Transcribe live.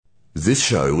This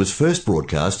show was first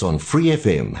broadcast on Free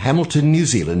FM, Hamilton, New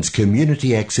Zealand's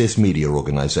community access media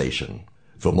organisation.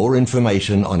 For more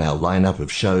information on our lineup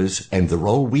of shows and the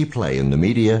role we play in the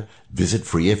media, visit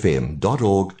freefm.org.nz.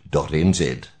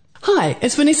 Hi,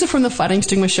 it's Vanessa from the Fighting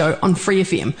Stigma Show on Free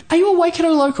FM. Are you a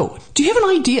Waikato local? Do you have an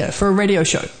idea for a radio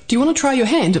show? Do you want to try your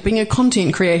hand at being a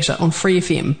content creator on Free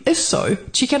FM? If so,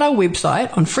 check out our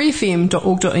website on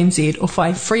freefm.org.nz or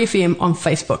find Free FM on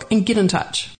Facebook and get in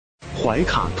touch. 怀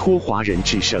卡托华人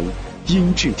之声，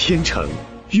音质天成，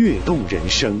悦动人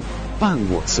生，伴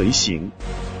我随行。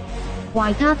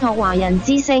懷卡托華人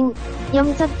之聲，音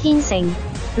質天成，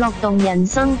樂動人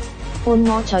生，伴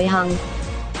我隨行。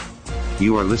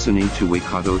You are listening to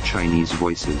Waikato Chinese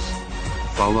Voices.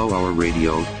 Follow our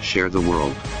radio, share the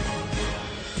world.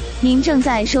 您正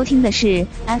在收听的是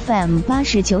FM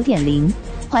 89.0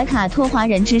怀卡托华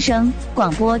人之声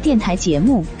广播电台节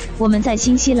目，我们在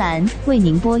新西兰为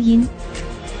您播音。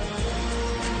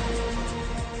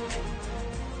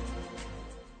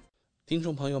听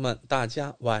众朋友们，大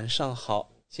家晚上好，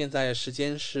现在时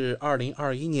间是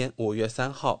2021年5月3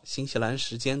号新西兰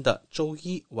时间的周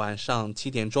一晚上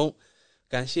7点钟。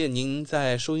感谢您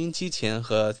在收音机前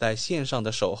和在线上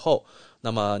的守候。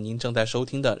那么您正在收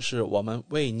听的是我们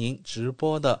为您直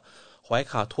播的怀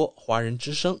卡托华人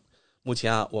之声。目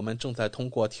前我们正在通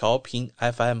过调频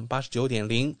FM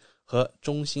 89.0和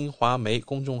中新华媒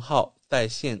公众号在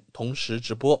线同时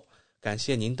直播。感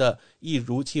谢您的一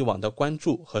如既往的关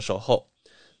注和守候。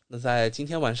那在今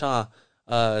天晚上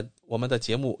我们的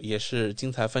节目也是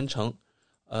精彩纷呈。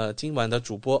今晚的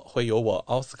主播会有我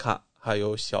奥斯卡，还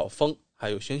有小峰，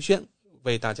还有轩轩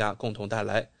为大家共同带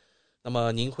来。那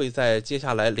么您会在接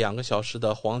下来2个小时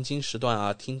的黄金时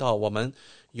段听到我们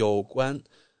有关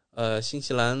新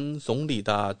西兰总理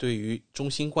的对于中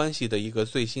新关系的一个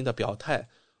最新的表态。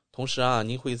同时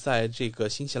您会在这个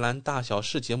新西兰大小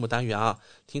事节目单元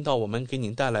听到我们给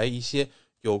您带来一些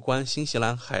有关新西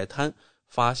兰海滩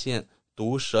发现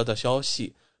毒蛇的消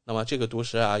息。那么这个毒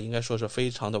蛇应该说是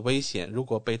非常的危险，如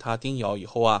果被它叮咬以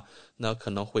后那可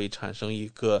能会产生一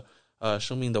个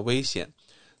生命的危险。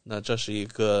那这是一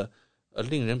个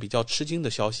令人比较吃惊的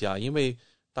消息因为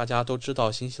大家都知道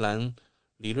新西兰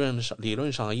理论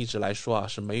上一直来说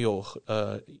是没有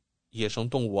野生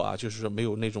动物就是没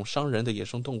有那种伤人的野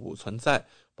生动物存在，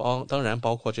当然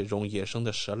包括这种野生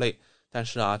的蛇类。但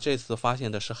是这次发现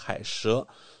的是海蛇，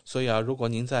所以如果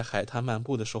您在海滩漫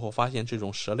步的时候发现这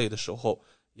种蛇类的时候，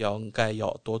应该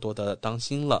要多多的当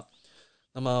心了。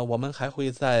那么我们还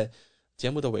会在节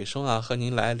目的尾声和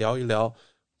您来聊一聊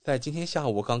在今天下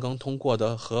午刚刚通过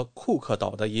的和库克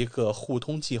岛的一个互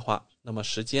通计划。那么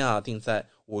时间定在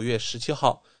5月17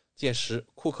号，届时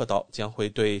库克岛将会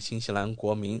对新西兰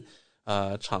国民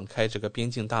敞开这个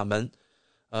边境大门。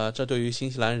这对于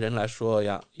新西兰人来说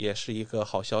也是一个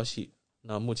好消息。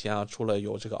那目前除了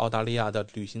有这个澳大利亚的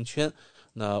旅行圈，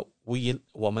那无疑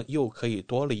我们又可以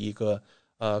多了一个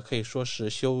可以说是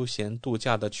休闲度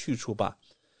假的去处吧。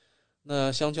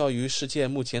那相较于世界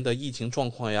目前的疫情状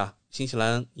况新西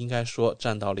兰应该说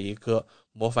站到了一个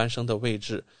模范生的位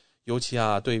置。尤其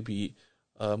对比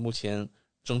目前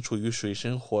正处于水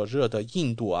深火热的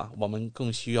印度我们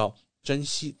更需要珍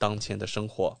惜当前的生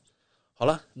活。好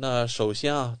了，那首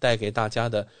先带给大家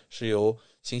的是由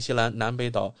新西兰南北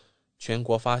岛全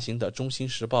国发行的中新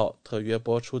时报特约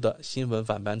播出的新闻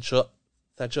晚班车。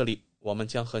在这里我们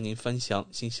将和您分享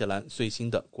新西兰最新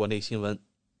的国内新闻。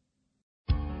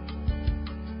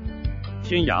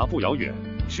天涯不遥远，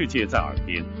世界在耳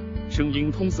边，声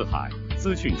音通四海，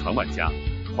资讯传万家。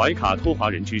怀卡托华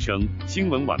人之声新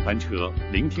闻晚班车，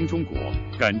聆听中国，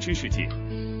感知世界。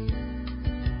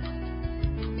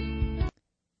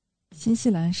新西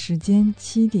兰时间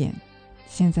7点，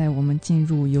现在我们进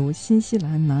入由新西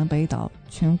兰南北岛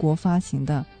全国发行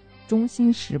的中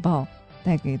新时报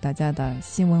带给大家的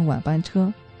新闻晚班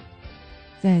车。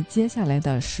在接下来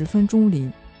的10分钟里，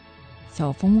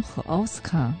小峰和奥斯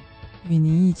卡与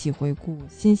您一起回顾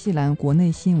新西兰国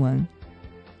内新闻。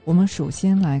我们首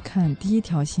先来看第一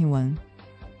条新闻。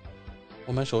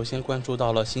我们首先关注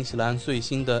到了新西兰最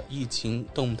新的疫情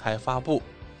动态发布。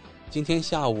今天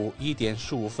下午1点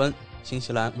15分，新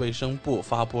西兰卫生部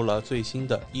发布了最新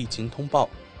的疫情通报。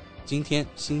今天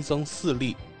新增4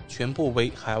例，全部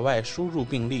为海外输入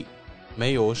病例，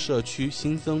没有社区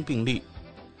新增病例。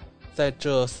在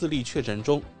这4例确诊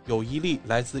中，有1例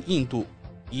来自印度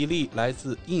，1例来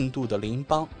自印度的邻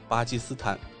邦巴基斯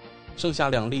坦，剩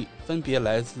下2例分别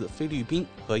来自菲律宾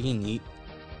和印尼。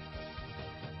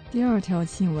第二条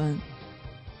新闻，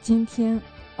今天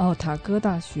奥塔哥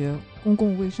大学公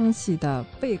共卫生系的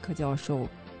贝克教授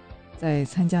在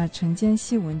参加晨间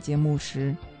新闻节目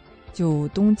时，就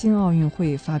东京奥运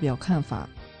会发表看法。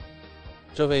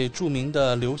这位著名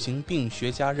的流行病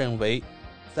学家认为，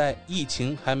在疫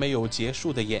情还没有结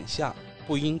束的眼下，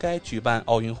不应该举办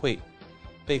奥运会。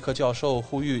贝克教授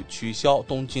呼吁取消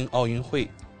东京奥运会，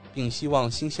并希望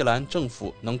新西兰政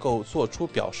府能够做出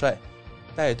表率，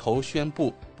带头宣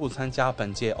布不参加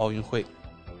本届奥运会。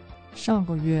上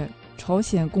个月，朝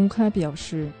鲜公开表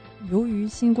示，由于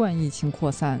新冠疫情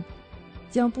扩散，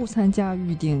将不参加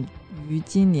预定于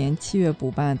今年7月补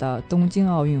办的东京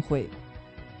奥运会，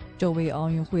这为奥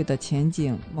运会的前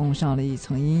景蒙上了一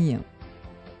层阴影。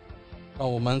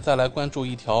让我们再来关注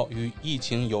一条与疫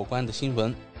情有关的新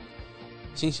闻。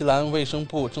新西兰卫生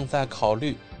部正在考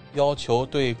虑要求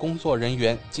对工作人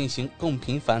员进行更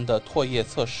频繁的唾液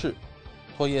测试，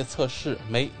唾液测试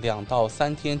每2到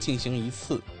3天进行一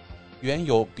次，原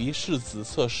有鼻拭子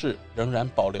测试仍然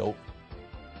保留。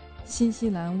新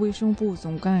西兰卫生部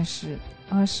总干事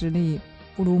阿什利·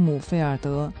布鲁姆菲尔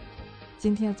德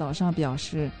今天早上表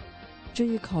示，这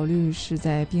一考虑是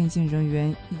在边境人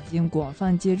员已经广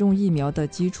泛接种疫苗的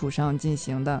基础上进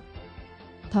行的。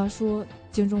他说，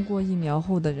接种过疫苗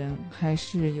后的人还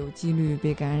是有几率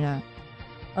被感染，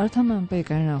而他们被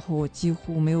感染后几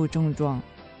乎没有症状，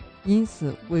因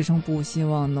此卫生部希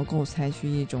望能够采取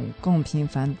一种更频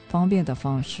繁方便的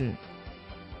方式，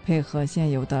配合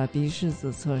现有的鼻拭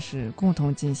子测试共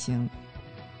同进行。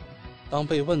当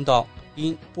被问到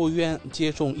因不愿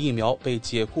接种疫苗被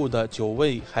解雇的9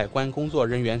位海关工作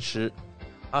人员时，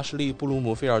阿什利·布鲁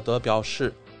姆菲尔德表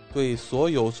示，对所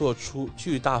有做出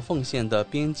巨大奉献的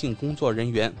边境工作人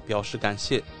员表示感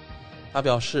谢。他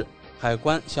表示，海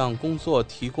关向工作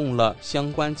提供了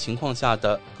相关情况下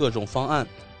的各种方案，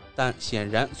但显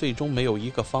然最终没有一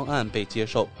个方案被接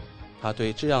受。他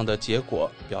对这样的结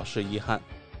果表示遗憾。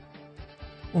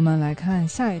我们来看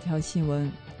下一条新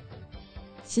闻。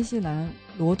新西兰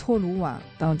罗托鲁瓦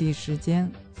当地时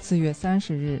间4月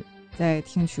30日，在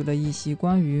听取了一席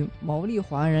关于毛利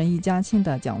华人一家亲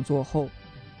的讲座后，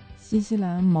新西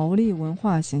兰毛利文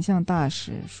化形象大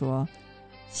使说，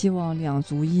希望两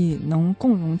族裔能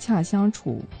共融洽相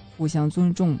处，互相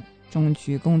尊重，争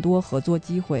取更多合作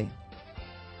机会。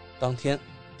当天，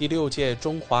第6届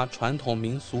中华传统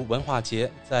民俗文化节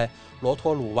在罗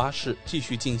托鲁瓦市继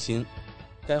续进行。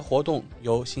该活动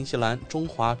由新西兰中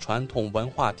华传统文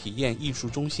化体验艺术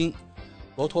中心、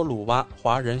罗托鲁瓦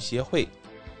华人协会、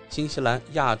新西兰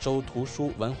亚洲图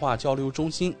书文化交流中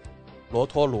心、罗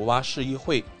托鲁瓦市议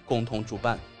会共同主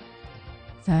办。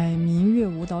在民乐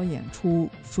舞蹈演出、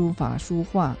书法书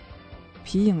画、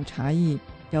皮影茶艺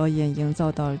表演营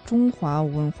造的中华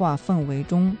文化氛围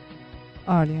中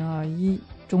，2021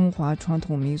中华传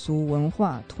统民俗文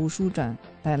化图书展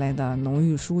带来的浓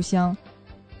郁书香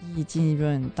亦浸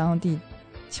润当地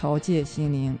侨界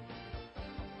心灵。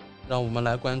让我们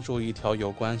来关注一条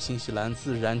有关新西兰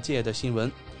自然界的新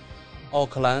闻。奥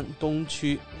克兰东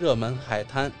区热门海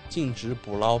滩禁止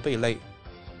捕捞贝类。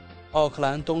奥克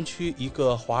兰东区一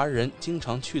个华人经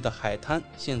常去的海滩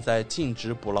现在禁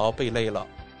止捕捞贝类了。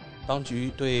当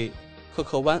局对克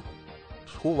克湾、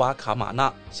图瓦卡马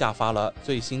纳下发了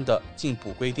最新的禁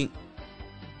捕规定。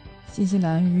新西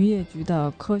兰渔业局的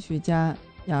科学家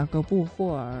雅各布·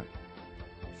霍尔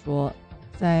说，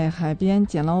在海边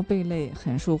捡捞贝类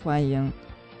很受欢迎，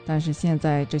但是现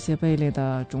在这些贝类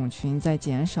的种群在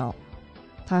减少。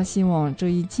他希望这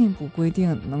一进步规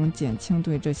定能减轻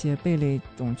对这些贝类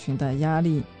种群的压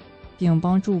力，并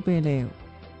帮助贝类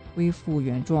恢复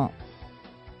原状。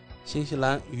新西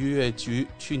兰渔业局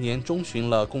去年征询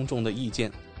了公众的意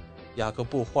见。雅各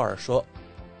布·霍尔说，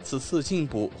此次禁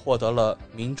捕获得了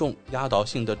民众压倒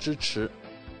性的支持，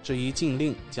这一禁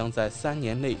令将在3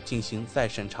年内进行再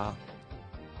审查。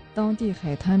当地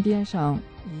海滩边上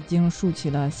已经竖起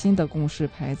了新的公示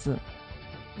牌子，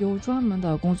有专门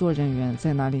的工作人员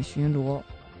在那里巡逻。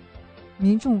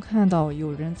民众看到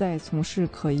有人在从事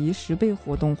可疑拾贝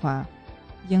活动话，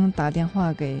应打电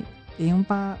话给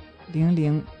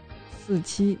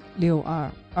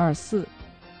0800476224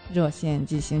热线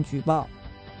进行举报。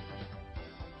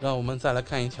让我们再来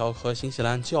看一条和新西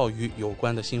兰教育有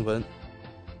关的新闻。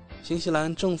新西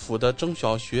兰政府的中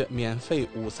小学免费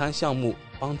午餐项目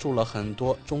帮助了很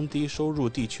多中低收入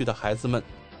地区的孩子们，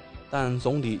但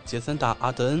总理杰森达·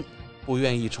阿德恩不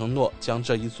愿意承诺将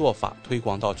这一做法推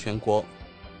广到全国。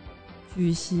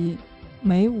据悉，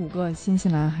每5个新西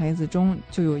兰孩子中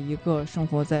就有1个生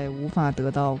活在无法得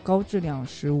到高质量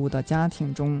食物的家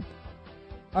庭中，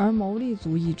而毛利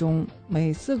族裔中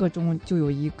每4个中就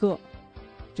有1个。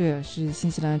这也是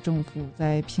新西兰政府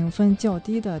在评分较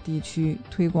低的地区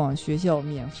推广学校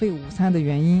免费午餐的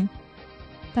原因，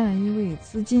但因为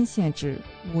资金限制，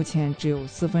目前只有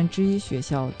1/4学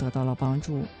校得到了帮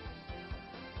助。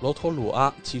罗托鲁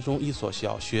阿其中一所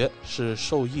小学是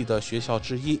受益的学校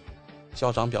之一，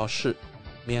校长表示，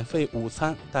免费午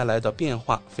餐带来的变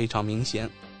化非常明显，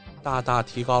大大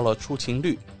提高了出勤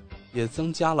率，也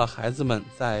增加了孩子们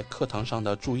在课堂上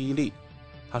的注意力。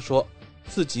他说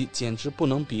自己简直不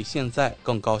能比现在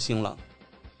更高兴了。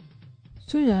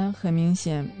虽然很明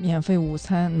显免费午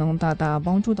餐能大大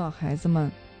帮助到孩子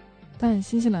们，但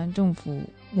新西兰政府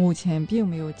目前并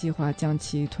没有计划将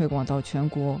其推广到全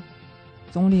国。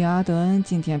总理阿德恩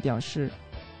今天表示，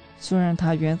虽然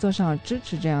他原则上支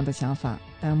持这样的想法，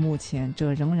但目前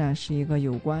这仍然是一个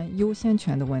有关优先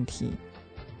权的问题。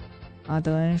阿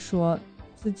德恩说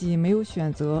自己没有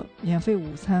选择免费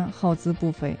午餐，耗资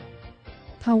不菲，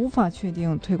他无法确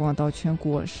定推广到全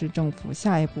国是政府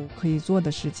下一步可以做的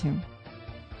事情。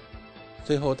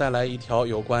最后带来一条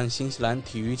有关新西兰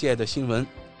体育界的新闻。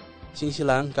新西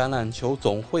兰橄榄球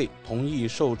总会同意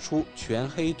售出全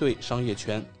黑队商业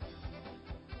权，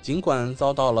尽管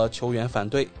遭到了球员反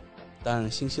对，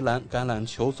但新西兰橄榄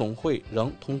球总会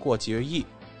仍通过决议，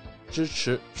支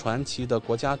持传奇的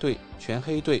国家队全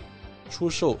黑队出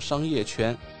售商业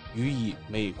权予以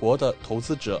美国的投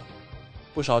资者。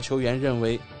不少球员认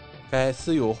为，该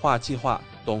私有化计划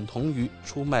等同于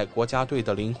出卖国家队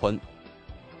的灵魂。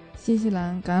新西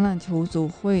兰橄榄球总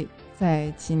会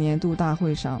在其年度大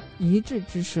会上一致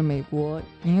支持美国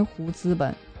银湖资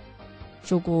本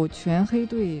收购全黑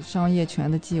队商业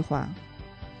权的计划。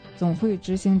总会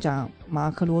执行长马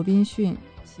克·罗宾逊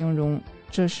形容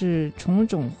这是重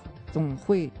整总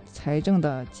会财政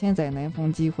的千载难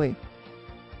逢机会。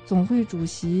总会主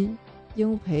席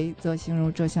英培则形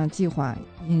容这项计划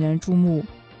引人注目，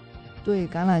对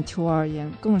橄榄球而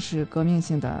言更是革命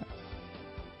性的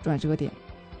转折点。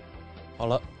好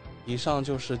了，以上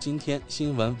就是今天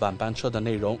新闻晚班车的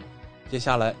内容，接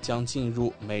下来将进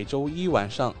入每周一晚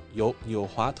上由纽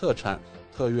华特产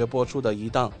特约播出的一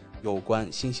档有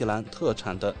关新西兰特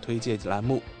产的推荐栏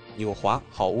目《纽华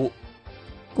好物》。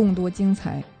更多精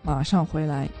彩马上回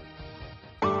来。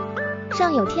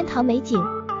上有天堂美景，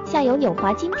下有纽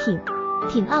华精品，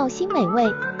品澳新美味，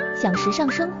享时尚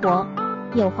生活。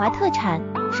纽华特产，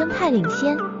生态领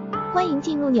先，欢迎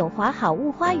进入纽华好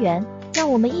物花园，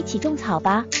让我们一起种草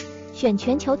吧！选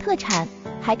全球特产，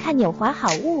还看纽华好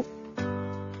物。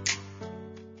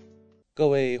各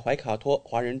位怀卡托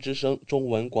华人之声中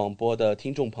文广播的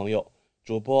听众朋友，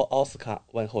主播奥斯卡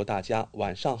问候大家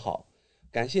晚上好，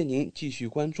感谢您继续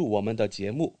关注我们的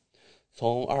节目。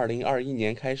从2021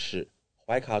年开始，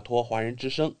怀卡托华人之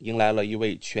声迎来了一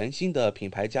位全新的品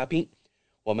牌嘉宾，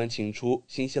我们请出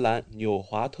新西兰纽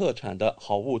华特产的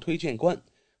好物推荐官，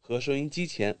和收音机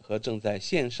前和正在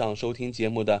线上收听节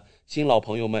目的新老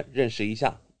朋友们认识一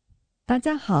下。大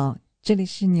家好，这里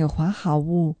是纽华好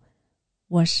物，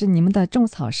我是你们的种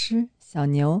草师小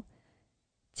牛，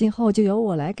今后就由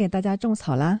我来给大家种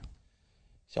草啦。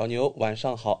小牛晚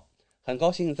上好，很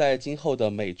高兴在今后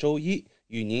的每周一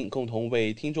与您共同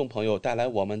为听众朋友带来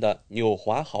我们的纽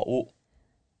华好物。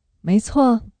没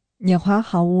错，纽华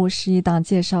好物是一档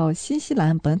介绍新西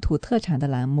兰本土特产的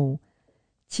栏目，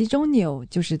其中纽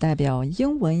就是代表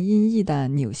英文音译的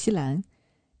纽西兰，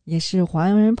也是华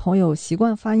人朋友习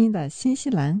惯发音的新西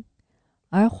兰，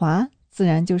而华自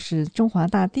然就是中华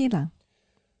大地了。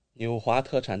纽华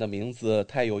特产的名字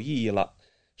太有意义了，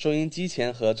收音机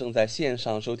前和正在线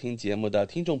上收听节目的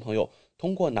听众朋友，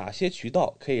通过哪些渠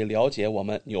道可以了解我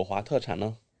们纽华特产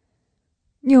呢？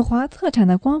纽华特产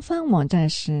的官方网站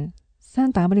是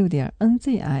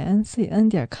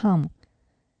 3w.nzincn.com，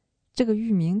 这个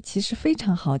域名其实非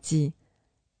常好记，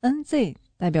 NZ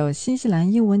代表新西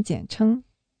兰英文简称，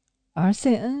而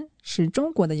CN 是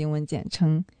中国的英文简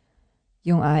称，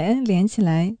用 IN 连起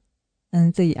来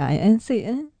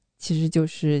NZINCN 其实就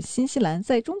是新西兰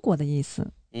在中国的意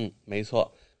思。没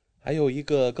错，还有一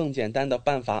个更简单的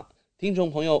办法，听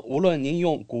众朋友，无论您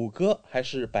用谷歌还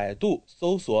是百度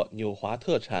搜索纽华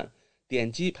特产，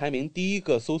点击排名第一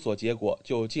个搜索结果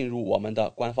就进入我们的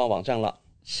官方网站了。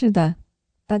是的，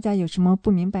大家有什么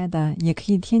不明白的也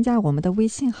可以添加我们的微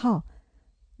信号，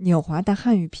纽华的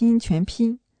汉语拼音全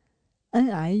拼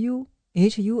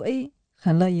NIUHUA，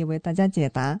 很乐意为大家解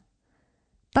答。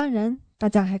当然大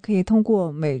家还可以通过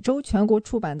每周全国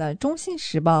出版的《中新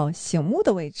时报》醒目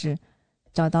的位置，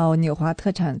找到纽华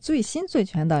特产最新最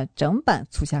全的整版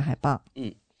促销海报。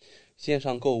线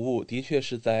上购物的确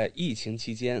是在疫情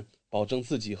期间保证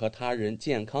自己和他人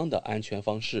健康的安全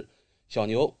方式。小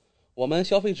牛，我们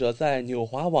消费者在纽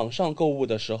华网上购物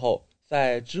的时候，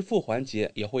在支付环节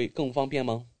也会更方便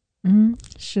吗？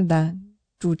是的，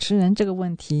主持人这个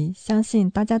问题相信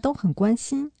大家都很关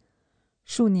心。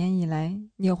数年以来，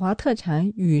纽华特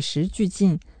产与时俱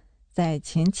进，在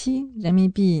前期人民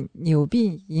币、纽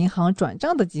币银行转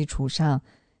账的基础上，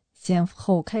先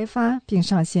后开发并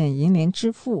上线银联支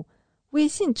付、微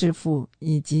信支付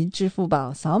以及支付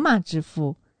宝扫码支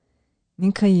付。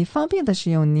您可以方便地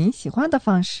使用您喜欢的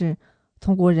方式，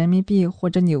通过人民币或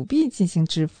者纽币进行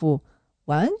支付，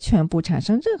完全不产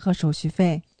生任何手续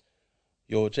费。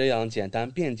有这样简单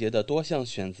便捷的多项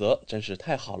选择，真是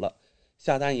太好了。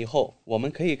下单以后，我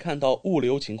们可以看到物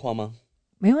流情况吗？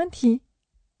没问题。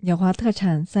友华特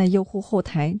产在用户后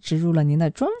台植入了您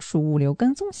的专属物流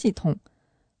跟踪系统，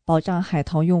保障海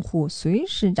淘用户随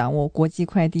时掌握国际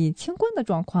快递清关的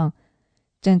状况，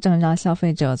真正让消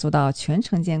费者做到全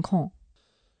程监控。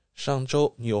上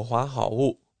周纽华好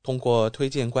物通过推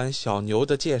荐官小牛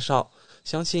的介绍，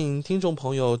相信听众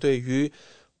朋友对于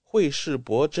惠氏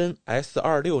伯珍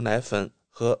S26 奶粉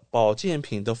和保健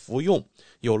品的服用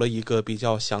有了一个比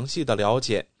较详细的了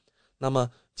解。那么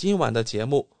今晚的节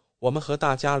目，我们和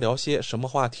大家聊些什么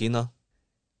话题呢？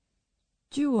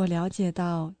据我了解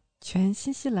到，全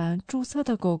新西兰注册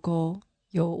的狗狗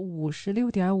有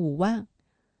 56.5 万，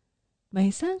每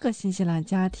3个新西兰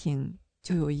家庭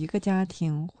就有1个家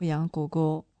庭会养狗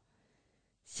狗。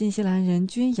新西兰人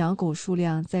均养狗数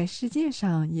量在世界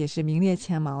上也是名列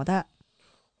前茅的。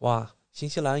哇，新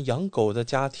西兰养狗的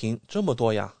家庭这么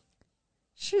多呀？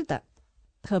是的，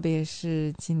特别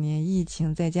是今年疫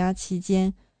情在家期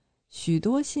间，许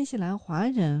多新西兰华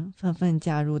人纷纷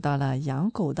加入到了养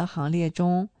狗的行列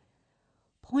中。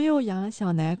朋友养了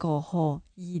小奶狗后，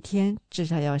一天至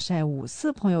少要晒5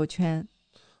次朋友圈。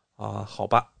好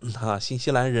吧，那新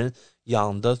西兰人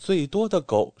养的最多的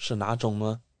狗是哪种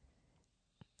呢？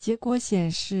结果显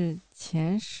示，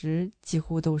前10几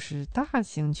乎都是大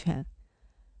型犬。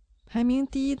排名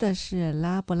第一的是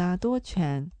拉布拉多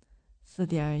犬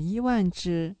 4.1 万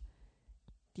只，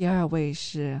第2位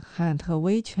是汉特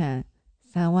威犬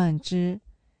3万只，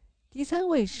第3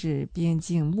位是边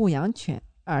境牧羊犬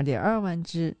 2.2 万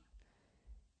只。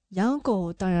养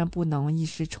狗当然不能一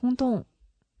时冲动，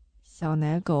小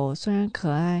奶狗虽然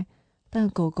可爱，但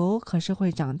狗狗可是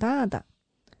会长大的。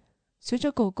随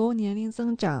着狗狗年龄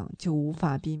增长，就无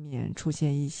法避免出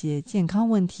现一些健康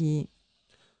问题。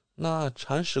那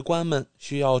铲屎官们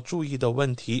需要注意的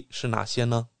问题是哪些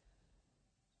呢？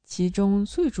其中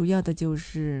最主要的就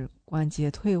是关节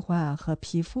退化和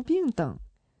皮肤病等。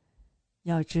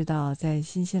要知道，在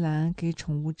新西兰给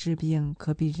宠物治病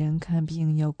可比人看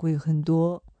病要贵很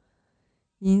多，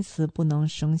因此不能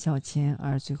省小钱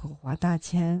而最后花大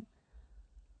钱。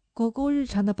狗狗日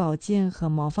常的保健和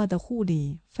毛发的护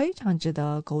理非常值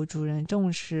得狗主人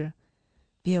重视。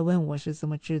别问我是怎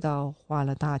么知道花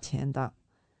了大钱的。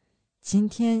今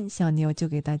天小牛就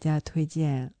给大家推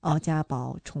荐奥家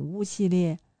宝宠物系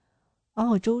列，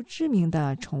澳洲知名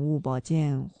的宠物保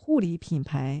健护理品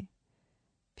牌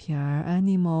Pure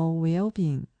Animal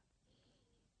Wellbeing，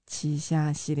 旗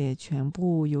下系列全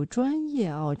部由专业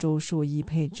澳洲兽医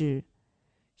配置，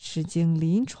是经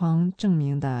临床证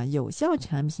明的有效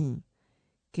产品，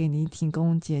给您提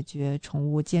供解决宠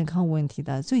物健康问题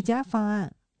的最佳方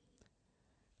案。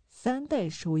3代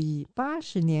兽医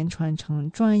80年传承，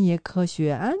专业科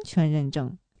学安全认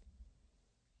证。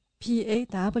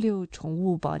PAW 宠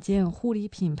物保健护理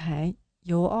品牌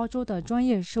由澳洲的专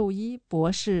业兽医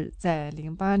博士在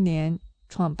08年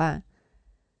创办。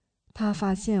他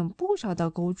发现不少的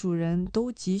狗主人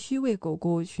都急需为狗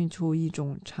狗寻求一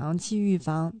种长期预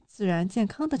防、自然健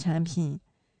康的产品，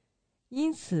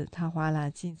因此他花了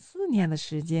近4年的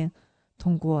时间，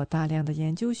通过大量的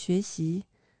研究学习，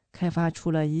开发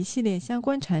出了一系列相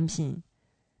关产品。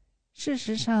事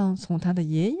实上，从他的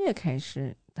爷爷开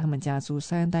始，他们家族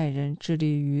3代人致力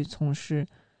于从事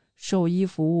兽医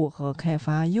服务和开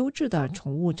发优质的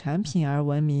宠物产品而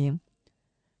闻名，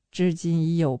至今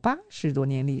已有80多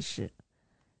年历史。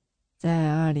在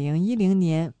2010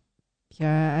年，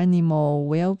 Pure Animal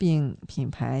Wellbeing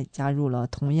品牌加入了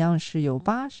同样是有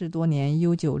80多年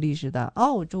悠久历史的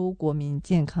澳洲国民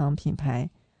健康品牌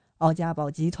奥家宝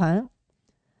集团，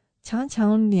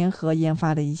强联合研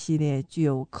发了一系列具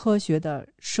有科学的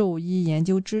兽医研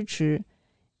究支持，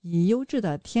以优质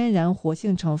的天然活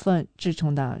性成分制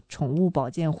成的宠物保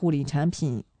健护理产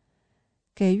品，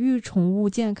给予宠物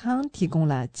健康提供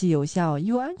了既有效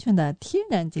又安全的天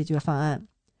然解决方案。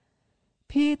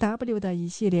 PAW 的一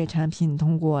系列产品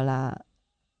通过了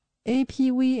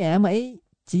APVMA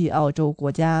及澳洲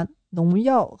国家农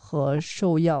药和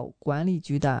兽药管理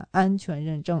局的安全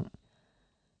认证，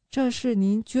这是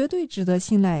您绝对值得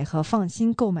信赖和放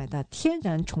心购买的天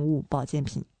然宠物保健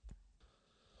品。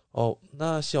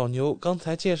那小牛刚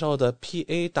才介绍的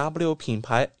PAW 品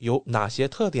牌有哪些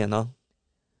特点呢？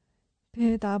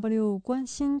 PAW 关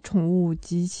心宠物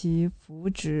及其福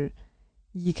祉，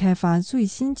以开发最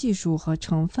新技术和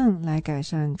成分来改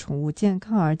善宠物健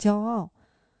康而骄傲。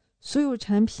所有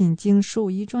产品经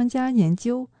兽医专家研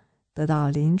究，得到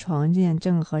临床验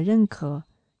证和认可，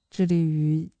致力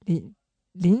于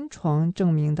临床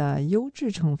证明的优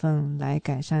质成分来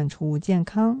改善宠物健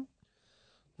康。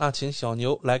那请小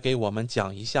牛来给我们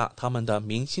讲一下他们的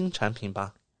明星产品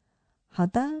吧。好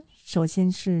的，首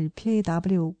先是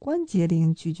PAW 关节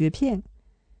灵咀嚼片，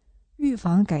预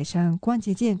防改善关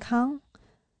节健康。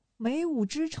每5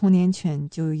只成年犬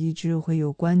就有1只会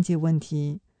有关节问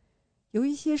题，有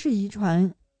一些是遗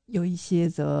传，有一些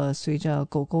则随着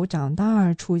狗狗长大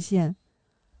而出现，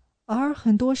而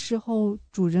很多时候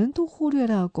主人都忽略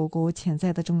了狗狗潜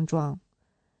在的症状。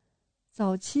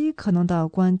早期可能的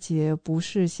关节不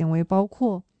适行为包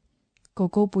括狗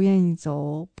狗不愿意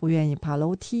走，不愿意爬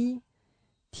楼梯，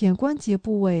舔关节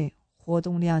部位，活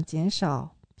动量减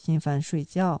少，频繁睡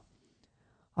觉。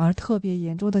而特别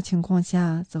严重的情况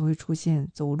下，则会出现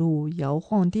走路摇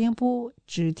晃颠簸、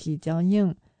肢体僵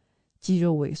硬、肌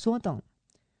肉萎缩等。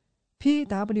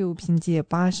PAW 凭借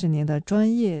80年的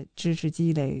专业知识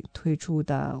积累推出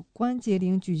的关节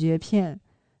灵咀嚼片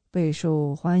备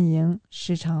受欢迎，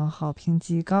市场好评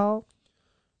极高。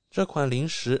这款零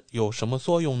食有什么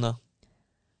作用呢？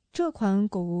这款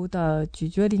狗狗的咀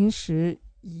嚼零食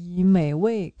以美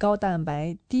味、高蛋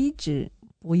白、低脂、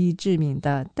不易致敏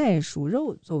的袋鼠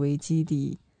肉作为基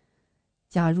底，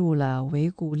加入了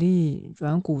维骨力、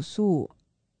软骨素、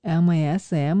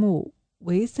MSM、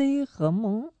维 C 和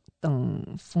锰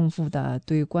等丰富的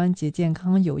对关节健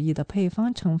康有益的配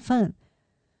方成分，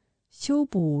修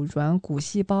补软骨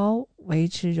细胞，维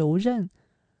持柔韧，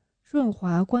润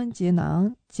滑关节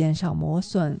囊，减少磨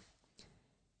损。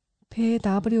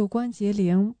PAW 关节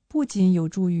灵不仅有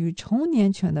助于成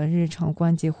年犬的日常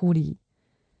关节护理，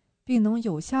并能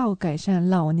有效改善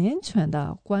老年犬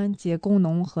的关节功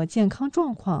能和健康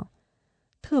状况，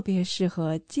特别适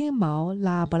合金毛、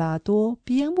拉布拉多、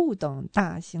边牧等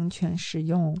大型犬使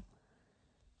用。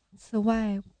此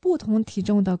外，不同体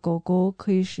重的狗狗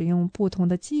可以使用不同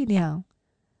的剂量。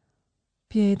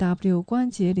PAW 关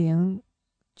节灵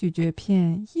咀嚼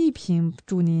片一瓶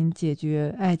助您解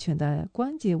决爱犬的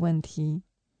关节问题。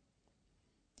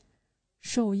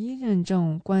兽医认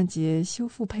证关节修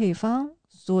复配方，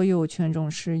所有犬种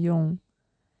适用。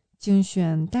精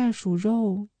选袋鼠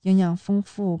肉，营养丰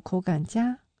富，口感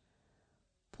佳。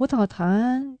葡萄糖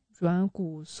胺、软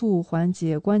骨素缓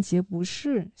解关节不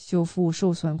适，修复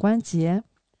受损关节。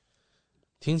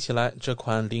听起来这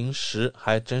款零食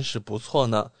还真是不错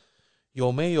呢。有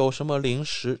没有什么零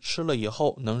食吃了以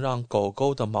后能让狗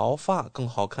狗的毛发更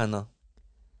好看呢？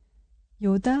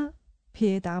有的，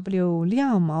 PAW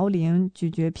亮毛灵咀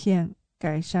嚼片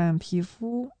改善皮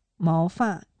肤、毛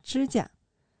发、指甲。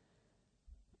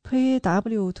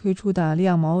PAW 推出的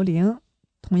亮毛灵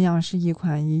同样是一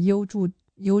款以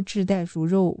优质袋鼠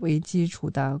肉为基础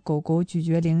的狗狗咀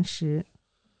嚼零食。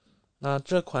那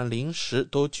这款零食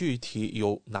都具体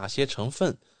有哪些成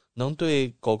分能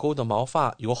对狗狗的毛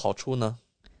发有好处呢？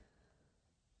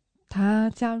它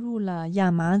加入了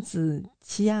亚麻籽、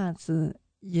奇亚籽、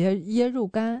椰肉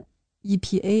苷、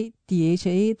EPA、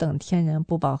DHA 等天然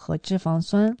不饱和脂肪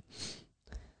酸，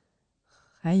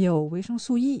还有维生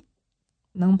素 E，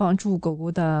 能帮助狗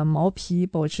狗的毛皮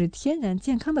保持天然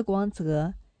健康的光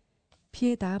泽。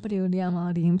PAW 亮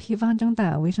毛灵配方中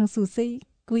的维生素 C、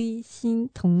硅、锌、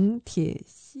铜、铁、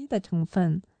硒的成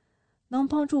分，能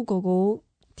帮助狗狗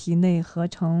体内合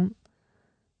成，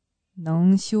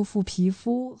能修复皮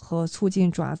肤和促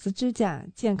进爪子指甲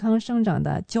健康生长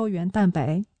的胶原蛋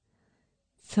白。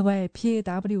此外，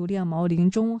 PAW 亮毛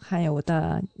灵中含有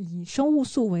的以生物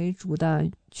素为主的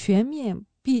全面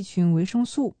B 群维生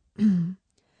素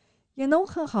也能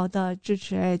很好的支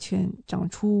持爱犬长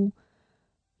出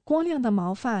光亮的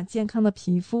毛发、健康的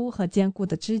皮肤和坚固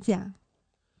的指甲。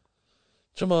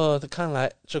这么看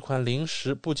来，这款零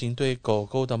食不仅对狗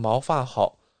狗的毛发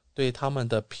好，对它们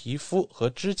的皮肤和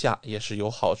指甲也是有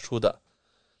好处的。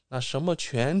那什么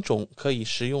犬种可以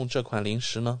食用这款零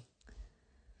食呢？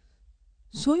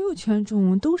所有犬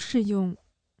种都适用，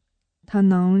它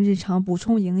能日常补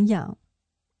充营养，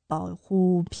保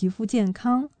护皮肤健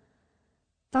康。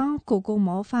当狗狗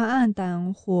毛发暗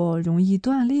淡或容易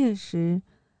断裂时，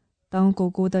当狗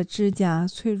狗的指甲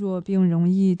脆弱并容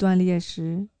易断裂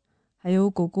时，还有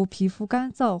狗狗皮肤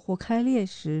干燥或开裂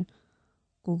时，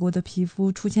狗狗的皮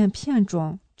肤出现片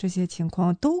状，这些情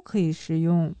况都可以食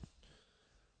用。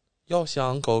要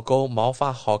想狗狗毛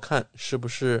发好看，是不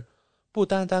是不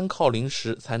单单靠零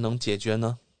食才能解决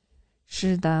呢？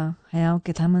是的，还要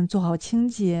给它们做好清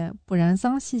洁，不然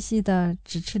脏兮兮的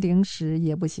只吃零食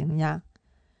也不行呀。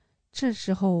这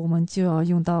时候我们就要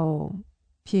用到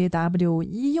PAW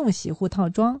医用洗护套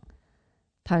装，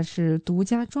它是独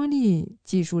家专利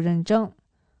技术认证。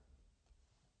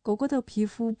狗狗的皮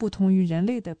肤不同于人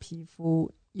类的皮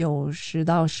肤，有10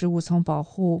到15层保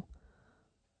护。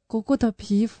狗狗的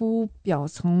皮肤表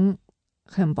层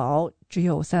很薄，只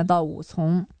有3到5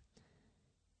层，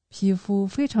皮肤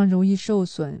非常容易受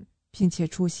损，并且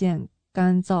出现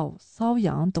干燥、瘙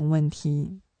痒等问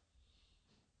题。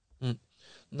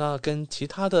那跟其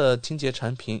他的清洁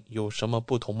产品有什么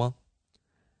不同吗？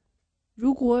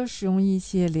如果使用一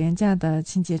些廉价的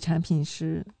清洁产品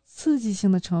时，刺激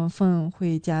性的成分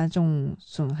会加重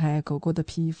损害狗狗的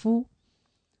皮肤，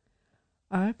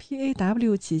而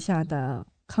PAW 旗下的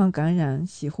抗感染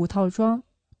洗护套装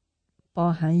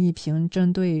包含一瓶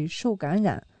针对受感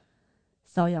染、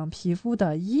瘙痒皮肤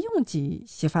的医用级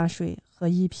洗发水和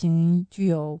一瓶具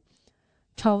有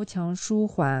超强舒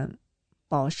缓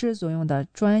保湿作用的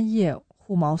专业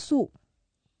护毛素，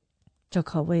这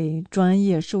可谓专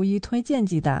业兽医推荐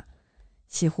级的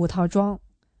洗护套装，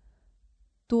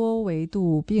多维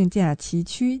度并驾齐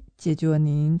驱，解决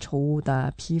您宠物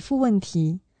的皮肤问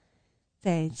题。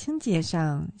在清洁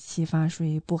上，洗发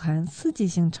水不含刺激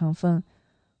性成分，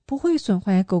不会损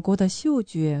坏狗狗的嗅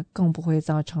觉，更不会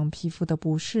造成皮肤的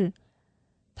不适。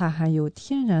它含有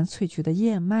天然萃取的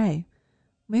燕麦、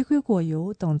玫瑰果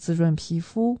油等滋润皮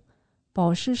肤，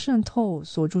保湿渗透，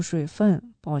锁住水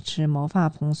分，保持毛发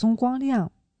蓬松光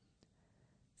亮。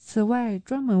此外，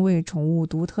专门为宠物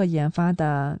独特研发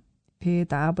的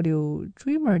PAW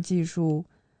Dreamer 技术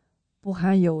不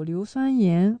含有硫酸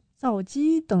盐、皂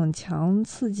基等强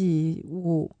刺激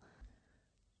物，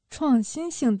创新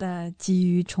性的给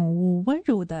予宠物温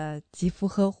柔的肌肤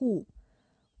呵护，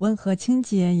温和清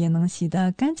洁也能洗得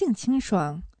干净清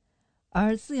爽。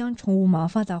而滋养宠物毛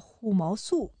发的护毛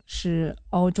素是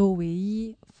澳洲唯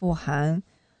一富含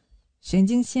神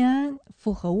经酰胺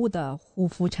复合物的护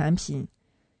肤产品。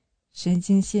神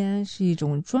经酰胺是一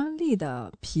种专利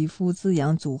的皮肤滋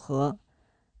养组合，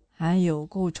含有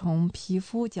构成皮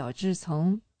肤角质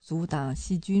层、阻挡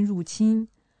细菌入侵、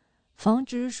防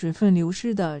止水分流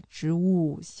失的植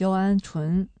物硝胺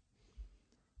醇，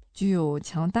具有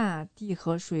强大地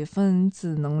和水分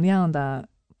子能量的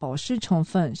保湿成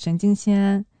分神经酰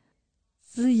胺，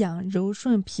滋养柔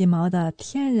顺皮毛的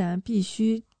天然必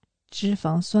需脂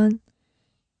肪酸，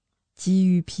给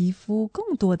予皮肤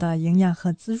更多的营养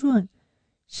和滋润，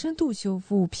深度修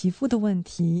复皮肤的问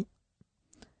题。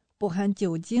不含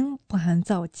酒精，不含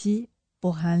皂基，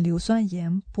不含硫酸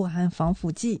盐，不含防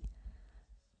腐剂，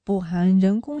不含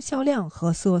人工销量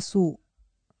和色素，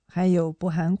还有不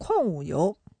含矿物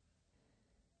油。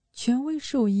权威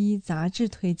兽医杂志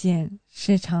推荐，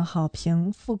市场好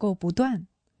评复购不断。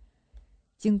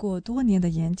经过多年的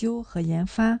研究和研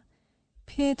发，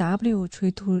 PAW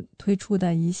推出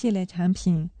的一系列产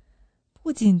品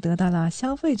不仅得到了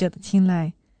消费者的青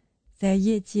睐，在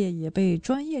业界也被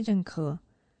专业认可。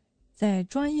在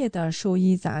专业的兽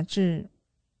医杂志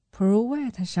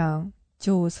ProVet 上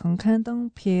就曾刊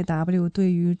登 PAW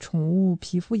对于宠物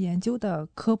皮肤研究的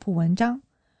科普文章。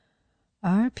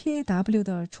而 PAW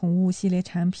的宠物系列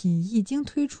产品一经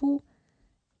推出，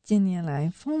近年来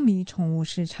风靡宠物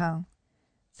市场，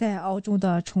在澳洲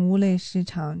的宠物类市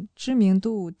场知名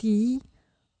度第一，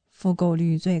复购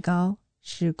率最高，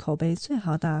是口碑最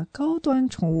好的高端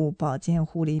宠物保健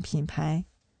护理品牌。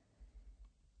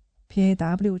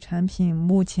PAW 产品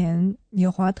目前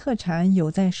纽华特产有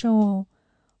在售哦，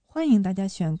欢迎大家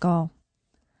选购。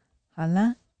好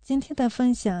了，今天的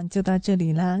分享就到这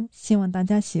里啦，希望大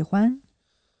家喜欢。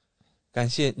感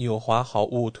谢纽华好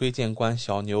物推荐官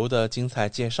小牛的精彩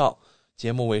介绍。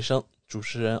节目尾声，主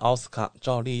持人奥斯卡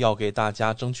照例要给大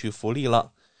家争取福利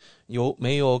了。有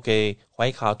没有给怀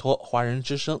卡托华人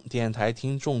之声电台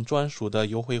听众专属的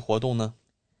优惠活动呢？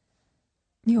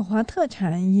纽华特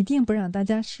产一定不让大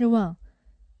家失望。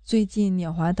最近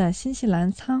纽华的新西兰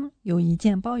仓有1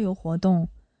件包邮活动。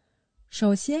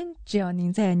首先，只要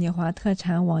您在纽华特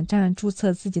产网站注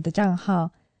册自己的账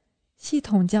号，系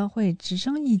统将会直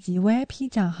升1级 VIP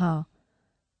账号，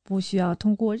不需要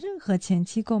通过任何前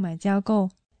期购买加购，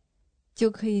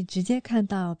就可以直接看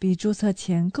到比注册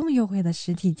前更优惠的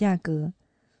实体价格。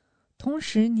同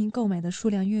时，您购买的数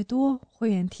量越多，会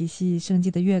员体系升级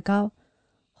的越高，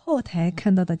后台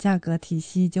看到的价格体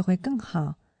系就会更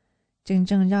好，真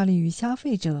正让利于消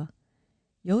费者。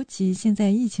尤其现在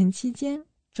疫情期间，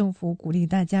政府鼓励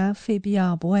大家非必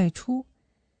要不外出，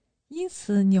因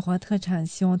此纽华特产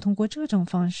希望通过这种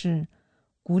方式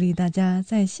鼓励大家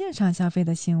在线上消费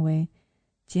的行为，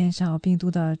减少病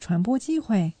毒的传播机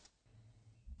会。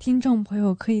听众朋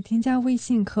友可以添加微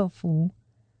信客服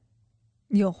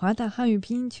纽华的汉语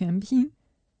拼音全拼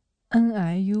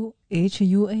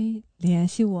NIUHUA 联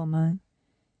系我们。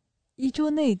1周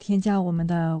内添加我们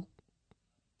的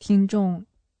听众，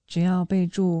只要备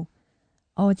注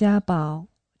欧家宝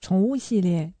宠物系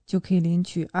列，就可以领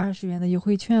取20元的优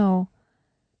惠券哦。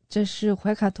这是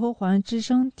怀卡托华人之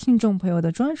声听众朋友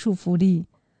的专属福利，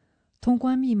通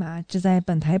关密码只在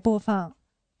本台播放，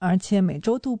而且每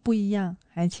周都不一样，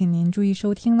还请您注意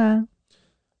收听啦。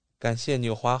感谢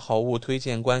纽华好物推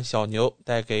荐官小牛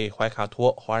带给怀卡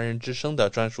托华人之声的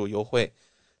专属优惠，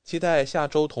期待下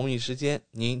周同一时间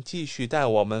您继续带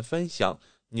我们分享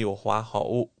纽华好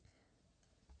物。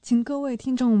请各位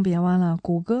听众别忘了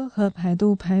谷歌和百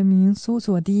度排名搜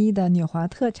索第1的纽华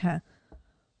特产，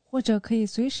或者可以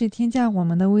随时添加我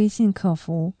们的微信客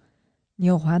服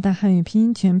纽华的汉语拼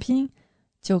音全拼，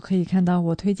就可以看到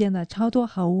我推荐的超多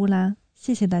好物啦。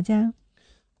谢谢大家。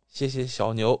谢谢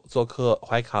小牛做客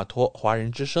怀卡托华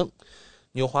人之声。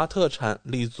纽华特产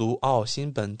立足澳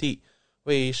新本地，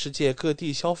为世界各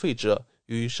地消费者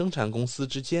与生产公司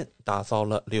之间打造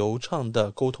了流畅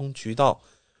的沟通渠道，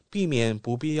避免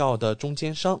不必要的中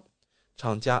间商，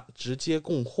厂家直接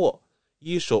供货，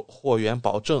一手货源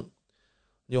保证。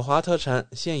纽华特产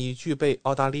现已具备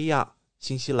澳大利亚、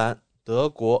新西兰、德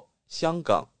国、香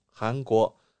港、韩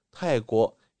国、泰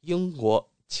国、英国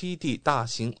7地大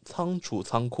型仓储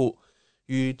仓库，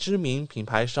与知名品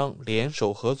牌商联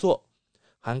手合作，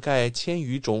涵盖1000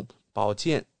余种保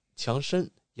健、强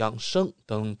身、养生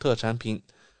等特产品，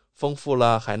丰富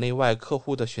了海内外客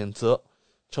户的选择，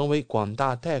成为广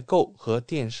大代购和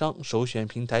电商首选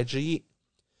平台之一。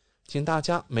请大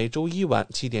家每周1晚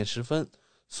7点10分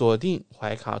锁定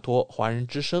怀卡托华人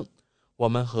之声，我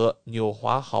们和纽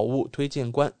华好物推荐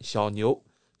官小牛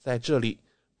在这里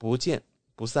不见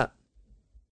不散。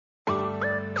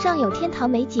上有天堂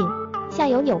美景，下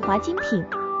有纽华精品，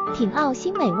品澳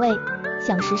新美味，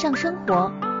享时尚生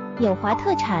活。纽华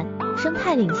特产，生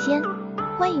态领先，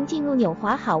欢迎进入纽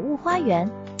华好物花园，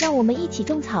让我们一起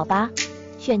种草吧！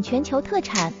选全球特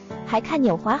产，还看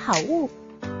纽华好物。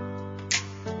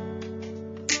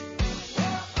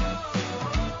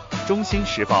中新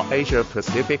时报 Asia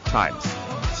Pacific Times，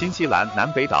 新西兰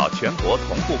南北岛全国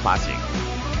同步发行。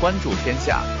关注天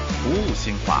下，服务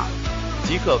新华。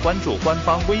即刻关注官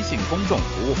方微信公众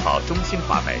服务号中新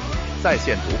华媒，在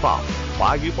线读报、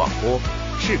华语广播、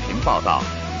视频报道，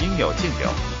应有尽有。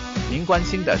您关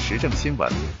心的时政新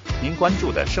闻，您关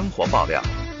注的生活爆料，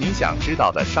您想知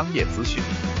道的商业资讯，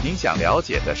您想了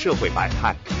解的社会百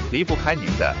态，离不开您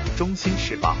的中新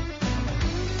时报。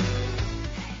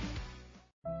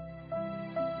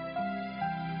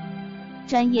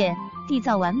专业缔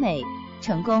造完美，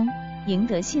成功赢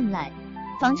得信赖。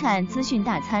房产资讯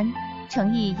大餐，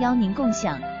诚意邀您共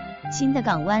享。新的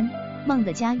港湾，梦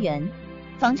的家园，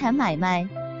房产买卖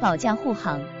保驾护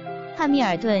航。汉密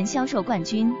尔顿销售冠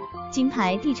军，金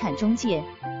牌地产中介。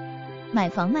买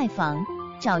房卖房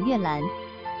找月兰。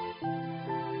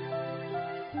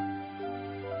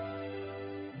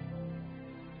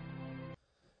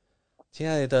亲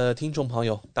爱的听众朋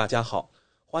友，大家好，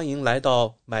欢迎来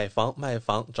到买房卖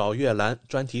房找月兰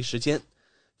专题时间。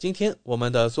今天我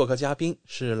们的做客嘉宾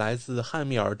是来自汉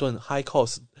密尔顿 High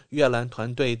Coast 月兰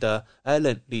团队的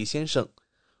Alan 李先生。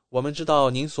我们知道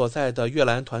您所在的月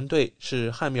兰团队是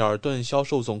汉密尔顿销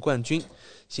售总冠军，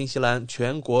新西兰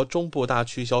全国中部大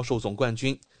区销售总冠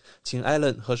军。请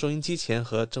Alan 和收音机前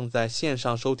和正在线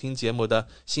上收听节目的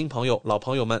新朋友老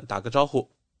朋友们打个招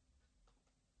呼。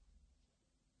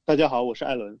大家好，我是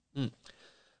艾伦。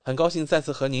很高兴再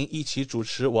次和您一起主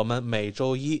持我们每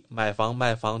周一买房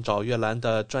卖房找月兰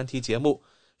的专题节目。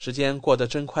时间过得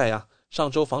真快呀，上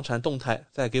周房产动态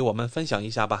再给我们分享一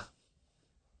下吧。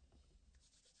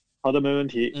好的，没问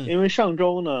题。因为上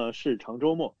周呢是长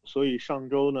周末，所以上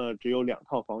周呢只有2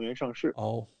套房源上市。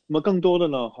那么更多的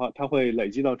呢它会累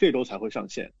积到这周才会上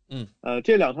线。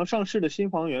这2套上市的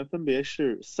新房源分别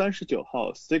是39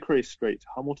号 Secret Street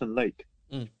Hamilton Lake。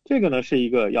这个呢是一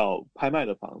个要拍卖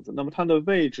的房子，那么它的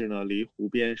位置呢离湖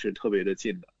边是特别的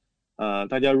近的。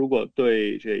大家如果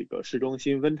对这个市中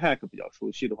心 Ventec 比较熟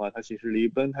悉的话，它其实离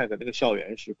Ventec 那个校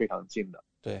园是非常近的。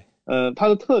对，它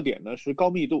的特点呢是高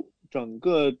密度，整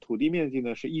个土地面积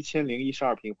呢是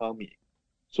1012平方米，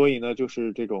所以呢就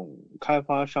是这种开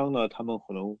发商呢他们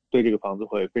可能对这个房子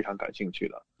会非常感兴趣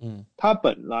的。它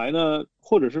本来呢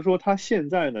或者是说它现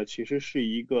在呢其实是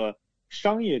一个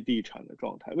商业地产的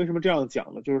状态。为什么这样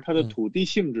讲呢？就是它的土地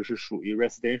性质是属于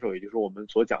residential， 也就是我们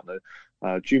所讲的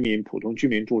普通居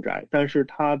民住宅，但是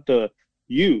它的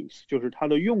use， 就是它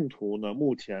的用途呢，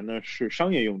目前呢是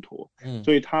商业用途，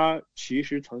所以它其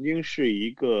实曾经是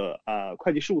一个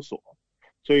会计事务所，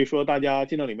所以说大家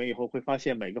进到里面以后会发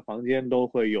现每个房间都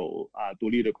会有独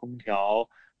立的空调，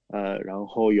然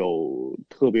后有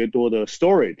特别多的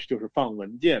storage， 就是放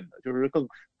文件的，就是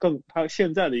它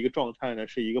现在的一个状态呢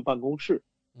是一个办公室。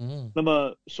那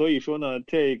么所以说呢，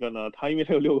这个呢，因为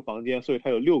它有6个房间，所以它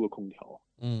有6个空调。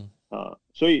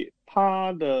所以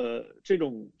它的这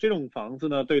种房子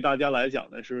呢，对大家来讲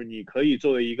呢，是你可以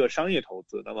作为一个商业投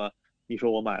资。那么你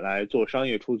说我买来做商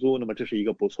业出租，那么这是一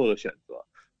个不错的选择。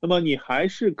那么你还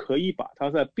是可以把它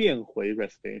再变回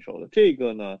residential 的，这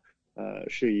个呢，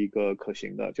是一个可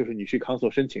行的，就是你去 council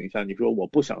申请一下，你说我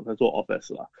不想再做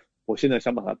office 了，我现在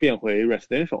想把它变回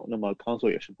residential， 那么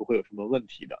council 也是不会有什么问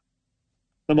题的。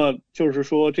那么就是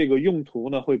说这个用途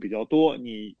呢会比较多，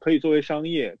你可以作为商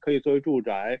业，可以作为住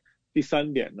宅。第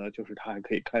3点呢，就是它还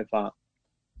可以开发。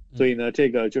所以呢，这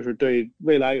个就是对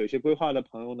未来有些规划的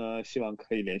朋友呢，希望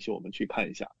可以联系我们去看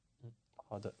一下。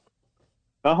好的。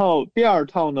然后第2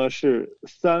套呢是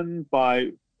3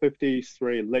 by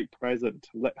 53 Lake Crescent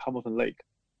Hamilton Lake，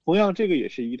 同样这个也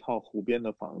是一套湖边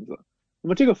的房子。那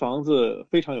么这个房子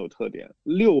非常有特点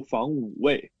，6房5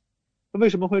卫。那为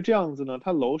什么会这样子呢？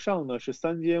它楼上呢是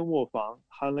3间卧房，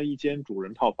含了1间主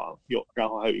人套房，然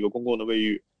后还有一个公共的卫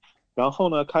浴。然后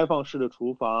呢，开放式的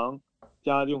厨房，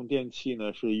家用电器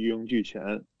呢是一应俱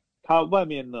全。它外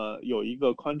面呢有一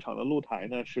个宽敞的露台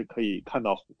呢，是可以看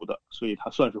到湖的，所以它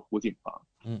算是湖景房。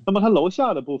那么它楼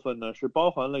下的部分呢是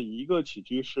包含了1个起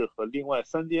居室和另外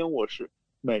3间卧室，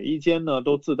每一间呢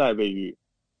都自带卫浴。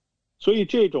所以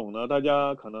这种呢，大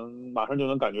家可能马上就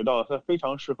能感觉到它非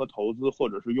常适合投资或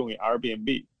者是用于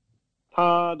Airbnb。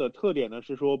它的特点呢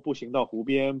是说步行到湖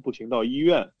边，步行到医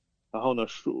院。然后呢，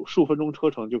数分钟车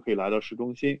程就可以来到市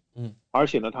中心，而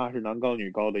且呢，它还是男高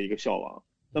女高的一个校网。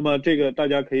那么这个大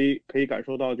家可以感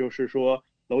受到，就是说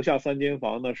楼下3间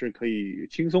房呢是可以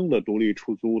轻松的独立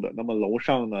出租的，那么楼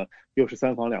上呢又是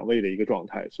3房2卫的一个状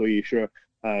态，所以是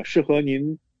适合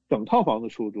您整套房子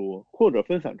出租，或者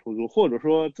分散出租，或者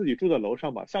说自己住在楼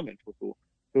上把下面出租，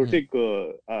就是这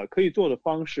个可以做的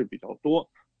方式比较多。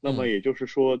那么也就是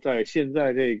说，在现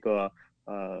在这个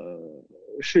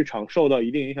市场受到一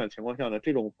定影响情况下呢，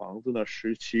这种房子呢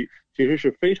其实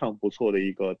是非常不错的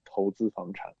一个投资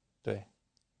房产。对，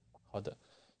好的，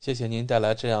谢谢您带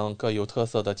来这样各有特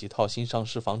色的几套新上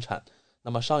市房产。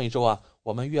那么上一周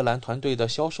我们悦兰团队的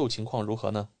销售情况如何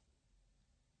呢？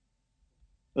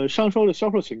上周的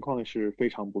销售情况是非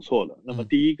常不错的。那么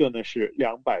第一个呢是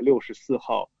264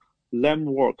号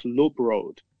Lamwork Loop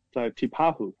Road 在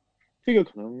Tipahu， 这个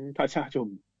可能大家就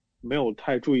没有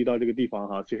太注意到这个地方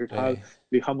哈，其实它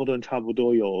离汉密顿差不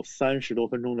多有30多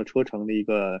分钟的车程的一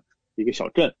个小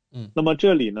镇。那么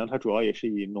这里呢，它主要也是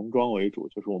以农庄为主，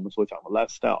就是我们所讲的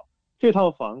lifestyle。这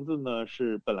套房子呢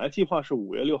是本来计划是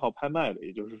5月6号拍卖的，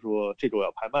也就是说这周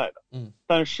要拍卖的。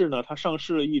但是呢，它上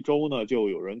市了1周呢，就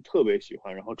有人特别喜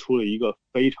欢，然后出了一个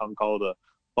非常高的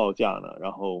报价呢，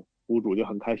然后屋主就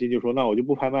很开心，就说那我就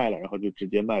不拍卖了，然后就直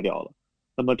接卖掉了。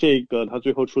那么这个他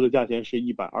最后出的价钱是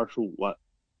125万。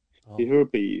也就是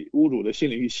比屋主的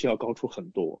心理预期要高出很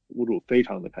多，屋主非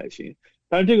常的开心。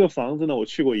但是这个房子呢，我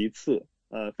去过1次，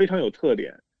非常有特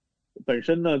点。本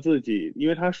身呢，自己因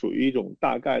为它属于一种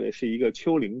大概的是一个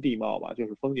丘陵地貌吧，就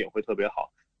是风景会特别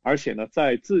好，而且呢，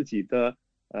在自己的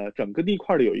整个地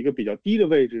块的有一个比较低的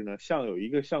位置呢，像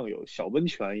有小温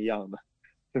泉一样的，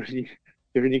就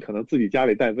是你可能自己家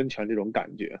里带温泉这种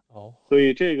感觉。所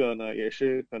以这个呢，也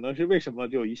是可能是为什么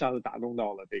就一下子打动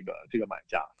到了这个买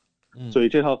家。所以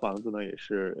这套房子呢也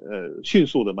是迅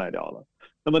速的卖掉了。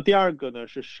那么第2个呢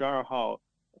是12号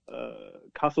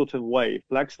Castleton Way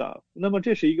Flagstaff。那么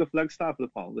这是一个 Flagstaff 的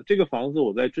房子，这个房子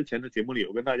我在之前的节目里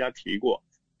有跟大家提过，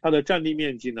它的占地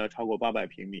面积呢超过800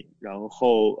平米，然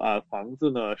后房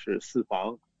子呢是4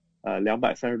房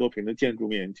230多平的建筑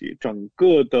面积，整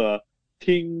个的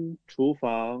厅、厨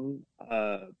房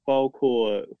包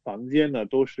括房间呢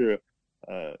都是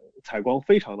采光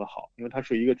非常的好，因为它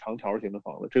是一个长条形的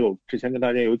房子，这个我之前跟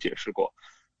大家有解释过。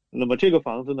那么这个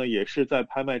房子呢也是在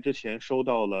拍卖之前收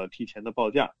到了提前的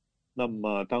报价，那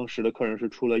么当时的客人是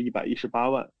出了118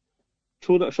万，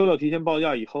收到提前报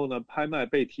价以后呢，拍卖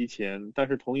被提前，但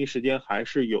是同一时间还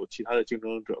是有其他的竞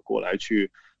争者过来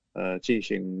去进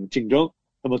行竞争，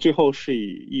那么最后是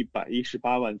以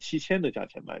118万7千的价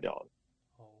钱卖掉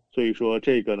的。所以说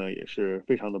这个呢也是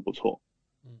非常的不错。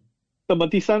那么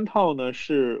第3套呢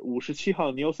是57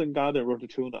号 Nielsen Garden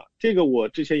Rototuna， 这个我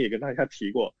之前也跟大家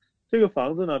提过。这个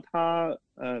房子呢，它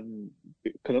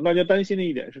可能大家担心的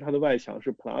一点是它的外墙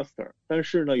是 plaster， 但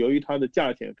是呢，由于它的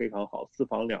价钱非常好，4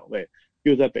房2卫，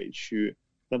又在北区，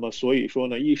那么所以说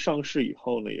呢，一上市以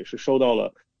后呢，也是受到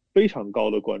了非常高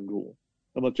的关注。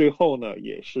那么最后呢，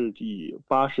也是以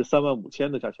83.5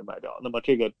万的价钱卖掉。那么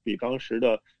这个比当时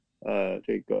的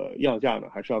这个要价呢，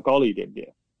还是要高了一点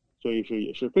点，所以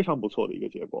也是非常不错的一个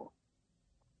结果。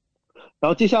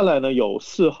然后接下来呢，有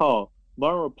4号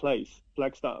Morrow Place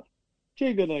Flagstaff，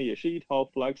 这个呢也是一条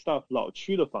Flagstaff 老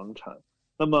区的房产。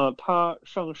那么它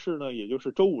上市呢，也就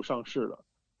是周五上市了。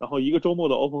然后一个周末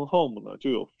的 Open Home 呢，就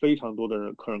有非常多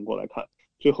的客人过来看，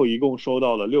最后一共收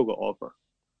到了6个 offer，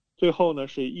 最后呢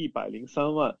是103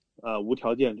万无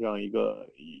条件这样一个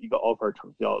offer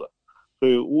成交的。所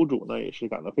以屋主呢也是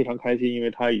感到非常开心，因为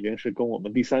他已经是跟我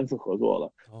们第3次合作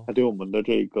了，他对我们的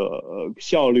这个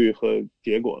效率和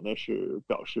结果呢是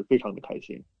表示非常的开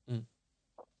心。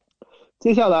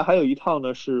接下来还有一套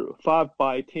呢是 5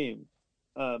 by 10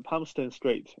 Palmerston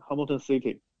Street Hamilton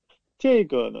City。这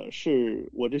个呢是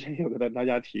我之前也有跟大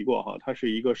家提过哈，它是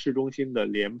一个市中心的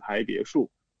联排别墅，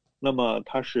那么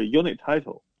它是 unit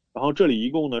title， 然后这里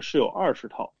一共呢是有20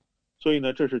套，所以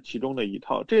呢这是其中的一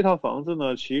套。这套房子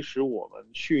呢其实我们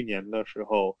去年的时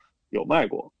候有卖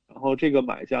过，然后这个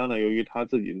买家呢由于他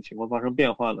自己的情况发生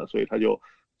变化呢，所以他就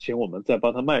请我们再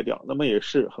帮他卖掉。那么也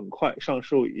是很快上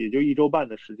市，也就1周半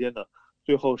的时间呢，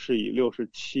最后是以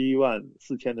67.4万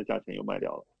的价钱又卖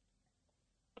掉了。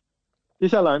接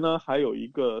下来呢，还有一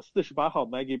个48号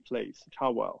Maggie Place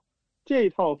Chartwell， 这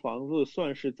套房子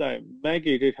算是在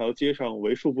Maggie 这条街上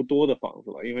为数不多的房子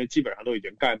了，因为基本上都已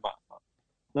经盖满了。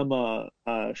那么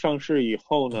上市以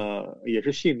后呢，也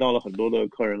是吸引到了很多的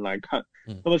客人来看。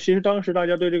那么其实当时大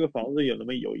家对这个房子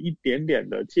有一点点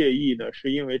的介意呢，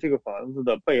是因为这个房子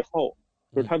的背后，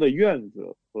就是它的院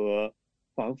子和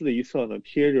房子的一侧呢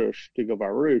贴着这个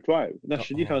Varroy Drive， 那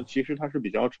实际上其实它是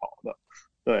比较吵的。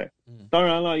对，当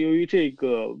然了，由于这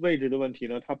个位置的问题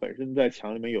呢，它本身在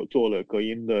墙里面有做了隔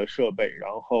音的设备，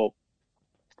然后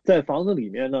在房子里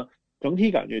面呢，整体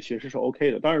感觉其实是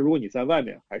OK 的。当然，如果你在外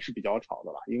面还是比较吵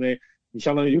的啦，因为你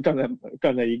相当于就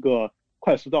站在一个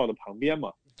快速道的旁边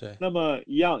嘛。对。那么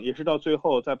一样也是到最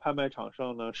后在拍卖场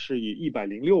上呢，是以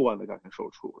106万的价钱售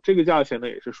出，这个价钱呢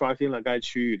也是刷新了该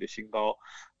区域的新高。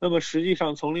那么实际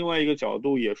上从另外一个角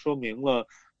度也说明了，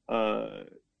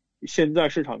现在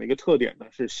市场的一个特点呢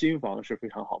是新房是非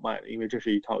常好卖的，因为这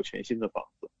是一套全新的房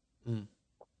子。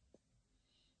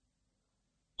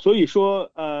所以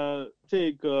说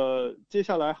这个接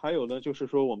下来还有呢，就是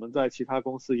说我们在其他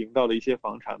公司营造的一些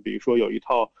房产，比如说有一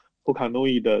套布卡诺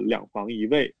伊的2房1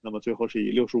卫，那么最后是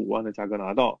以65万的价格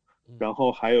拿到。然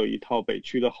后还有一套北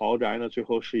区的豪宅呢，最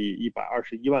后是以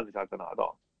121万的价格拿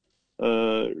到。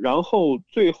然后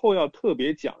最后要特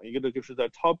别讲一个的就是在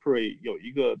Topray 有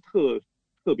一个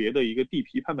特别的一个地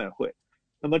皮拍卖会，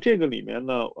那么这个里面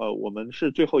呢，我们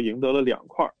是最后赢得了2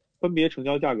块，分别成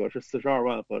交价格是42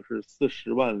万和是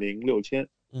40.6万。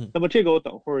那么这个我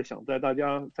等会儿想在大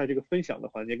家在这个分享的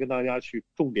环节跟大家去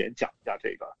重点讲一下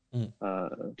这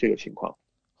个，这个情况。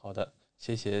好的，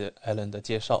谢谢 Alan 的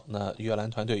介绍。那粤兰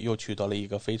团队又取得了一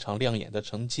个非常亮眼的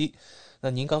成绩。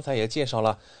那您刚才也介绍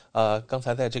了，刚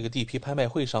才在这个地皮拍卖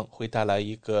会上会带来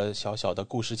一个小小的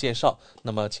故事介绍，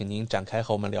那么请您展开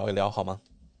和我们聊一聊好吗？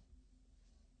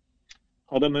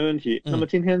好的，没问题。那么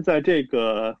今天在这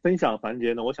个分享环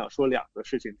节呢，我想说2个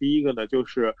事情。第一个呢，就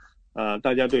是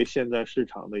大家对现在市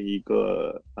场的一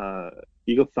个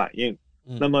反应。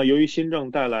那么由于新政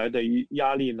带来的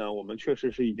压力呢，我们确实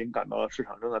是已经感到了市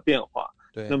场正在变化。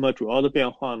对。那么主要的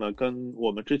变化呢，跟我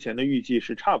们之前的预计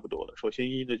是差不多的。首先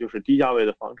一呢，就是低价位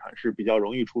的房产是比较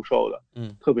容易出售的。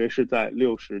特别是在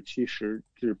60、70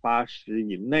至80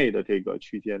以内的这个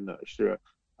区间呢，是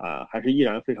还是依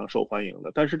然非常受欢迎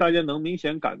的。但是大家能明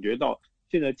显感觉到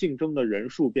现在竞争的人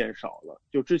数变少了，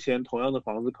就之前同样的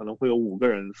房子可能会有5个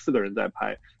人、4个人在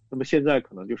拍，那么现在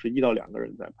可能就是1到2个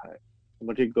人在拍。那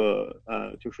么这个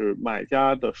就是买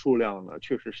家的数量呢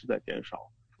确实是在减少。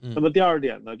那么第二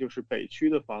点呢，就是北区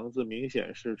的房子明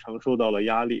显是承受到了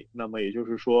压力，那么也就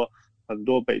是说很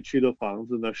多北区的房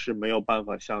子呢是没有办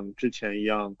法像之前一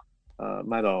样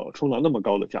冲到那么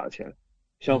高的价钱。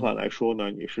相反来说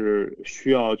呢，你是需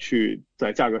要去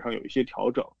在价格上有一些调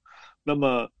整。那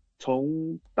么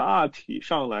从大体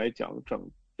上来讲，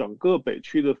整个北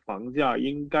区的房价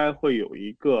应该会有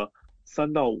一个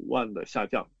3到5万的下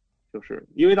降，就是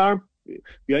因为当然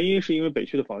原因是因为北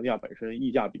区的房价本身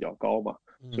溢价比较高嘛，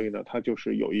所以呢它就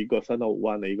是有一个3到5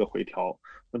万的一个回调。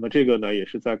那么这个呢也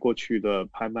是在过去的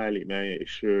拍卖里面也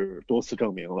是多次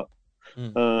证明了。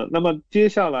那么接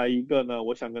下来一个呢，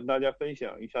我想跟大家分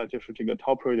享一下，就是这个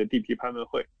Topray 的地皮拍卖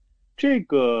会。这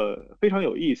个非常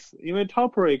有意思，因为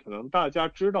Topray 可能大家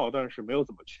知道，但是没有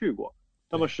怎么去过。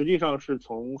那么实际上是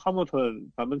从 Hamilton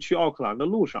咱们去奥克兰的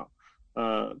路上，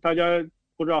大家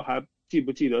不知道还记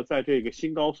不记得，在这个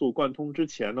新高速贯通之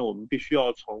前呢，我们必须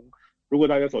要如果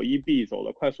大家走 EB 走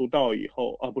了快速道以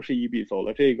后不是 EB 走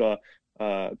了这个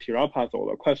Tirapa 走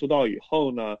了快速道以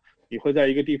后呢，你会在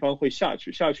一个地方会下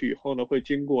去以后呢，会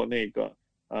经过那个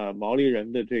毛利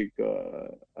人的这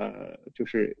个就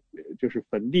是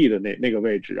坟地的那个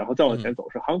位置，然后再往前走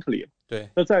是 Huntley。对。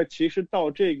那其实到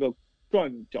这个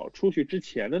转角出去之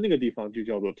前的那个地方就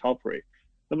叫做 Taupo。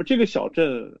那么这个小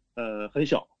镇很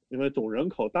小，因为总人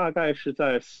口大概是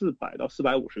在400到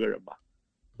450个人吧，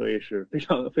所以是非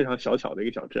常非常小巧的一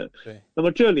个小镇。对。那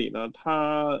么这里呢，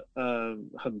它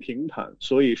很平坦，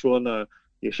所以说呢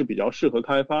也是比较适合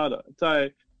开发的。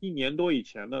在1年多以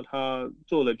前呢，他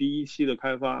做了第1期的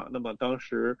开发，那么当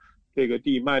时这个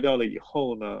地卖掉了以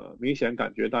后呢，明显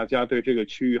感觉大家对这个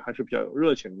区域还是比较有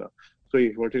热情的，所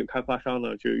以说这个开发商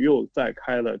呢就又再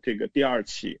开了这个第2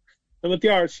期。那么第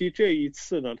2期这一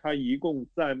次呢，它一共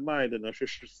在卖的呢是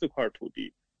14块土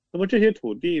地。那么这些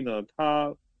土地呢，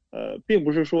它并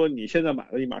不是说你现在买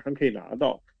了你马上可以拿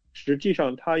到，实际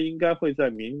上它应该会在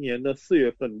明年的4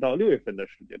月份到6月份的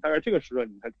时间，大概这个时段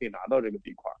你才可以拿到这个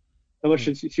地块。那么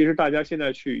其实大家现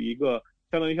在去一个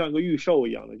相当于像一个预售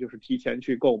一样的，就是提前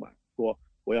去购买，说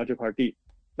我要这块地。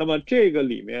那么这个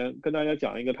里面跟大家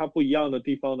讲一个它不一样的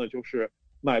地方呢，就是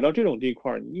买到这种地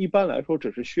块，你一般来说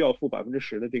只是需要付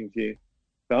10%的定金，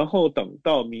然后等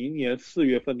到明年4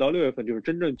月份到6月份，就是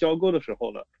真正交割的时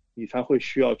候呢，你才会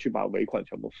需要去把尾款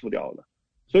全部付掉的。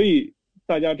所以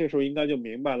大家这时候应该就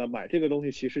明白了，买这个东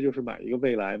西其实就是买一个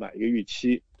未来，买一个预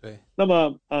期。对。那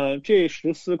么这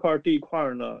14块地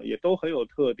块呢也都很有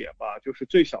特点吧，就是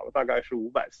最小的大概是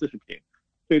540平，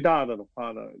最大的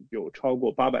话呢有超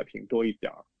过800平多一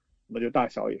点，那么就大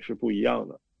小也是不一样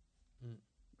的。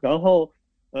然后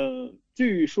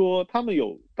据说他们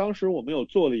当时我们有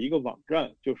做了一个网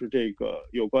站，就是这个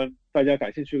有关大家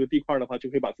感兴趣的地块的话，就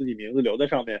可以把自己名字留在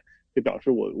上面，就表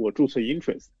示我注册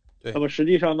interest。对。那么实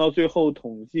际上到最后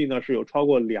统计呢是有超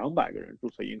过200个人注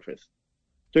册 interest，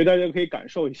 所以大家可以感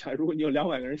受一下，如果你有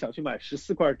200个人想去买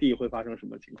14块地会发生什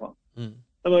么情况。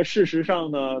那么事实上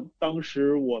呢，当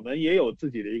时我们也有自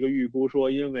己的一个预估，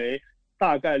说因为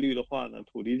大概率的话呢，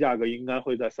土地价格应该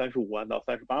会在35万到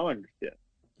38万之间。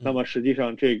那么实际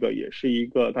上这个也是一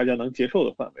个大家能接受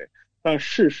的范围，但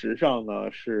事实上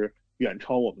呢是远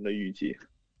超我们的预计。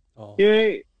因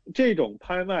为这种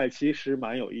拍卖其实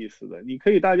蛮有意思的，你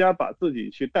可以大家把自己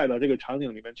去带到这个场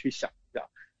景里面去想一下，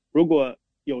如果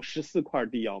有14块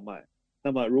地要卖，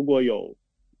那么如果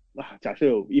假设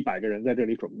有100个人在这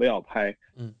里准备要拍，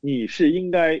你是应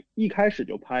该一开始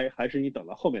就拍，还是你等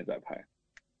到后面再拍？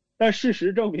但事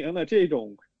实证明呢，这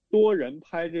种多人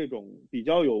拍这种比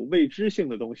较有未知性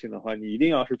的东西的话，你一定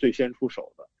要是最先出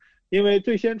手的，因为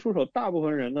最先出手大部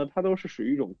分人呢，他都是属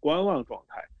于一种观望状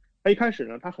态，他一开始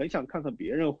呢，他很想看看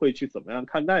别人会去怎么样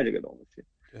看待这个东西。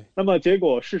对。那么结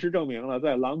果事实证明了，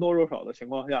在狼多肉少的情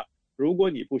况下，如果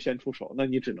你不先出手，那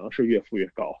你只能是越付越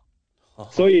高。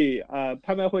所以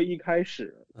拍卖会一开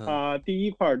始，它第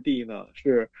1块地呢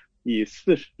是以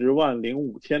40万0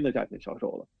 5千的价钱销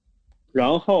售了，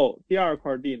然后第2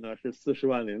块地呢是40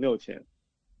万0 6千，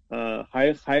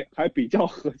还比较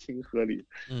合情合理。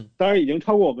当然已经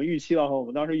超过我们预期了，我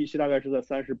们当时预期大概是在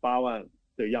38万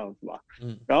的样子吧。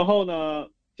然后呢，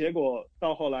结果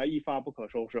到后来一发不可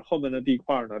收拾，后面的地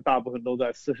块呢大部分都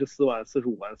在44万、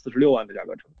45万、46万的价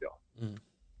格成交。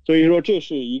所以说这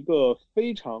是一个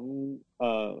非常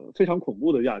恐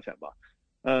怖的价钱吧。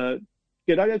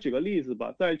给大家举个例子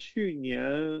吧，在去年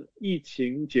疫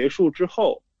情结束之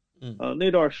后，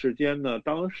那段时间呢，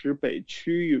当时北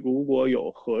区如果有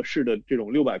合适的这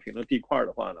种600平的地块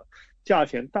的话呢，价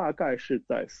钱大概是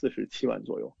在47万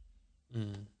左右。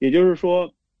也就是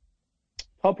说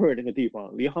Taupo 那个地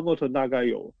方离 Hamilton 大概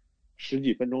有10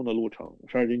几分钟的路程，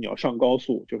而且你要上高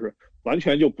速，就是完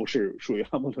全就不是属于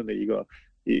Hamilton 的一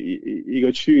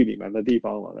个区域里面的地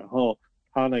方了。然后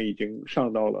它呢已经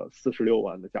上到了46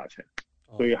万的价钱，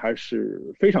所以还是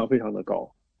非常非常的高。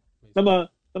那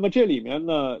么这里面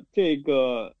呢，这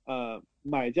个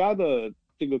买家的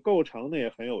这个构成呢也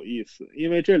很有意思，因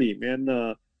为这里面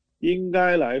呢应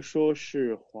该来说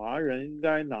是华人应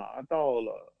该拿到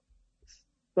了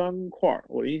3块，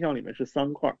我的印象里面是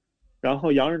3块，然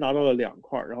后洋人拿到了2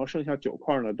块，然后剩下9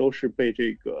块呢都是被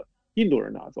这个印度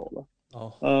人拿走了。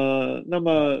那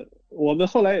么我们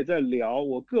后来也在聊，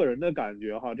我个人的感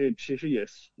觉哈，这其实也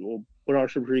我不知道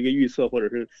是不是一个预测，或者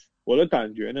是我的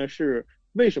感觉呢是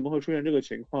为什么会出现这个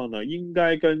情况呢？应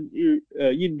该跟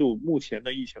印度目前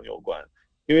的疫情有关，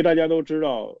因为大家都知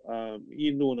道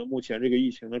印度呢目前这个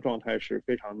疫情的状态是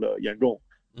非常的严重。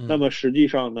那么实际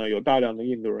上呢，有大量的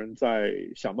印度人在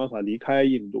想办法离开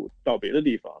印度到别的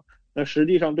地方，那实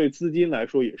际上对资金来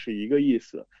说也是一个意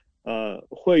思，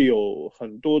会有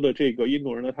很多的这个印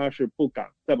度人呢，他是不敢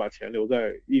再把钱留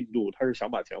在印度，他是想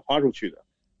把钱花出去的。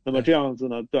那么这样子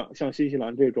呢，像新西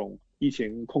兰这种疫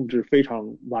情控制非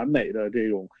常完美的这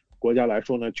种国家来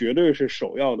说呢，绝对是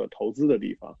首要的投资的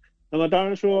地方。那么当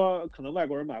然说可能外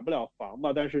国人买不了房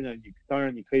吧，但是呢，当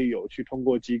然你可以有去通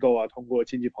过机构啊，通过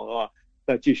亲戚朋友啊，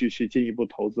再继续去进一步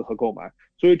投资和购买。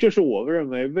所以这是我认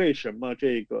为为什么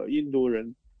这个印度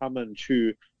人他们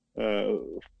去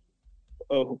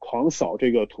狂扫这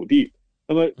个土地。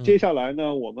那么接下来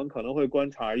呢，我们可能会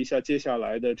观察一下接下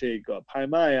来的这个拍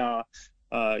卖啊，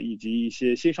以及一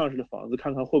些新上市的房子，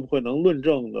看看会不会能论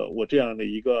证的我这样的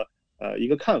一个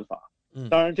看法。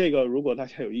当然这个如果大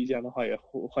家有意见的话，也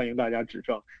欢迎大家指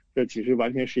正，这其实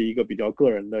完全是一个比较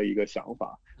个人的一个想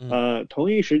法。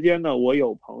同一时间呢，我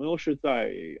有朋友是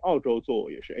在澳洲做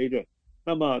也是 agent，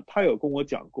 那么他有跟我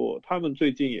讲过，他们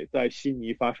最近也在悉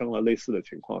尼发生了类似的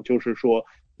情况，就是说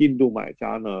印度买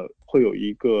家呢会有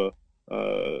一个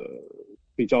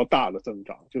比较大的增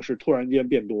长，就是突然间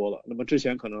变多了。那么之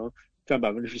前可能占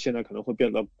10%，现在可能会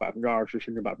变到20%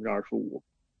甚至25%。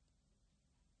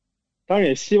当然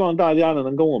也希望大家呢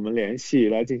能跟我们联系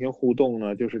来进行互动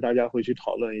呢，就是大家会去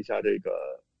讨论一下这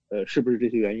个是不是这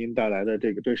些原因带来的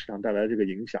这个对市场带来的这个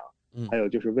影响，还有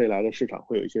就是未来的市场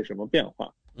会有一些什么变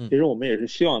化。其实我们也是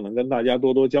希望能跟大家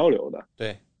多多交流的。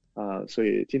对，所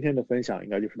以今天的分享应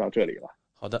该就是到这里了。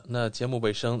好的，那节目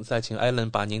尾声再请艾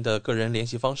伦把您的个人联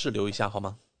系方式留一下好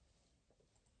吗？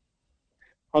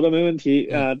好的，没问题。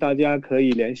大家可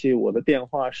以联系我的电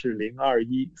话是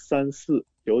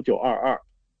021349922。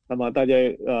那么大家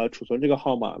储存这个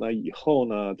号码呢，以后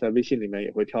呢在微信里面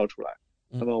也会跳出来。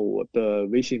那么我的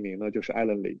微信名呢就是艾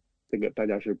伦林，这个大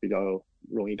家是比较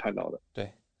容易看到的。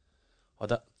对，好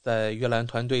的，在越南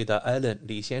团队的艾伦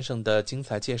李先生的精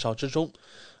彩介绍之中，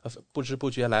不知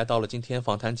不觉来到了今天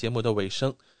访谈节目的尾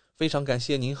声。非常感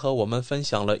谢您和我们分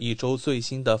享了一周最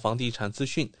新的房地产资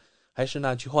讯。还是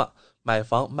那句话，买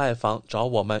房卖房找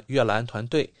我们越南团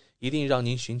队，一定让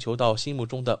您寻求到心目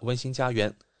中的温馨家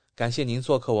园。感谢您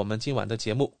做客我们今晚的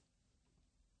节目。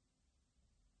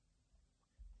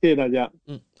谢谢大家。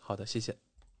好的，谢谢。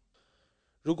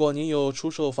如果您有出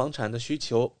售房产的需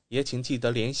求，也请记得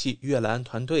联系越南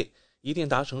团队，一定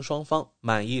达成双方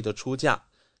满意的出价。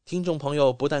听众朋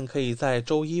友不但可以在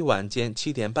周一晚间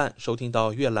7点半收听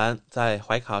到越南在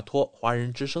怀卡托华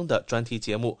人之声的专题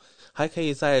节目，还可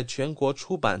以在全国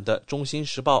出版的《中新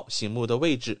时报》醒目的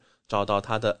位置找到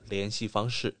他的联系方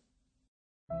式。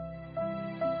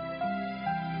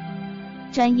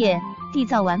专业、缔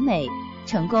造完美、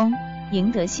成功、赢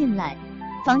得信赖，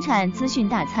房产资讯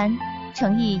大餐，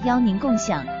诚意邀您共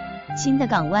享。新的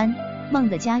港湾，梦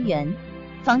的家园，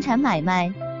房产买卖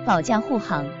保驾护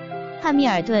航，汉密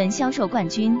尔顿销售冠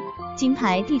军，金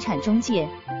牌地产中介，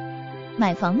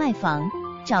买房卖房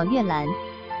找越南。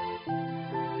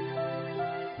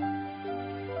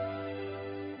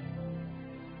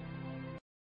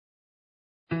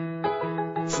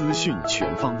资讯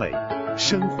全方位，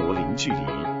生活零距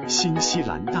离，新西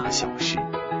兰大小事，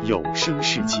有声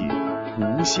世界，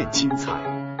无限精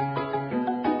彩。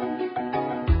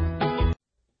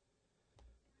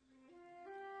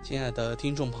亲爱的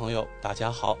听众朋友，大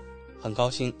家好，很高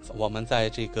兴我们在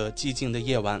这个寂静的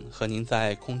夜晚和您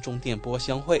在空中电波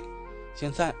相会。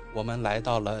现在我们来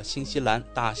到了新西兰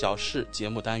大小事节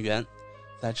目单元，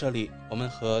在这里我们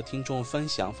和听众分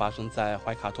享发生在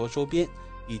怀卡托周边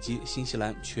以及新西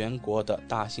兰全国的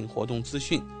大型活动资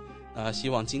讯。希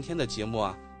望今天的节目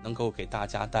能够给大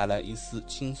家带来一丝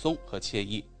轻松和惬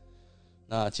意。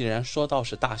那既然说到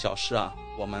是大小事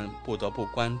我们不得不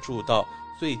关注到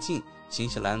最近新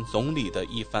西兰总理的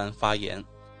一番发言。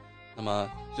那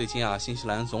么最近新西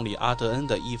兰总理阿德恩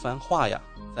的一番话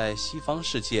在西方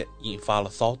世界引发了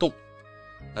骚动。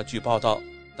那据报道，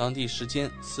当地时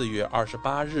间4月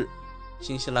28日，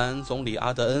新西兰总理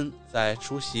阿德恩在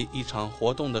出席一场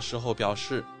活动的时候表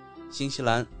示，新西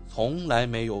兰从来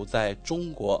没有在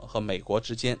中国和美国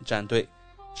之间站队，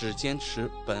只坚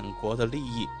持本国的利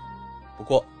益。不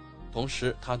过同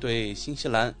时他对新西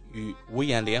兰与五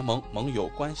眼联盟盟友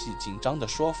关系紧张的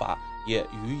说法也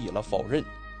予以了否认，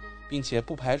并且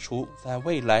不排除在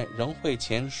未来仍会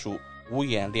签署五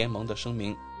眼联盟的声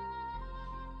明。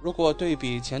如果对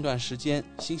比前段时间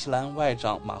新西兰外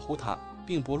长马胡塔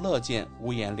并不乐见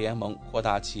五眼联盟扩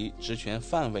大其职权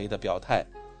范围的表态，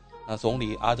那总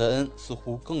理阿德恩似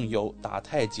乎更有打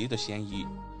太极的嫌疑。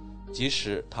即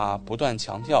使他不断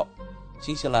强调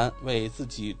新西兰为自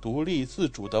己独立自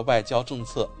主的外交政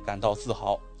策感到自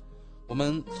豪，我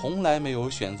们从来没有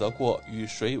选择过与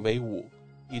谁为伍，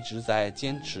一直在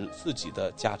坚持自己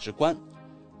的价值观，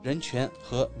人权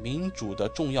和民主的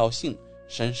重要性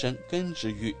深深根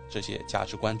植于这些价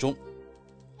值观中。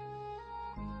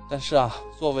但是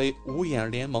作为五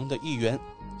眼联盟的一员，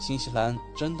新西兰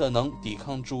真的能抵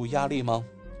抗住压力吗？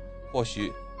或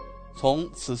许从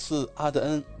此次阿德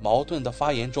恩矛盾的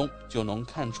发言中就能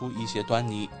看出一些端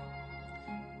倪。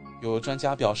有专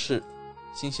家表示，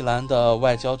新西兰的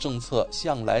外交政策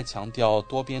向来强调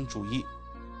多边主义，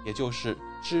也就是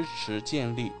支持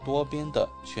建立多边的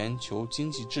全球经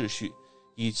济秩序，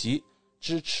以及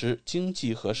支持经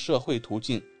济和社会途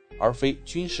径，而非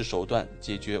军事手段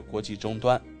解决国际争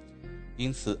端。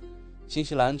因此，新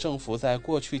西兰政府在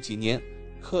过去几年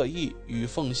刻意与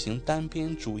奉行单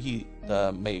边主义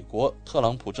的美国特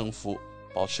朗普政府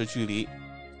保持距离。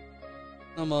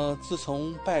那么自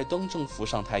从拜登政府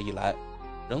上台以来，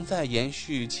仍在延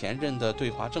续前任的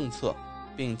对华政策，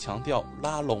并强调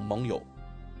拉拢盟友。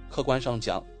客观上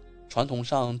讲，传统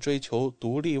上追求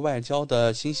独立外交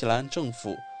的新西兰政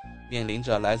府面临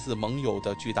着来自盟友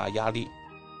的巨大压力。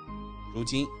如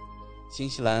今，新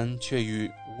西兰却与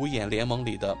五眼联盟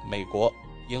里的美国、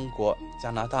英国、加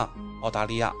拿大、澳大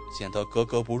利亚显得格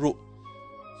格不入。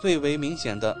最为明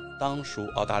显的当属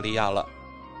澳大利亚了，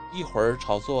一会儿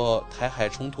炒作台海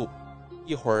冲突，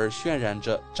一会儿渲染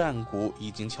着战鼓已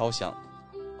经敲响。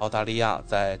澳大利亚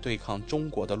在对抗中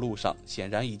国的路上显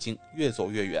然已经越走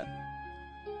越远。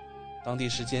当地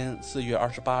时间4月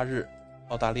28日，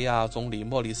澳大利亚总理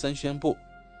莫里森宣布，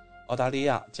澳大利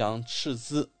亚将斥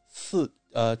资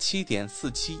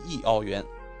7.47亿澳元，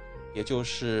也就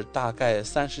是大概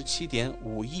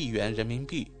37.5亿元人民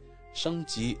币，升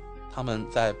级他们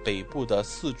在北部的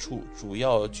4处主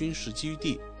要军事基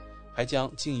地，还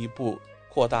将进一步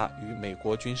扩大与美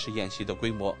国军事演习的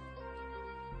规模。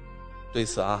对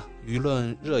此舆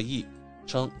论热议，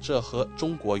称这和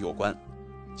中国有关。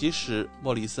即使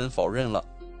莫里森否认了，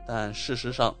但事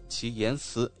实上其言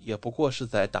辞也不过是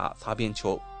在打擦边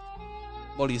球。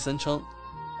莫里森称，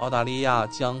澳大利亚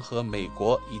将和美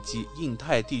国以及印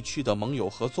太地区的盟友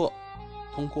合作，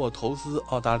通过投资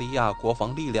澳大利亚国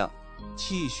防力量，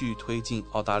继续推进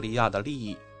澳大利亚的利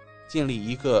益，建立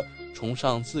一个崇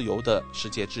尚自由的世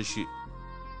界秩序。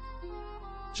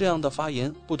这样的发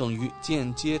言不等于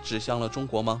间接指向了中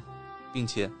国吗？并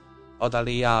且澳大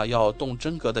利亚要动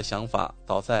真格的想法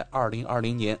早在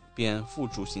2020年便付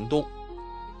诸行动。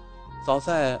早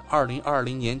在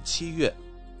2020年7月，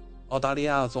澳大利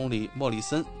亚总理莫里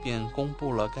森便公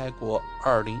布了该国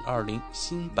2020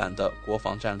新版的国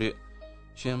防战略，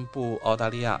宣布澳大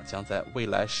利亚将在未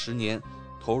来10年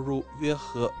投入约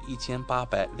合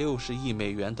1860亿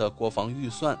美元的国防预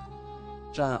算，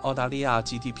占澳大利亚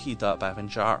GDP 的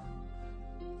 2%。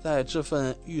 在这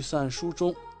份预算书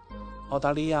中，澳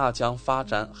大利亚将发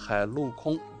展海陆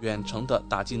空远程的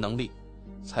打击能力，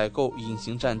采购隐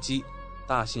形战机、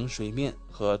大型水面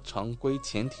和常规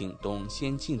潜艇等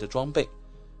先进的装备，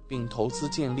并投资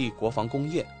建立国防工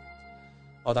业。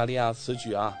澳大利亚此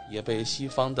举也被西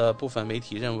方的部分媒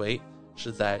体认为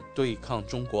是在对抗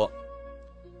中国。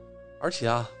而且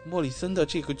莫里森的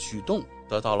这个举动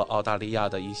得到了澳大利亚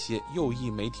的一些右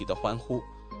翼媒体的欢呼。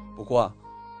不过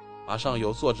马上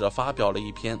有作者发表了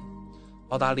一篇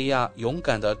澳大利亚勇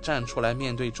敢地站出来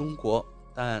面对中国，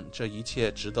但这一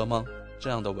切值得吗？这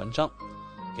样的文章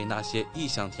给那些异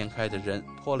想天开的人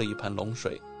泼了一盆冷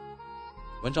水。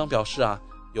文章表示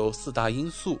有4大因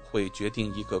素会决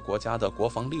定一个国家的国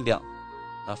防力量，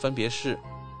那分别是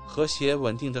和谐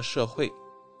稳定的社会，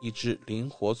一支灵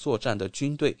活作战的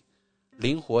军队，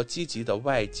灵活积极的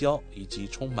外交，以及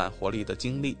充满活力的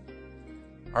精力。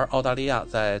而澳大利亚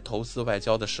在投资外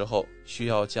交的时候，需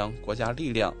要将国家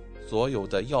力量所有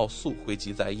的要素汇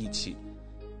集在一起，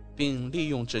并利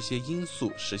用这些因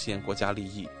素实现国家利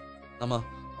益。那么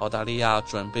澳大利亚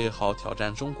准备好挑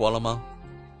战中国了吗？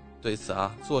对此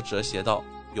作者写道，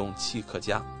勇气可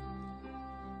嘉。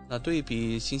那对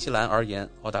比新西兰而言，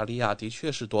澳大利亚的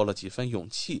确是多了几分勇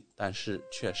气，但是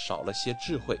却少了些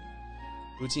智慧。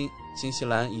如今新西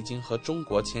兰已经和中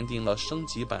国签订了升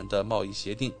级版的贸易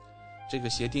协定，这个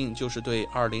协定就是对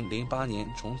2008年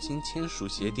重新签署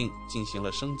协定进行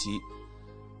了升级。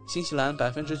新西兰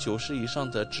 90% 以上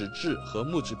的纸质和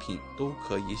木制品都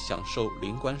可以享受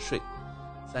零关税。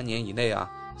3年以内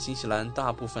新西兰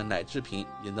大部分奶制品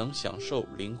也能享受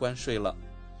零关税了。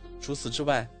除此之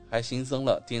外，还新增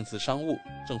了电子商务、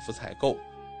政府采购、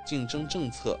竞争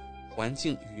政策、环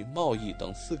境与贸易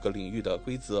等4个领域的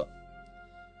规则。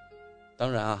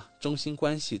当然中新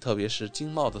关系特别是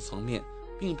经贸的层面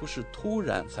并不是突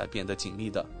然才变得紧密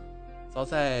的。早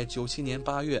在97年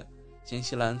8月，新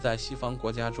西兰在西方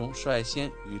国家中率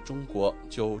先与中国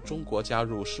就中国加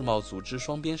入世贸组织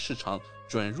双边市场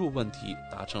准入问题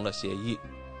达成了协议。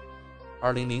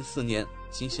2004年，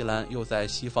新西兰又在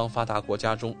西方发达国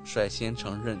家中率先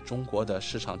承认中国的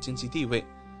市场经济地位。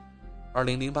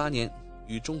2008年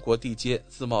与中国缔结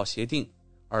自贸协定。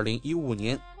2015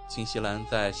年，新西兰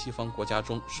在西方国家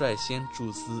中率先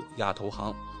注资亚投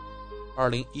行。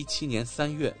2017年3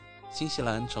月，新西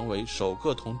兰成为首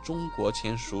个同中国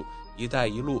签署“一带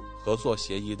一路”合作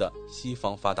协议的西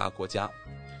方发达国家。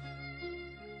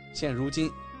现如今，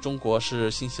中国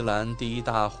是新西兰第一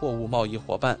大货物贸易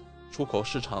伙伴、出口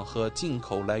市场和进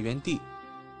口来源地，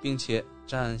并且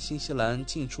占新西兰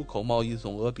进出口贸易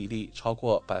总额比例超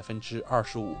过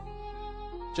 25%，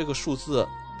 这个数字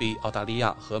比澳大利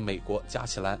亚和美国加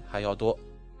起来还要多。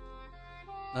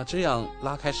那这样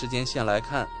拉开时间线来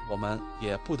看，我们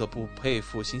也不得不佩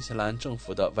服新西兰政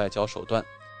府的外交手段。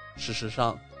事实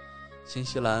上，新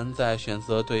西兰在选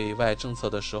择对外政策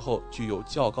的时候具有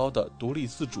较高的独立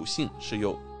自主性，是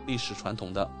有历史传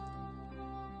统的。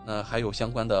还有相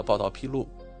关的报道披露，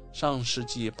上世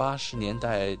纪80年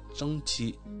代中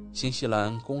期，新西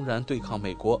兰公然对抗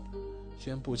美国，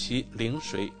宣布其领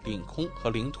水、领空和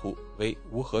领土为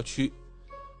无核区。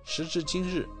时至今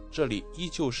日，这里依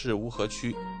旧是无核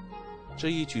区。这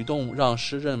一举动让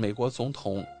时任美国总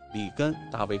统里根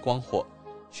大为光火，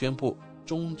宣布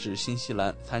终止新西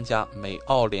兰参加美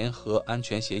澳联合安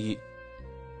全协议。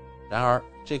然而，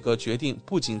这个决定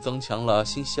不仅增强了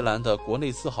新西兰的国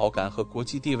内自豪感和国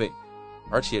际地位，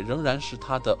而且仍然是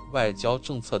它的外交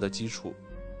政策的基础。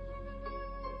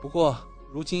不过，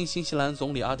如今新西兰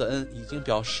总理阿德恩已经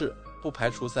表示，不排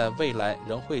除在未来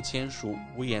仍会签署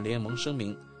五眼联盟声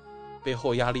明，背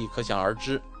后压力可想而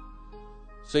知。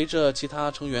随着其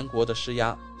他成员国的施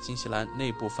压，新西兰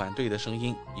内部反对的声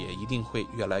音也一定会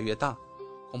越来越大，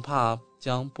恐怕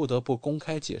将不得不公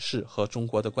开解释和中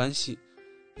国的关系，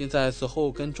并在此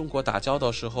后跟中国打交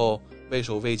道时候畏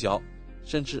手畏脚，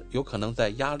甚至有可能在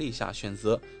压力下选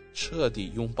择彻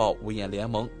底拥抱五眼联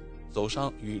盟，走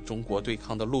上与中国对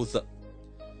抗的路子。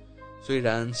虽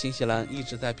然新西兰一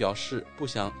直在表示不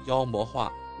想妖魔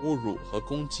化、侮辱和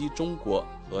攻击中国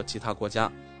和其他国家，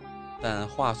但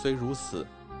话虽如此，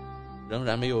仍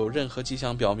然没有任何迹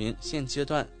象表明现阶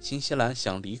段新西兰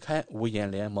想离开五眼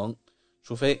联盟，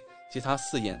除非其他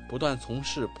四眼不断从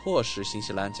事迫使新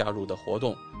西兰加入的活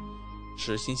动，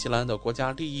使新西兰的国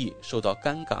家利益受到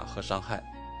尴尬和伤害。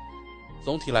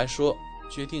总体来说，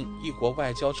决定一国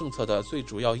外交政策的最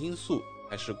主要因素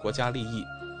还是国家利益，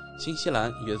新西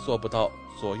兰也做不到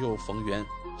左右逢源，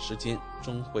时间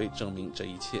终会证明这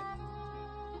一切。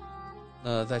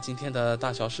那在今天的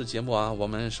大小事节目我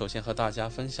们首先和大家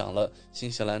分享了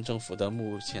新西兰政府的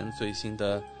目前最新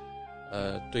的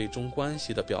对中关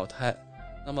系的表态。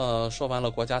那么说完了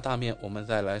国家大面，我们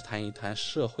再来谈一谈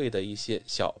社会的一些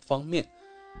小方面。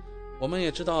我们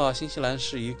也知道新西兰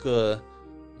是一个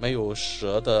没有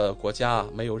蛇的国家，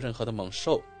没有任何的猛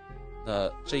兽。那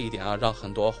这一点让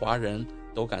很多华人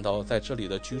都感到在这里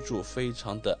的居住非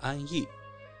常的安逸。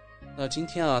那今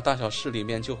天大小事里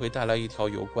面就会带来一条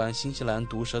有关新西兰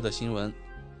毒蛇的新闻。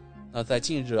那在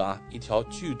近日一条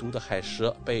剧毒的海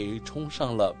蛇被冲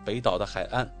上了北岛的海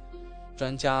岸。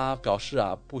专家表示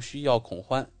不需要恐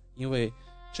慌，因为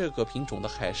这个品种的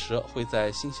海蛇会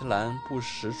在新西兰不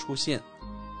时出现。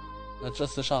那这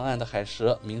次上岸的海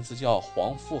蛇名字叫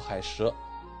黄腹海蛇，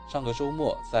上个周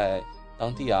末在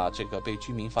当地被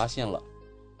居民发现了。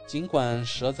尽管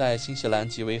蛇在新西兰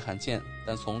极为罕见，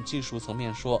但从技术层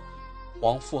面说，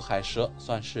黄腹海蛇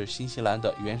算是新西兰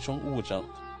的原生物种，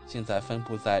现在分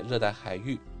布在热带海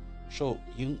域，受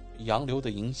洋流的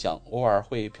影响，偶尔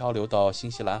会漂流到新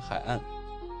西兰海岸。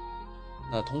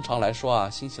那通常来说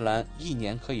新西兰一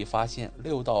年可以发现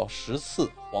6到10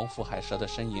次黄腹海蛇的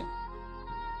身影。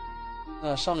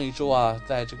那上一周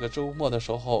在这个周末的时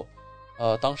候，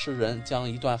当事人将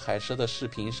一段海蛇的视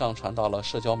频上传到了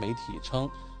社交媒体，称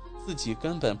自己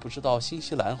根本不知道新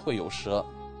西兰会有蛇，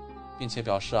并且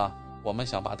表示我们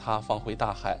想把它放回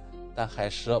大海，但海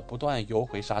蛇不断游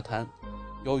回沙滩。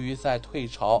由于在退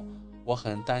潮，我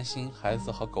很担心孩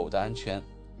子和狗的安全。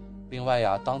另外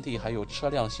当地还有车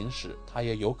辆行驶，它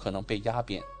也有可能被压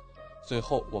扁。最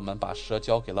后我们把蛇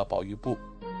交给了保育部。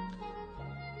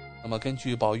那么根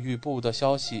据保育部的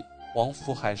消息，黄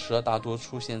腹海蛇大多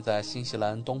出现在新西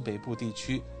兰东北部地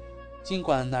区，尽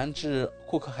管南至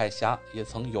库克海峡也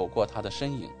曾有过它的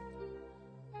身影。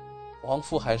黄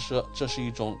腹海蛇这是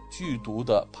一种剧毒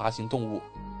的爬行动物，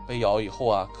被咬以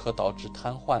后可导致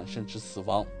瘫痪甚至死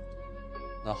亡。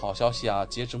那好消息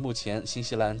截至目前新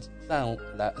西兰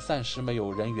暂时没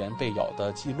有人员被咬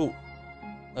的记录。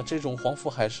那这种黄腹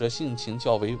海蛇性情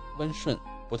较为温顺，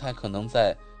不太可能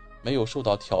在没有受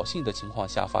到挑衅的情况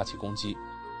下发起攻击。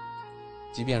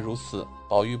即便如此，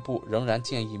保育部仍然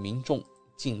建议民众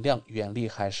尽量远离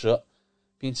海蛇，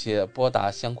并且拨打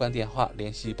相关电话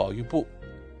联系保育部。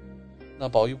那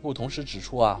保育部同时指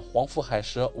出黄腹海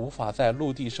蛇无法在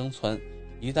陆地生存，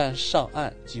一旦上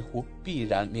岸几乎必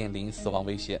然面临死亡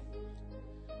威胁。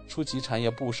初级产业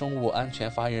部生物安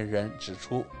全发言人指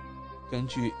出，根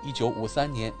据1953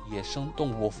年野生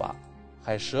动物法，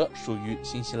海蛇属于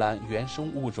新西兰原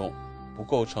生物种，不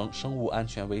构成生物安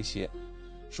全威胁，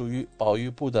属于保育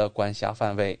部的管辖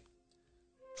范围。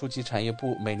初级产业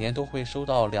部每年都会收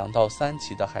到2到3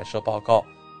起的海蛇报告，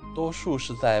多数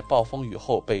是在暴风雨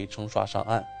后被冲刷上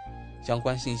岸，相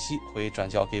关信息会转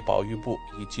交给保育部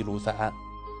以记录在案。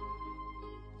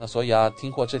那所以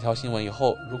听过这条新闻以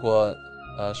后，如果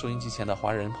收音机前的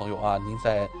华人朋友您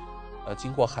在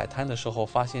经过海滩的时候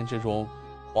发现这种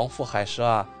黄腹海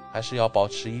蛇还是要保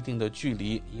持一定的距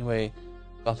离，因为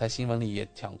刚才新闻里也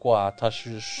讲过它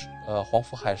是黄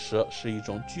腹海蛇是一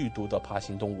种剧毒的爬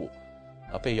行动物，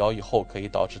被咬以后可以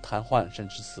导致瘫痪甚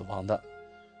至死亡的。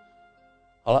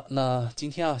好了，那今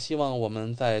天希望我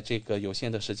们在这个有限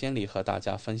的时间里和大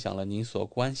家分享了您所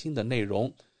关心的内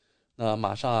容。那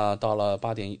马上到了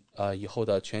8点以后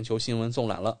的全球新闻纵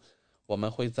览了，我们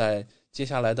会在接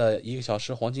下来的1个小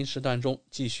时黄金时段中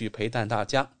继续陪伴大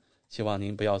家，希望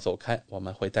您不要走开，我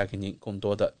们会带给您更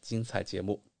多的精彩节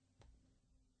目。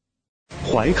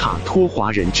怀卡托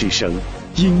华人之声，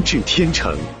音质天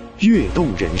成，悦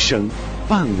动人生，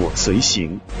伴我随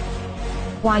行。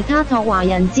懷卡托華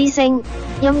人之聲，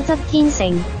音質天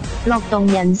成，樂動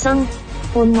人生，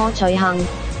伴我隨行。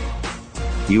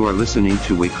You are listening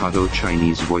to Waikato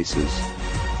Chinese Voices.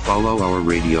 Follow our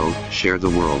radio, share the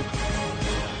world.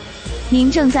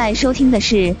 您正在收听的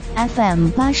是 FM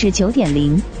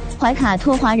 89.0怀卡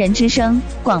托华人之声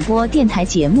广播电台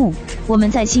节目，我们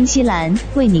在新西兰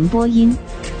为您播音。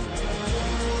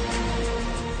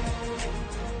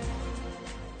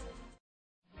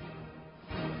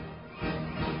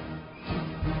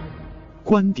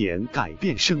观点改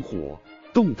变生活，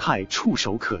动态触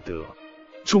手可得。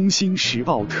中新时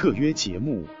报特约节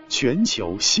目全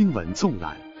球新闻纵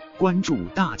览，关注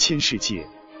大千世界，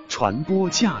传播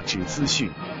价值资讯。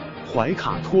怀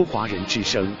卡托华人之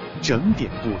声整点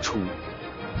播出。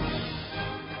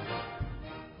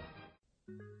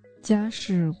家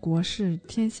事、国事、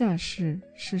天下事，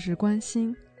事事关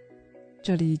心。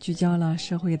这里聚焦了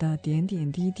社会的点点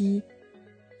滴滴，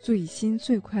最新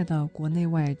最快的国内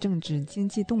外政治经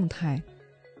济动态，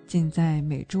尽在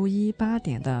每周一8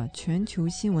点的全球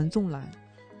新闻纵览。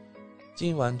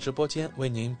今晚直播间为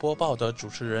您播报的主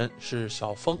持人是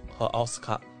小峰和奥斯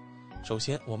卡。首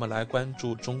先我们来关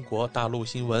注中国大陆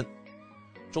新闻。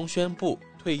中宣部、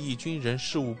退役军人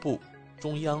事务部、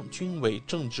中央军委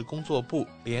政治工作部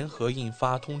联合印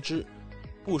发通知，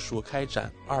部署开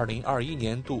展2021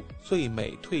年度最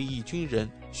美退役军人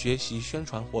学习宣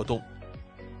传活动。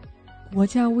国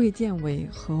家卫健委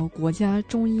和国家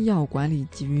中医药管理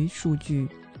局数据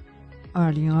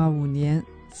，2025年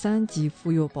3级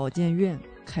妇幼保健院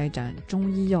开展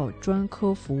中医药专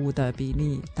科服务的比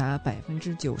例达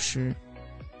90%。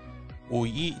5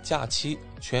一假期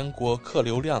全国客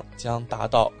流量将达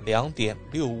到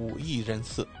 2.65 亿人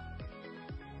次。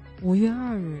5月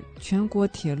2日，全国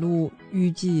铁路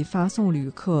预计发送旅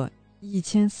客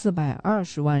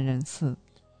1420万人次。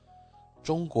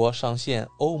中国上线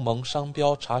欧盟商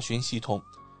标查询系统，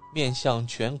面向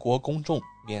全国公众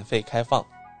免费开放。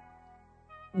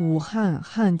武汉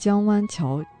汉江湾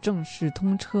桥正式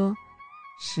通车，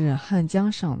是汉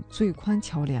江上最宽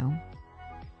桥梁。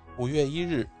5月1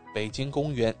日，北京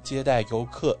公园接待游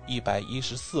客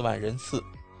114万人次，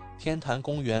天坛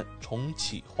公园重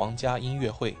启皇家音乐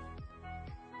会。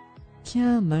天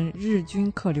安门日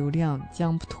均客流量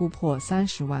将突破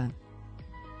30万。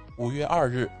5月2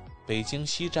日，北京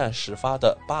西站始发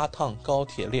的8趟高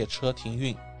铁列车停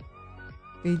运。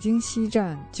北京西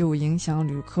站就影响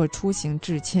旅客出行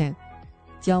致歉，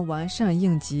将完善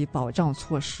应急保障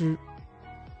措施。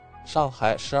上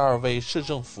海12位市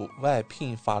政府外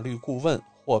聘法律顾问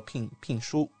获聘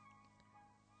书。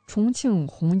重庆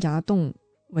洪崖洞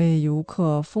为游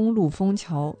客封路封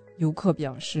桥，游客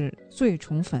表示最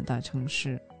宠粉的城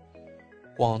市。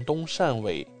广东汕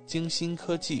尾京新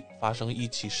科技发生一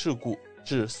起事故，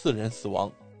致4人死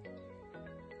亡。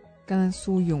甘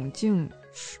肃永靖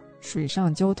水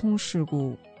上交通事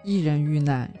故，1人遇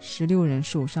难，16人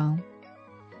受伤。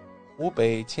湖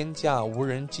北千架无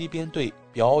人机编队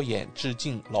表演致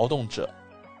敬劳动者。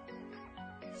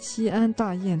西安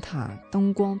大雁塔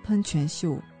灯光喷泉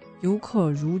秀，游客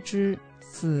如织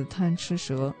似贪吃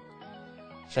蛇。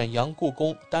沈阳故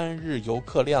宫单日游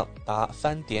客量达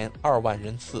 3.2 万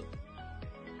人次。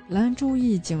兰州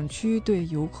一景区对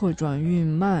游客转运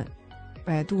慢，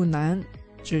百度南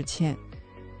致歉，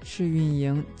试运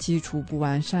营基础不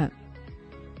完善。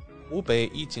湖北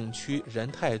一景区人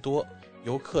太多，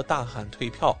游客大喊退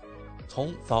票，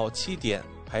从早7点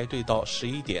排队到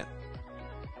11点。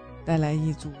带来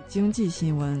一组经济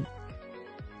新闻。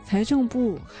财政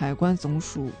部、海关总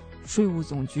署、税务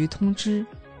总局通知，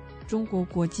中国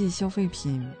国际消费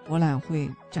品博览会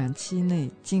展期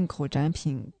内进口展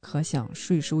品可享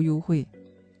税收优惠。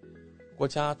国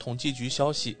家统计局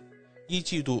消息，1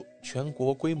季度全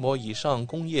国规模以上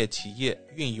工业企业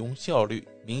运营效率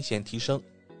明显提升。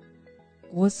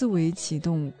国资委启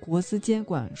动国资监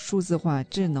管数字化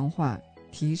智能化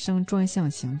提升专项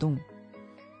行动。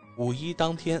5·1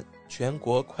当天，全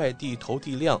国快递投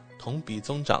递量同比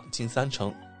增长近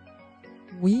30%。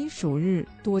5·1首日，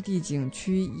多地景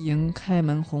区迎开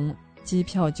门红，机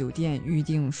票酒店预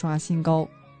订刷新高。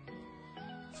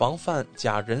防范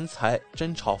假人才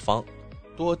真炒房，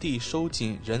多地收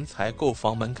紧人才购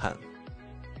房门槛。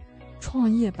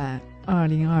创业板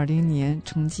2020年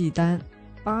成绩单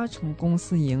，80%公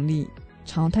司盈利，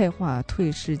常态化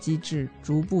退市机制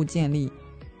逐步建立。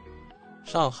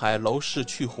上海楼市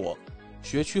去火，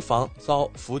学区房遭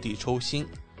釜底抽薪，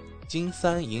金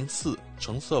3银4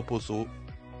成色不足。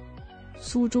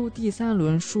苏州第3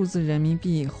轮数字人民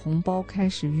币红包开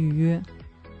始预约。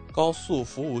高速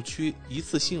服务区一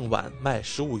次性碗卖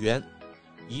15元，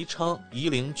宜昌、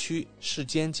夷陵区市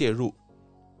监介入。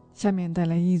下面带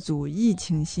来一组疫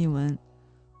情新闻。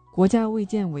国家卫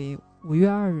健委5月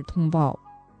2日通报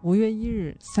，5月1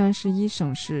日31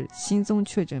省市新增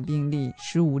确诊病例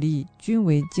15例，均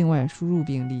为境外输入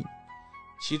病例。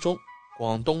其中，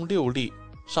广东6例，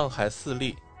上海4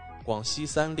例，广西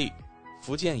3例，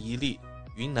福建1例，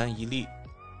云南1例。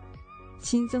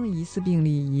新增疑似病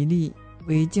例1例，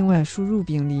为境外输入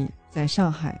病例，在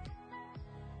上海。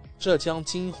浙江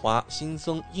金华新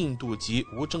增印度籍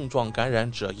无症状感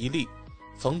染者1例，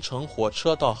曾乘火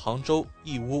车到杭州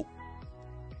义乌。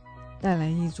带来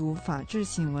一组法治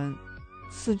新闻。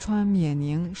四川冕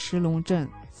宁石龙镇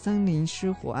森林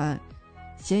失火案，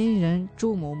嫌疑人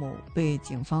周某某被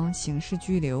警方刑事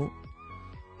拘留。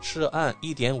涉案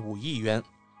1.5亿元，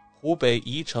湖北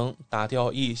宜城打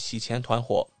掉一洗钱团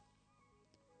伙。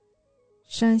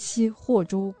山西霍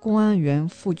州公安员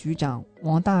副局长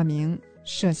王大明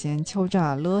涉嫌敲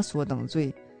诈勒索等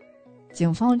罪，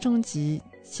警方征集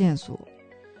线索。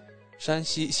山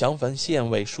西祥汾县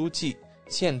委书记、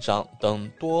县长等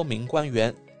多名官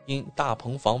员因大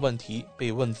棚房问题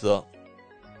被问责。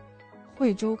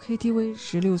惠州 KTV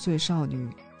 16岁少女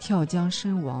跳江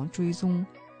身亡追踪，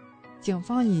警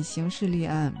方以刑事立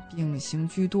案并刑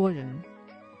拘多人。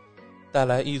带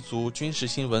来一组军事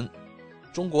新闻。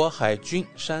中国海军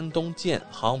山东舰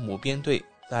航母编队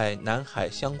在南海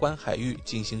相关海域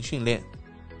进行训练。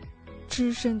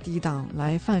只身抵挡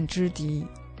来犯之敌，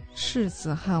誓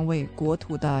死捍卫国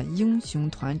土的英雄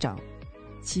团长，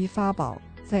其法宝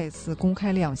再次公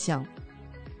开亮相，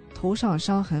头上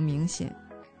伤痕明显。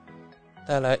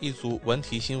带来一组文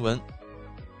体新闻。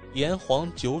沿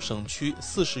黄9省区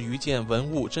40余件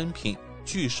文物珍品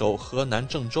聚首河南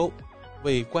郑州，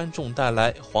为观众带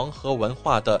来黄河文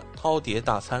化的饕餮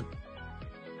大餐。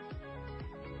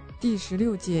第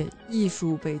16届艺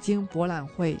术北京博览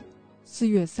会4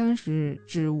月30日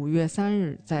至5月3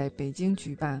日在北京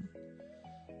举办。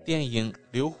电影《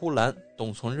刘胡兰》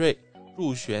董存瑞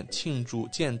入选庆祝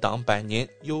建党100年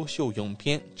优秀影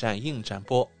片展映展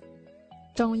播。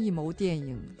张艺谋电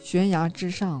影《悬崖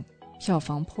之上》票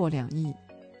房破2亿。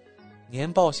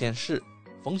年报显示，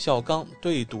冯小刚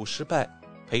对赌失败，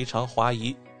赔偿华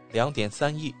谊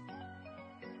2.3亿。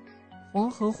黄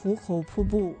河壶口瀑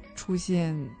布出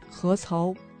现河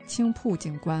槽倾瀑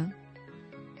景观。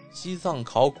西藏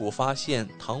考古发现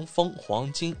唐风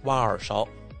黄金挖耳勺。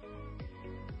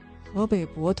河北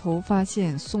泊头发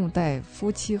现宋代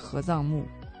夫妻合葬墓。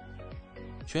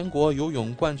全国游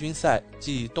泳冠军赛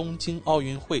暨东京奥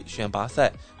运会选拔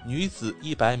赛女子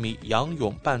100米仰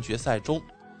泳半决赛中，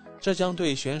浙江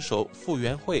队选手傅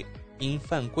园慧因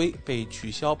犯规被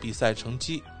取消比赛成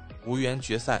绩，无缘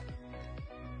决赛。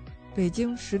北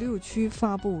京16区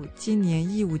发布今年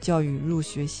义务教育入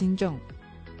学新政，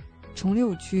城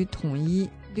6区统一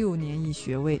6年1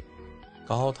学位。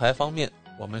港澳台方面，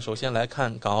我们首先来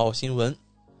看港澳新闻。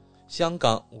香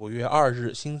港5月2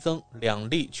日新增2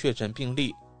例确诊病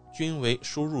例，均为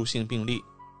输入性病例。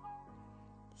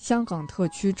香港特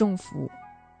区政府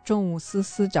政务司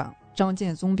司长张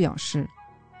建宗表示，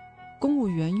公务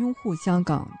员拥护香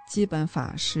港基本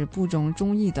法是不容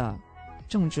争议的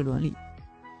政治伦理。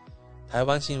台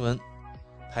湾新闻，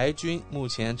台军目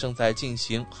前正在进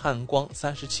行汉光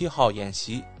37号演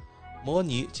习，模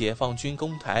拟解放军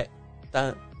攻台，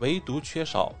但唯独缺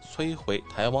少摧毁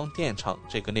台湾电厂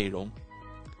这个内容。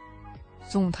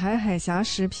总台海峡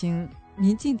时评，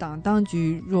民进党当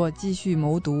局若继续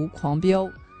谋独狂飙，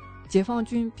解放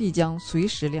军必将随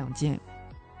时亮剑。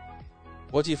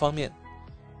国际方面，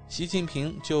习近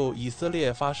平就以色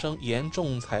列发生严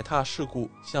重踩踏事故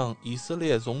向以色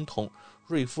列总统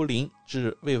瑞夫林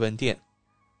致慰问电。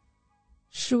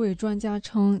世卫专家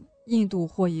称，印度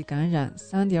或已感染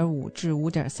 3.5 至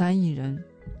 5.3 亿人。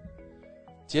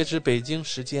截至北京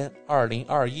时间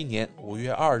2021年5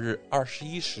月2日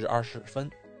21时20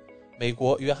分，美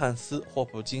国约翰斯霍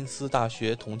普金斯大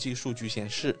学统计数据显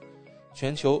示，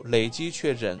全球累计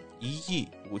确诊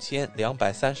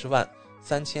15230万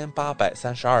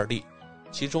3832例，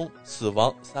其中死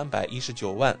亡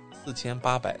319万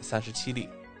4837例。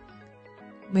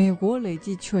美国累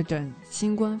计确诊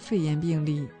新冠肺炎病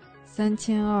例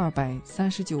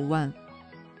3239万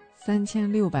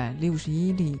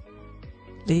3661例，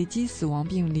累计死亡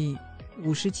病例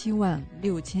57万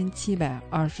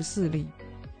6724例。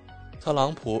特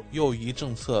朗普右移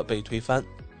政策被推翻，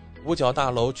五角大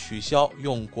楼取消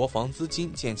用国防资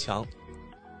金建墙。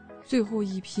最后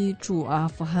一批驻阿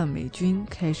富汗美军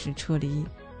开始撤离，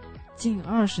近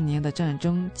20年的战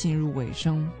争进入尾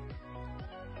声。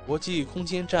国际空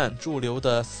间站驻留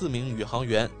的4名宇航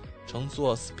员乘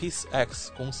坐 SpaceX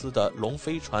公司的龙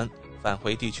飞船返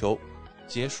回地球，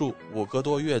结束5个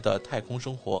多月的太空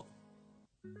生活。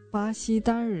巴西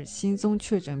单日新增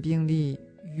确诊病例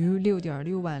逾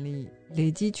 6.6 万例，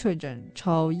累计确诊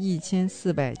超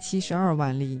1472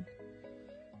万例。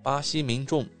巴西民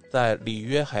众在里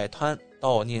约海滩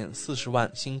悼念40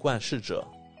万新冠逝者。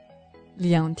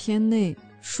2天内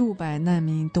数百难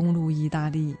民登陆意大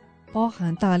利，包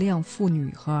含大量妇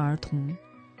女和儿童。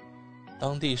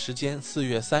当地时间4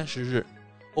月30日，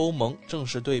欧盟正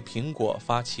式对苹果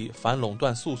发起反垄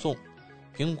断诉讼，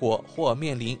苹果或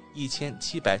面临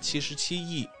1777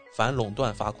亿反垄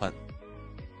断罚款。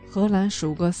荷兰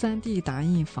首个 3D 打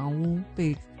印房屋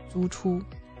被租出。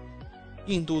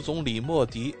印度总理莫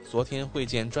迪昨天会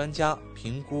见专家，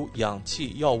评估氧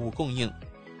气药物供应。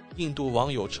印度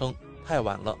网友称太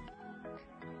晚了。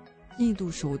印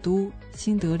度首都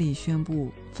新德里宣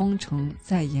布封城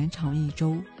再延长1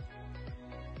周。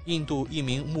印度一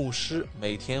名牧师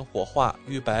每天火化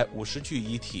150具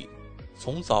遗体，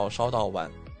从早烧到晚，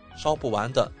烧不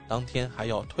完的当天还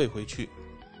要退回去。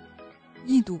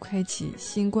印度开启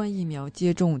新冠疫苗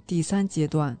接种第3阶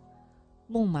段，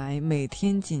孟买每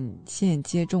天仅限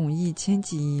接种1000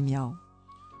剂疫苗。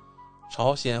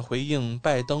朝鲜回应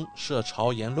拜登涉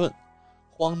朝言论，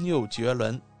荒谬绝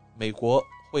伦，美国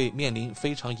会面临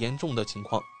非常严重的情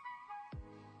况。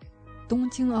东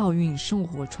京奥运圣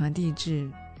火传递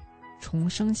至重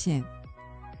生县，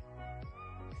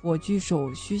火炬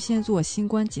手需先做新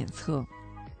冠检测。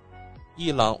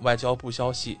伊朗外交部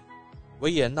消息，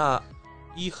维也纳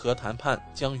伊核谈判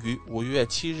将于5月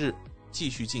7日继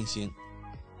续进行。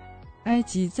埃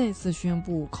及再次宣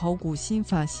布考古新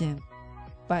发现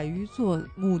100余座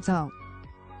墓葬，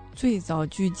最早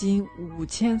距今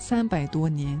5300多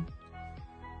年。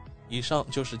以上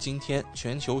就是今天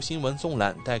全球新闻纵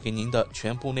览带给您的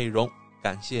全部内容，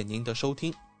感谢您的收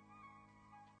听。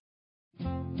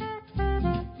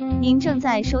您正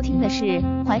在收听的是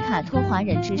怀卡托华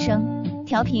人之声，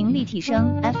调频立体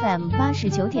声 FM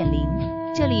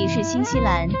 89.0，这里是新西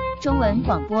兰中文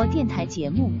广播电台节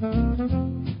目。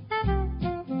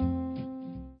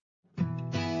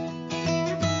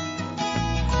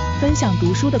分享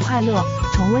读书的快乐，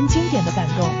重温经典的感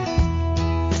动。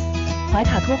怀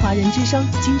卡托华人之声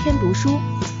今天读书，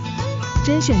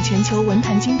甄选全球文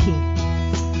坛精品，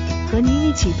和您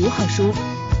一起读好书，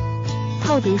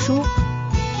好读书，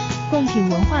共品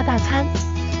文化大餐。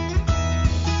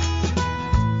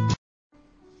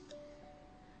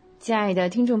亲爱的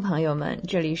听众朋友们，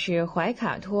这里是怀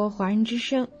卡托华人之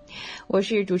声，我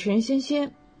是主持人萱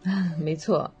萱。没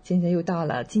错，现在又到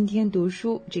了今天读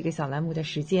书这个小栏目的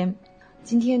时间。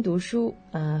今天读书，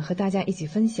和大家一起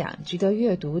分享值得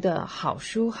阅读的好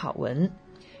书好文，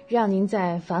让您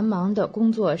在繁忙的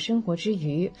工作生活之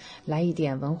余，来一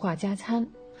点文化加餐，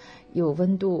有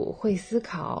温度，会思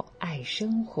考，爱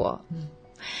生活。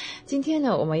今天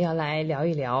呢，我们要来聊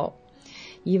一聊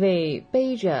一位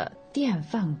背着电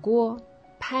饭锅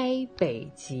拍北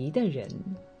极的人。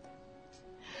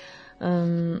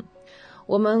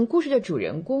我们故事的主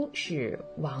人公是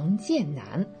王建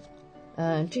南。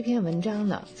这篇文章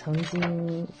呢，曾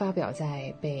经发表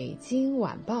在北京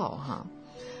晚报哈。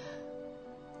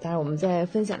当然我们在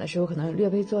分享的时候可能略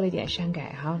微做了一点删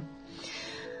改哈。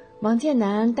王建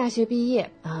南大学毕业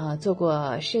做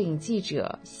过摄影记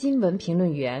者、新闻评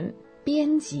论员、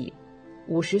编辑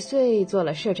50岁做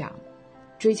了社长，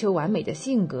追求完美的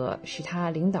性格使他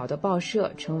领导的报社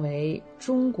成为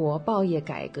中国报业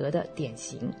改革的典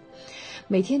型，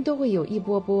每天都会有一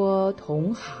波波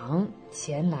同行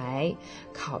前来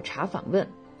考察访问。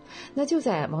那就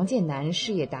在王建南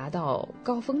事业达到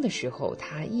高峰的时候，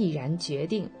他毅然决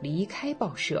定离开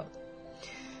报社。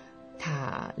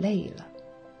他累了，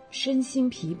身心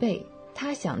疲惫，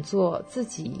他想做自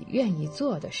己愿意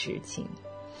做的事情，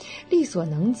力所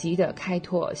能及地开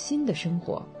拓新的生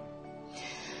活。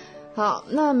好，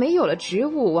那没有了职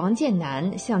务，王建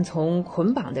南像从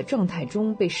捆绑的状态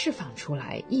中被释放出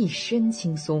来，一身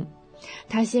轻松。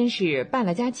他先是办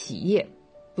了家企业，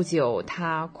不久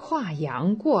他跨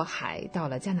洋过海到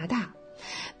了加拿大，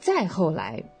再后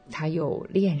来他又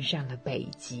恋上了北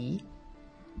极。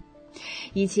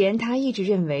以前他一直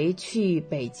认为去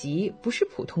北极不是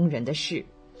普通人的事，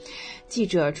记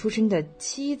者出身的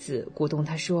妻子鼓动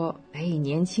他说，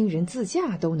年轻人自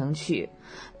驾都能去，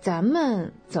咱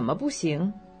们怎么不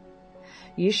行？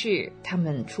于是他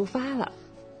们出发了。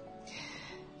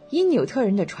因纽特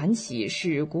人的传奇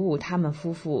是鼓舞他们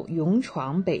夫妇勇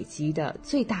闯北极的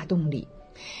最大动力。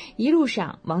一路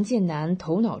上，王建南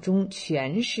头脑中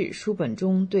全是书本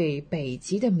中对北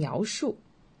极的描述。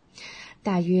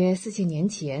大约4000年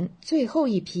前，最后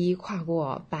一批跨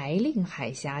过白令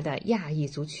海峡的亚裔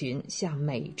族群向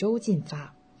美洲进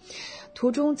发，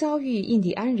途中遭遇印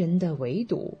第安人的围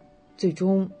堵，最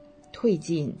终退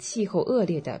进气候恶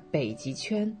劣的北极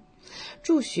圈，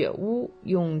住雪屋，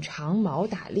用长矛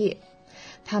打猎。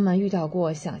他们遇到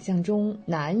过想象中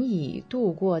难以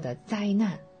度过的灾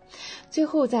难，最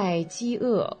后在饥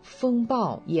饿、风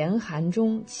暴、严寒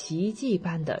中奇迹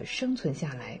般地生存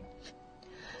下来，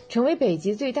成为北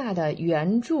极最大的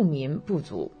原住民部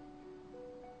族。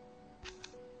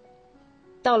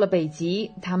到了北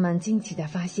极，他们惊奇地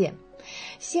发现，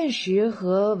现实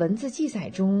和文字记载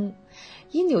中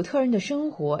因纽特人的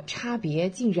生活差别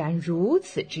竟然如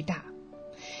此之大。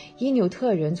因纽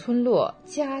特人村落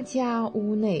家家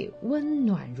屋内温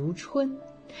暖如春，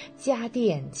家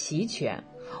电齐全，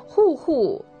户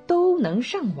户都能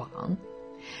上网，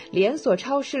连锁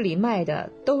超市里卖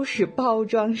的都是包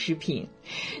装食品，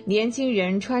年轻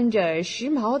人穿着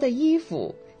时髦的衣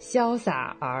服，潇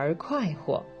洒而快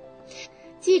活。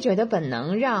记者的本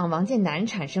能让王建南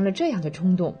产生了这样的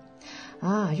冲动，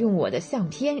用我的相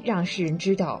片让世人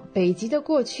知道北极的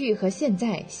过去和现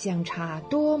在相差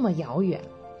多么遥远。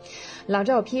老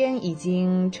照片已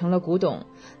经成了古董，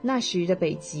那时的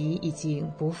北极已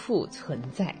经不复存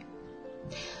在。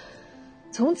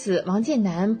从此，王建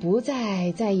南不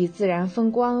再在意自然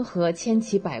风光和千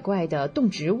奇百怪的动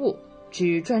植物，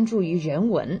只专注于人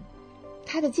文。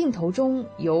他的镜头中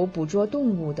有捕捉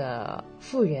动物的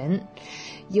妇人，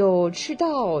有赤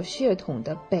道血统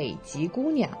的北极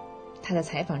姑娘。他的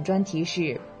采访专题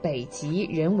是北极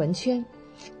人文圈。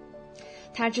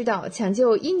他知道抢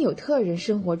救因纽特人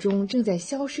生活中正在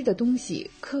消失的东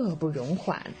西刻不容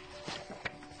缓。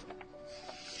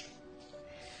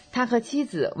他和妻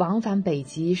子往返北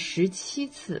极17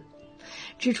次，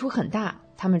支出很大，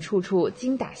他们处处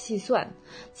精打细算，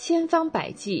千方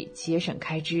百计节省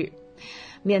开支，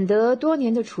免得多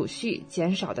年的储蓄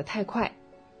减少得太快。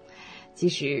即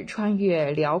使穿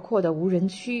越辽阔的无人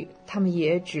区，他们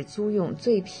也只租用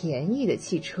最便宜的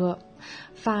汽车，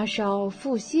发烧、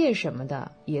腹泻什么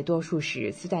的也多数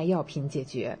时自带药品解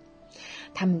决。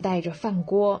他们带着饭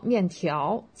锅、面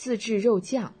条，自制肉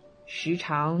酱，时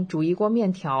常煮一锅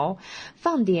面条，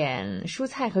放点蔬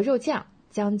菜和肉酱，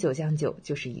将就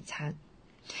就是一餐。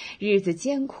日子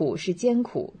艰苦是艰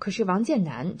苦，可是王建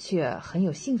南却很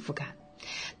有幸福感。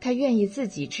他愿意自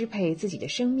己支配自己的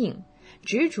生命，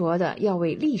执着的要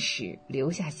为历史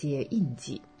留下些印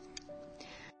记。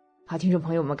好，听众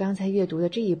朋友，我们刚才阅读的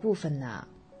这一部分呢，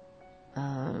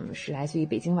是来自于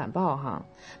北京晚报哈，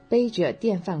背着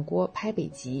电饭锅拍北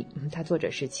极，他作者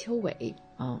是邱伟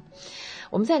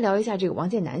我们再聊一下这个王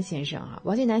建南先生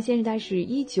王建南先生他是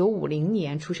1950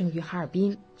年出生于哈尔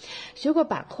滨，学过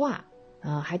版画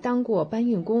还当过搬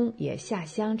运工，也下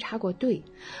乡插过队，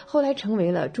后来成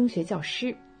为了中学教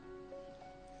师。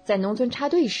在农村插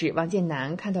队时，王建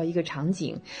南看到一个场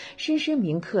景，深深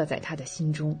铭刻在他的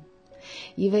心中。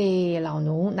一位老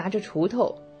农拿着锄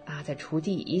头在锄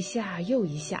地一下又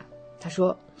一下。他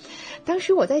说，当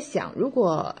时我在想，如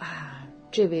果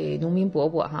这位农民伯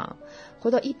伯活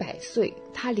到100岁，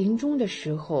他临终的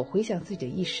时候回想自己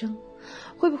的一生，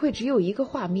会不会只有一个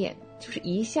画面，就是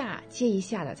一下接一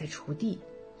下的在锄地？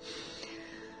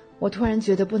我突然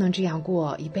觉得不能这样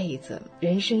过一辈子，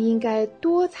人生应该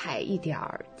多彩一点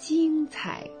儿，精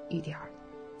彩一点儿。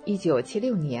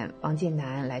1976年，王建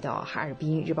南来到哈尔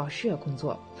滨日报社工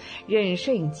作，任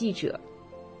摄影记者。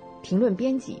评论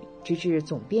编辑，直至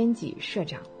总编辑、社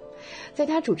长。在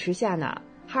他主持下呢，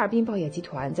哈尔滨报业集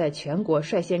团在全国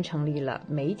率先成立了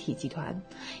媒体集团。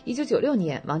1996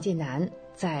年，王建南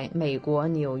在美国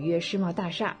纽约世贸大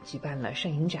厦举办了摄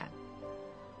影展。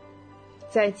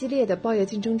在激烈的报业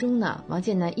竞争中呢，王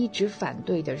建南一直反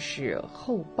对的是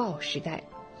后报时代。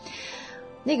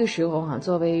那个时候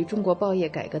作为中国报业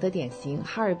改革的典型，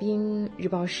哈尔滨日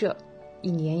报社一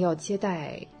年要接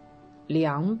待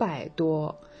200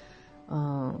多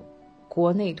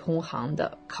国内同行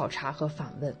的考察和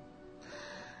访问。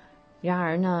然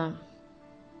而呢，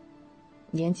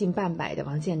年近半百的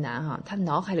王建南他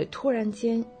脑海里突然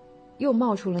间又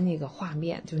冒出了那个画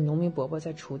面，就是农民伯伯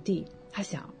在锄地。他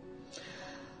想，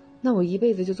那我一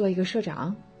辈子就做一个社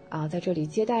长在这里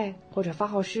接待或者发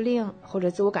号施令，或者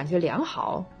自我感觉良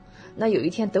好。那有一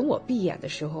天等我闭眼的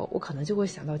时候，我可能就会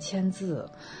想到签字，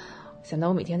想到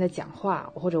我每天在讲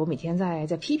话，或者我每天在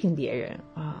批评别人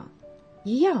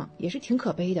一样也是挺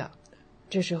可悲的。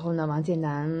这时候呢，王建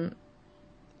南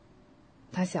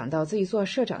他想到自己做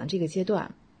社长的这个阶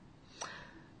段，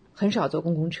很少坐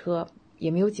公共车，也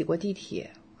没有挤过地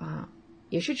铁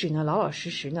也是只能老老实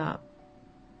实呢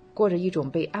过着一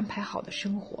种被安排好的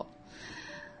生活。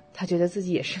他觉得自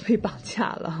己也是被绑架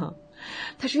了，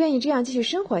他是愿意这样继续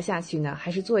生活下去呢，还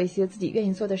是做一些自己愿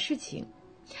意做的事情？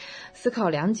思考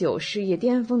良久，事业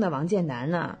巅峰的王建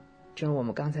南呢，正如我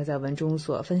们刚才在文中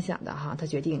所分享的他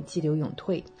决定激流勇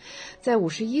退，在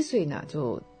51岁呢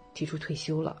就提出退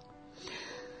休了。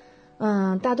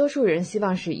大多数人希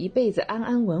望是一辈子安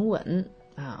安稳稳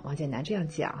王建南这样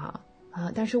讲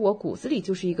但是我骨子里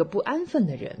就是一个不安分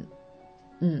的人。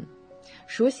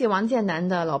熟悉王建南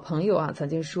的老朋友曾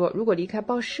经说，如果离开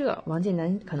报社，王建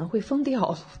南可能会疯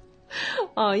掉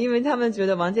因为他们觉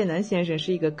得王建南先生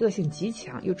是一个个性极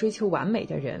强又追求完美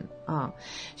的人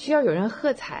需要有人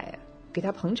喝彩给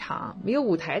他捧场，没有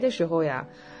舞台的时候呀，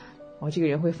这个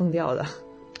人会疯掉的。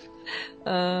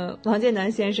王建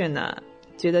南先生呢，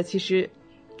觉得其实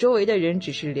周围的人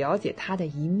只是了解他的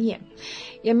一面，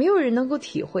也没有人能够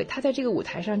体会他在这个舞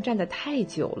台上站得太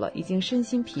久了，已经身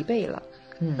心疲惫了。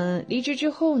离职之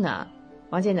后呢，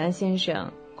王建南先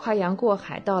生跨洋过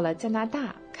海到了加拿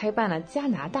大，开办了加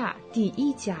拿大第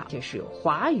1家就是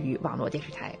华语网络电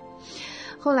视台。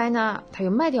后来呢，他又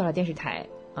卖掉了电视台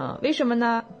为什么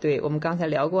呢？对，我们刚才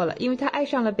聊过了，因为他爱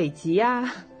上了北极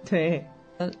对。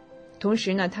同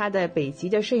时呢，他的北极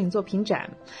的摄影作品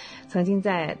展曾经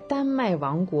在丹麦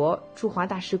王国驻华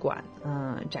大使馆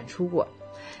展出过。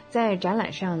在展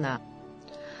览上呢，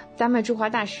丹麦驻华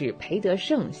大使裴德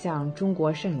胜向中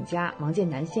国摄影家王建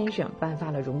南先生颁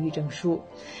发了荣誉证书，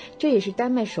这也是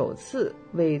丹麦首次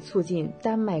为促进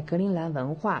丹麦格陵兰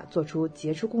文化做出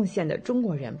杰出贡献的中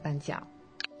国人颁奖。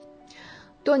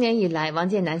多年以来，王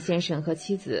建南先生和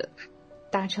妻子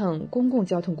搭乘公共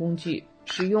交通工具，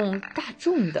使用大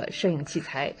众的摄影器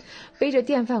材，背着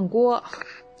电饭锅、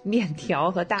面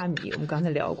条和大米，我们刚才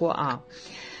聊过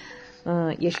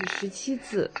也是17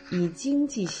次以经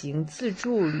济型自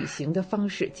助旅行的方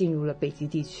式进入了北极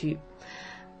地区，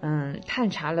探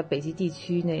查了北极地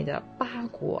区内的8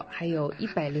国，还有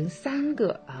103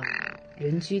个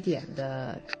人居点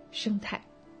的生态。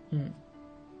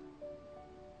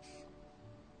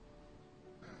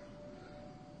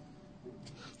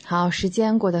好，时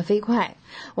间过得飞快，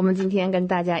我们今天跟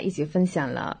大家一起分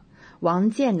享了王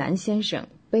建南先生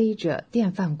背着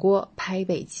电饭锅拍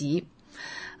北极。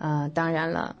当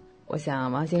然了，我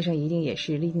想王先生一定也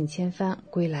是历尽千帆，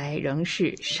归来仍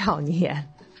是少年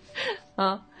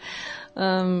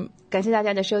感谢大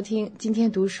家的收听，今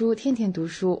天读书天天读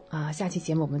书下期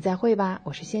节目我们再会吧，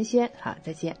我是萱萱，好，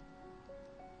再见。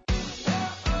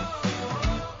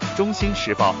中新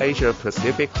时报 Asia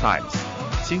Pacific Times，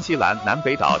 新西兰南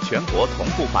北岛全国同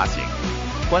步发行，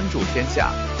关注天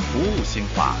下，服务新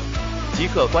华，即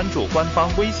刻关注官方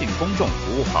微信公众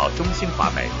服务号中新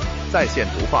华媒，在线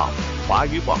读报、华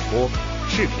语广播、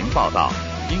视频报道，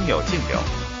应有尽有。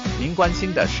您关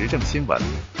心的时政新闻，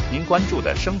您关注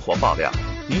的生活爆料，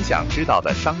您想知道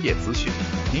的商业资讯，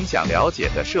您想了解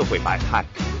的社会百态，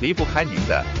离不开您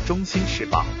的中新时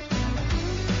报。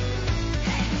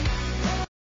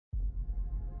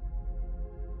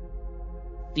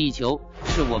地球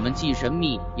是我们既神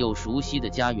秘又熟悉的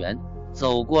家园，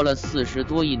走过了40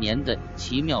多亿年的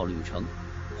奇妙旅程。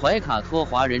怀卡托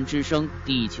华人之声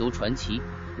地球传奇，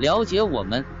了解我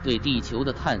们对地球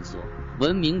的探索，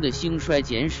文明的兴衰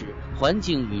简史，环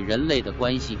境与人类的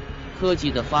关系，科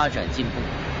技的发展进步，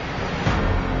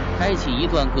开启一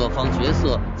段各方角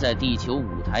色在地球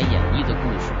舞台演绎的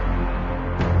故事。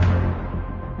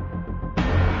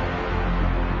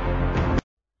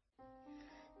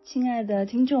亲爱的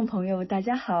听众朋友，大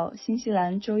家好！新西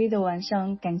兰周一的晚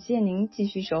上，感谢您继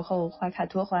续守候怀卡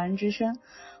托华人之声，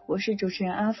我是主持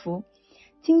人阿福。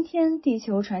今天地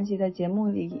球传奇的节目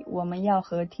里，我们要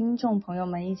和听众朋友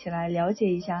们一起来了解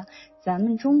一下咱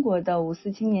们中国的五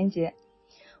四青年节。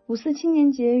五四青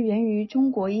年节源于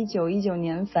中国1919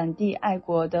年反帝爱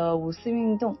国的五四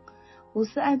运动。五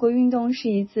四爱国运动是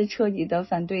一次彻底的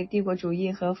反对帝国主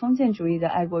义和封建主义的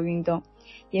爱国运动，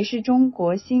也是中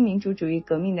国新民主主义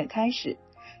革命的开始。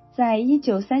在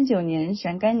1939年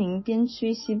陕甘宁边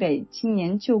区西北青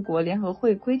年救国联合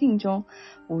会规定中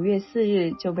，5月4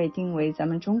日就被定为咱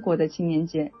们中国的青年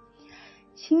节。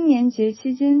青年节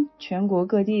期间，全国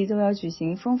各地都要举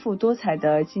行丰富多彩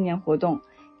的纪念活动，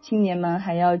青年们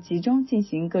还要集中进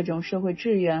行各种社会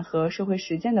志愿和社会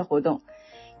实践的活动。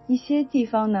一些地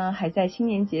方呢，还在青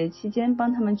年节期间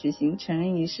帮他们举行成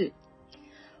人仪式。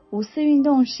五四运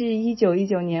动是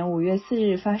1919年5月4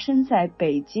日发生在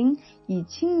北京，以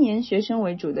青年学生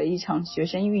为主的一场学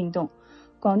生运动。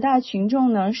广大群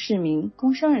众呢，市民、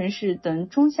工商人士等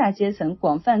中下阶层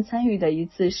广泛参与的一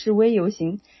次示威游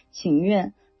行、请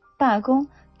愿、罢工、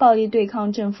暴力对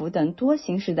抗政府等多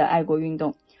形式的爱国运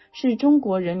动，是中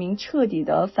国人民彻底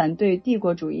的反对帝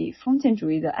国主义、封建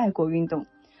主义的爱国运动。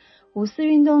五四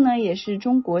运动呢，也是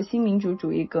中国新民主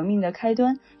主义革命的开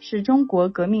端，是中国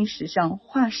革命史上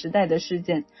划时代的事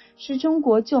件，是中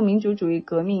国旧民主主义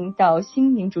革命到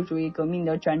新民主主义革命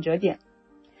的转折点。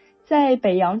在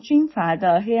北洋军阀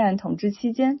的黑暗统治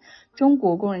期间，中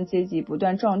国工人阶级不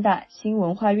断壮大，新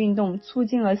文化运动促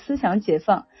进了思想解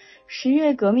放。十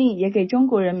月革命也给中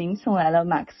国人民送来了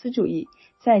马克思主义，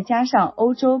再加上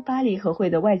欧洲巴黎和会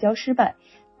的外交失败，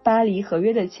巴黎合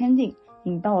约的签订，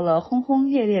引爆了轰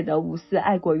轰烈烈的五四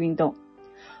爱国运动。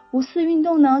五四运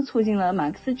动呢，促进了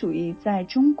马克思主义在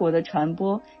中国的传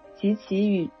播及其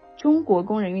与中国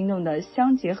工人运动的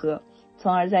相结合，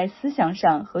从而在思想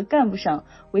上和干部上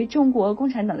为中国共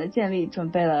产党的建立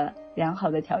准备了良好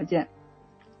的条件。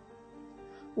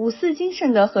五四精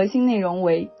神的核心内容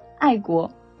为爱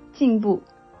国、进步、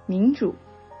民主、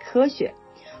科学。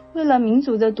为了民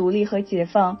族的独立和解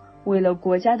放，为了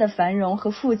国家的繁荣和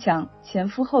富强，前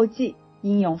赴后继，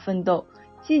英勇奋斗，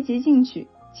积极进取，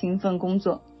勤奋工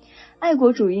作。爱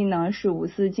国主义呢，是五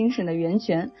四精神的源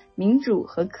泉，民主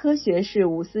和科学是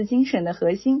五四精神的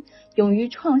核心，勇于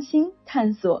创新、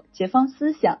探索、解放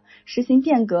思想，实行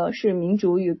变革是民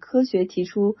主与科学提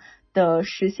出的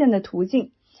实现的途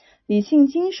径。理性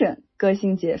精神、个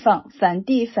性解放、反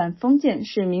帝反封建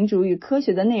是民主与科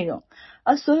学的内容，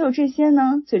而所有这些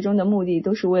呢，最终的目的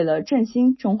都是为了振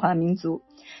兴中华民族。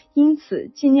因此，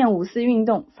纪念五四运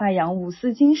动，发扬五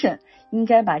四精神，应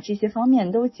该把这些方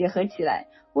面都结合起来，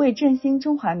为振兴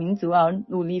中华民族而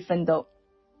努力奋斗。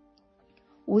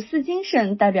五四精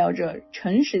神代表着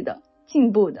诚实的、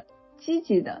进步的、积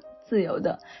极的、自由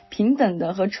的、平等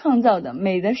的和创造的、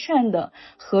美的、善的、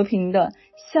和平的、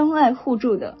相爱互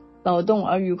助的、劳动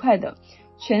而愉快的、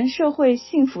全社会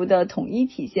幸福的统一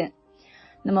体现。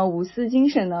那么五四精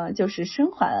神呢，就是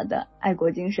升华了的爱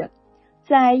国精神。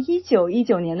在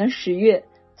1919年的10月，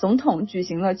总统举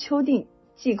行了秋定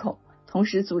祭孔，同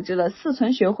时组织了四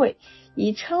存学会，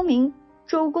以昌明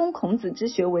周公孔子之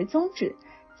学为宗旨。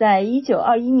在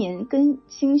1921年更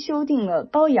新修订了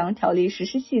褒扬条例实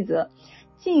施细则，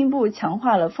进一步强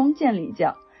化了封建礼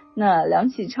教。那梁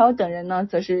启超等人呢，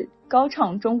则是高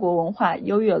唱中国文化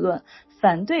优越论，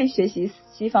反对学习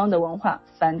西方的文化，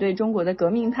反对中国的革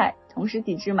命派，同时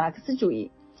抵制马克思主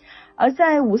义。而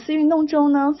在五四运动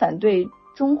中呢，反对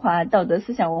中华道德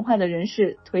思想文化的人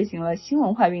士推行了新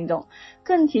文化运动，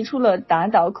更提出了打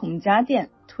倒孔家店、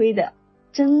推的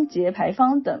贞节牌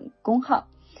坊等公号。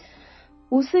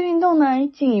五四运动呢，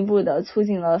进一步的促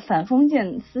进了反封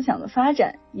建思想的发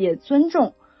展，也尊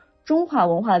重中华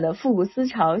文化的复古思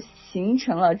潮，形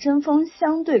成了针锋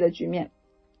相对的局面。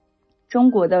中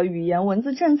国的语言文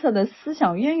字政策的思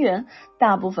想渊源，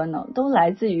大部分呢都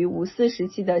来自于五四时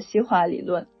期的西化理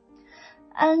论。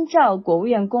按照国务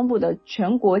院公布的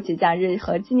全国节假日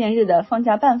和纪念日的放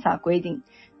假办法规定，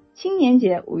青年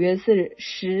节5月4日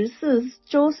14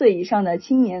周岁以上的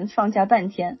青年放假半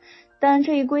天，但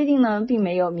这一规定呢，并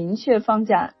没有明确放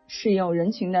假适用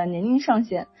人群的年龄上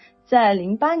限。在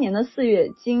08年的4月，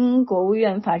经国务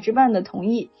院法制办的同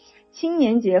意，青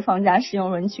年节放假适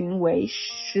用人群为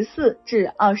14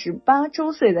至28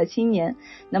周岁的青年，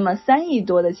那么3亿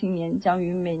多的青年将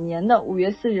于每年的5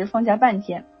月4日放假半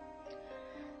天。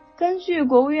根据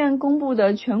国务院公布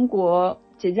的全国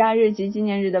节假日及纪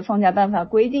念日的放假办法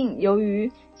规定，由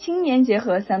于青年节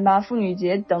和3·8妇女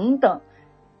节等等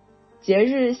节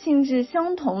日性质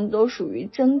相同，都属于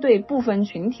针对部分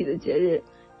群体的节日，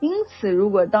因此如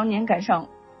果当年赶上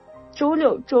周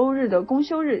六、周日的公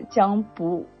休日将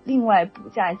另外补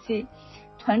假期。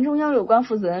团中央有关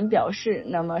负责人表示，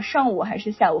那么上午还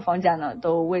是下午放假呢，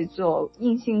都未做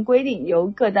硬性规定，由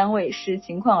各单位视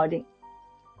情况而定。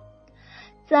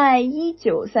在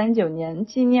1939年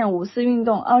纪念5四运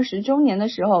动20周年的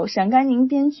时候，陕甘宁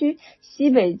边区西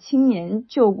北青年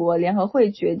救国联合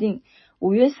会决定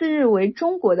5月4日为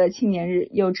中国的青年日，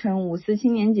又称5四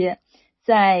青年节。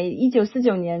在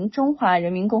1949年，中华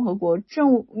人民共和国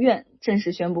政务院正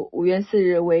式宣布5月4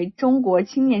日为中国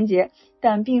青年节，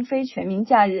但并非全民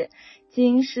假日，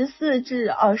仅14至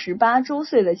28周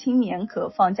岁的青年可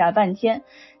放假半天。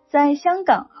在香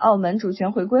港、澳门主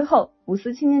权回归后，5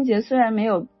四青年节虽然没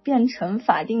有变成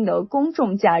法定的公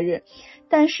众假日，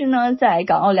但是呢，在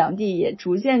港澳两地也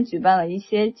逐渐举办了一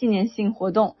些纪念性活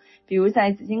动，比如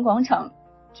在紫金广场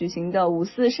举行的5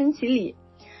四升旗礼。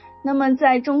那么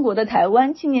在中国的台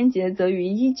湾，青年节则于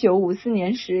1954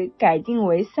年时改定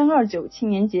为329青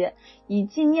年节，以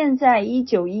纪念在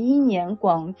1911年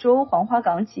广州黄花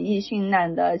岗起义殉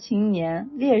难的青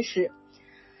年烈士。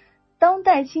当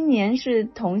代青年是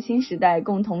同新时代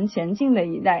共同前进的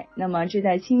一代，那么这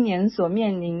代青年所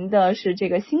面临的是这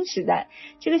个新时代。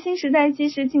这个新时代既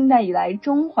是近代以来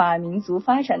中华民族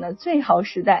发展的最好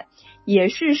时代，也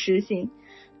是实行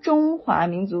中华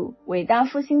民族伟大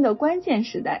复兴的关键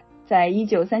时代。在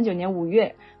1939年5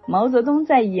月，毛泽东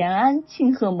在延安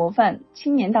庆贺模范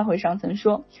青年大会上曾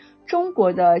说，中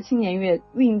国的青年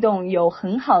运动有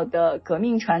很好的革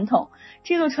命传统，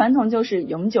这个传统就是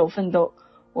永久奋斗。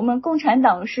我们共产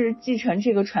党是继承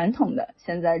这个传统的，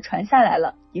现在传下来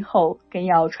了，以后更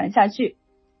要传下去。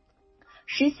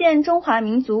实现中华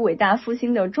民族伟大复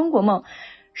兴的中国梦，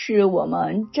是我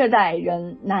们这代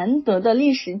人难得的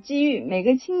历史机遇，每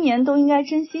个青年都应该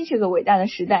珍惜这个伟大的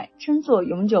时代，争做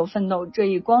永久奋斗这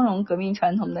一光荣革命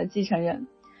传统的继承人。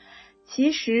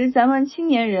其实咱们青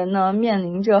年人呢，面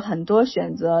临着很多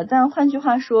选择，但换句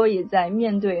话说，也在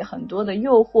面对很多的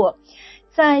诱惑。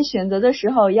在选择的时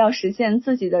候，要实现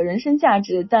自己的人生价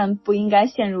值，但不应该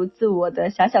陷入自我的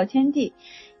狭小天地，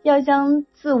要将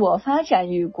自我发展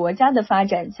与国家的发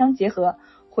展相结合，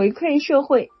回馈社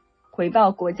会，回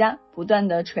报国家，不断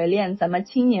的锤炼咱们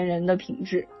青年人的品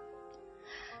质。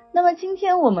那么今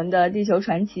天我们的地球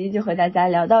传奇就和大家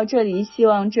聊到这里，希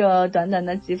望这短短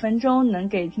的几分钟能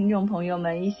给听众朋友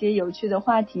们一些有趣的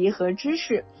话题和知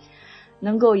识，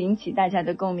能够引起大家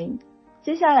的共鸣。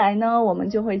接下来呢，我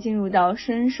们就会进入到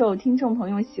深受听众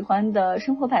朋友喜欢的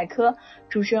生活百科，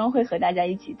主持人会和大家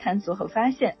一起探索和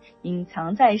发现隐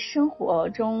藏在生活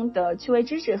中的趣味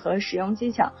知识和实用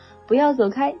技巧。不要走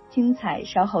开，精彩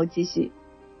稍后继续。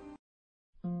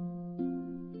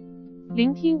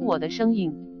聆听我的声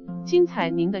音，精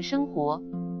彩您的生活，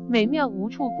美妙无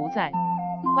处不在。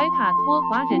怀卡托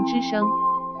华人之声，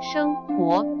生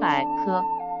活百科。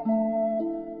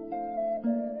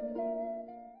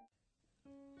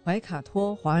怀卡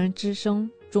托华人之声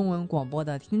中文广播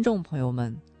的听众朋友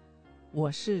们，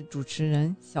我是主持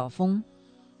人小峰，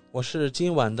我是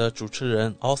今晚的主持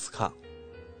人奥斯卡。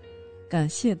感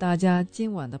谢大家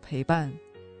今晚的陪伴。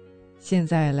现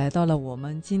在来到了我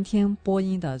们今天播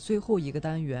音的最后一个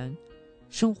单元，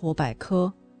生活百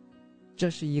科。这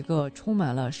是一个充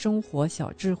满了生活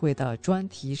小智慧的专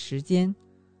题时间，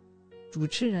主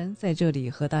持人在这里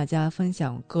和大家分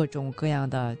享各种各样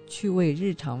的趣味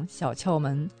日常小窍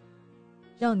门，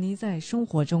让你在生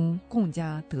活中更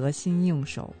加得心应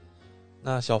手。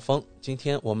那小峰，今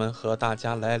天我们和大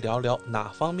家来聊聊哪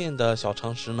方面的小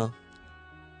常识呢？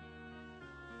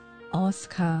奥斯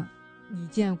卡，你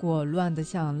见过乱得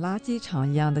像垃圾场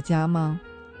一样的家吗？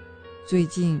最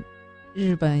近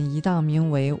日本一档名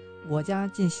为《我家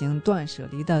进行断舍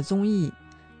离》的综艺，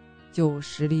就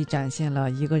实力展现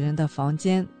了一个人的房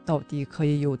间到底可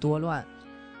以有多乱。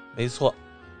没错，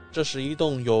这是一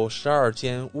栋有12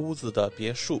间屋子的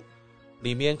别墅，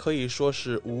里面可以说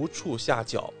是无处下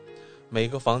脚，每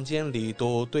个房间里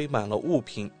都堆满了物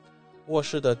品，卧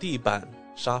室的地板、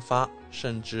沙发，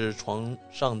甚至床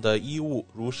上的衣物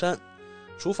如山，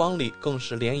厨房里更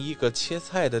是连一个切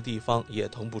菜的地方也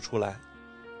腾不出来。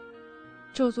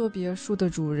这座别墅的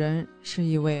主人是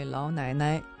一位老奶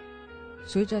奶，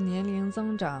随着年龄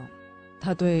增长，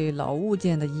她对老物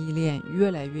件的依恋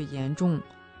越来越严重。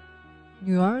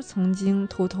女儿曾经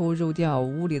偷偷扔掉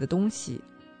屋里的东西，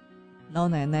老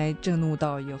奶奶震怒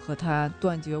到要和她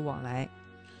断绝往来。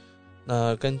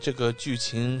那跟这个剧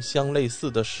情相类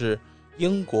似的是，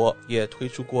英国也推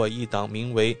出过一档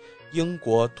名为《英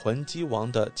国囤积王》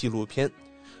的纪录片，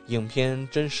影片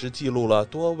真实记录了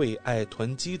多位爱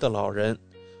囤积的老人，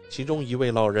其中一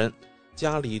位老人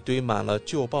家里堆满了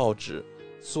旧报纸、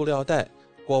塑料袋、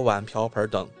锅碗瓢盆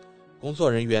等，工作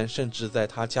人员甚至在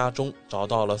他家中找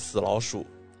到了死老鼠。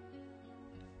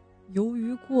由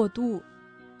于过度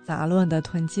杂乱的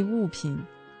囤积物品，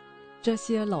这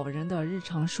些老人的日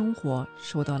常生活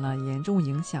受到了严重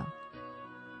影响。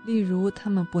例如，他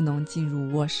们不能进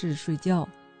入卧室睡觉，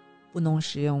不能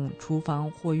使用厨房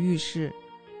或浴室，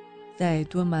在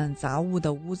堆满杂物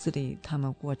的屋子里，他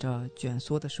们过着蜷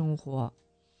缩的生活。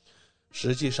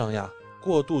实际上呀，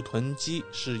过度囤积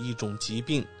是一种疾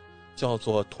病，叫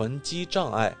做囤积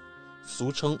障碍，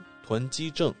俗称囤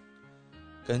积症。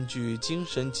根据精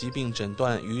神疾病诊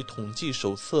断与统计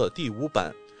手册第5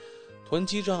版，囤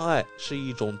积障碍是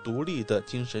一种独立的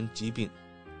精神疾病。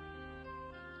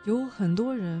有很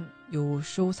多人有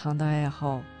收藏的爱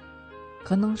好，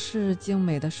可能是精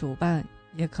美的手办，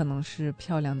也可能是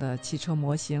漂亮的汽车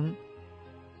模型。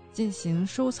进行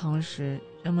收藏时，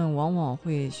人们往往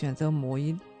会选择某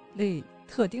一类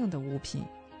特定的物品，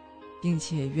并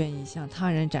且愿意向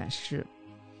他人展示。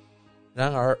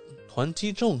然而，囤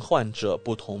积症患者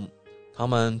不同，他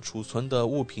们储存的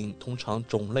物品通常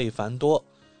种类繁多，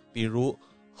比如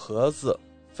盒子、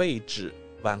废纸、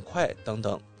碗筷等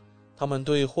等。他们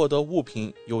对获得物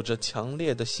品有着强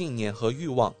烈的信念和欲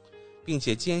望，并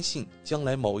且坚信将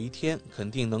来某一天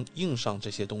肯定能用上这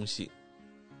些东西。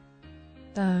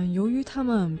但由于他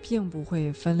们并不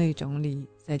会分类整理，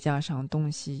再加上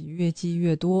东西越积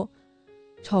越多，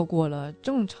超过了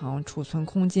正常储存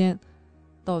空间，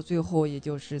到最后也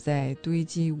就是在堆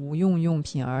积无用用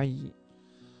品而已。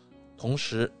同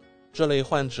时，这类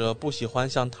患者不喜欢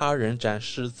向他人展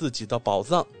示自己的宝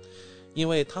藏，因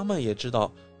为他们也知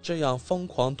道这样疯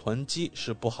狂囤积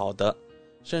是不好的，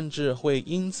甚至会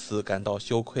因此感到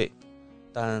羞愧，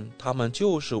但他们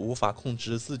就是无法控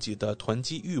制自己的囤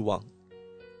积欲望。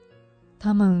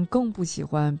他们更不喜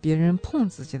欢别人碰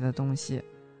自己的东西。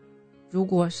如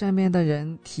果身边的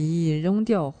人提议扔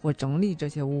掉或整理这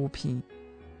些物品，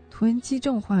囤积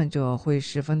症患者会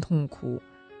十分痛苦，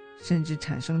甚至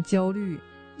产生焦虑、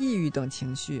抑郁等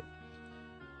情绪。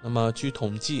那么据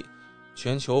统计，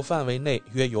全球范围内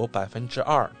约有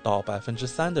 2% 到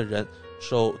 3% 的人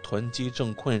受囤积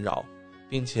症困扰，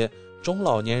并且中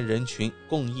老年人群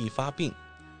更易发病。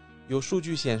有数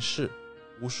据显示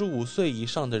，55岁以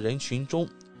上的人群中，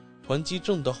囤积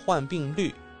症的患病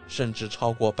率甚至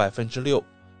超过 6%，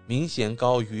 明显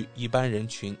高于一般人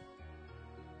群。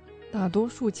大多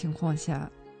数情况下，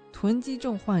囤积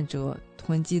症患者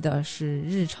囤积的是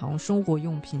日常生活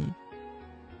用品，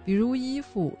比如衣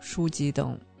服、书籍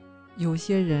等。有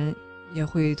些人也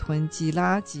会囤积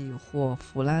垃圾或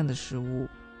腐烂的食物，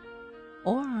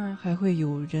偶尔还会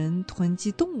有人囤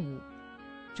积动物，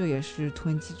这也是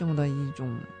囤积症的一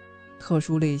种特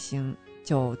殊类型，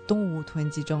叫动物囤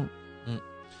积症。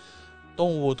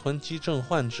动物囤积症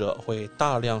患者会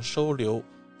大量收留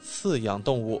饲养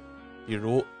动物，比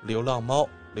如流浪猫、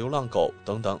流浪狗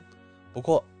等等。不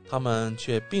过，他们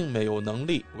却并没有能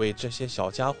力为这些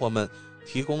小家伙们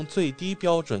提供最低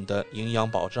标准的营养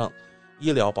保障、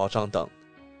医疗保障等。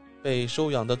被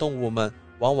收养的动物们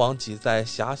往往挤在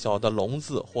狭小的笼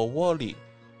子或窝里，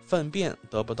粪便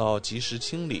得不到及时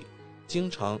清理，经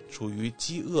常处于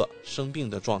饥饿、生病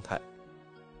的状态。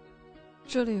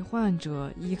这类患者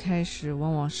一开始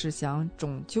往往是想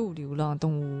拯救流浪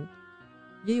动物，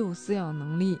也有饲养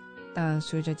能力，但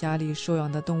随着家里收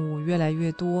养的动物越来越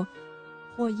多，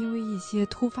或因为一些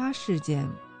突发事件，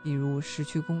比如失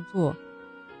去工作，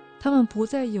他们不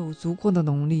再有足够的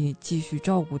能力继续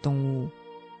照顾动物。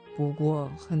不过，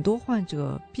很多患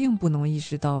者并不能意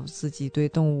识到自己对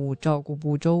动物照顾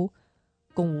不周，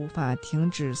更无法停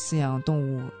止饲养动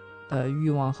物的欲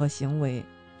望和行为。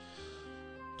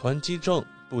囤积症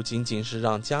不仅仅是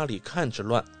让家里看着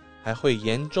乱，还会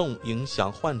严重影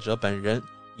响患者本人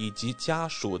以及家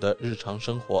属的日常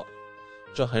生活。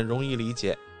这很容易理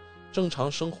解，正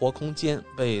常生活空间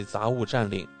被杂物占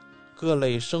领，各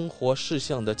类生活事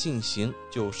项的进行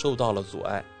就受到了阻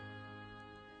碍。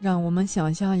让我们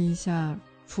想象一下，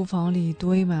厨房里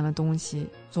堆满了东西，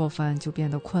做饭就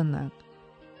变得困难。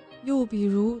又比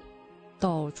如，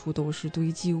到处都是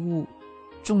堆积物，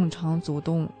正常走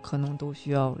动可能都需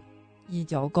要一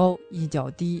脚高一脚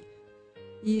低，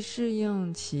以适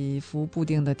应起伏不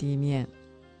定的地面。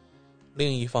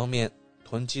另一方面，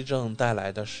囤积症带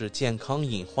来的是健康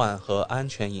隐患和安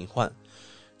全隐患。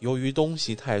由于东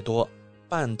西太多，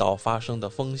绊倒发生的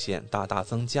风险大大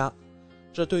增加，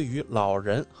这对于老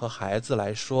人和孩子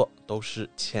来说都是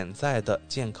潜在的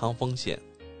健康风险。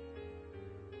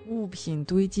物品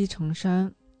堆积成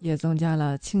山，也增加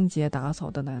了清洁打扫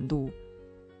的难度。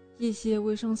一些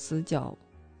卫生死角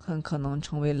很可能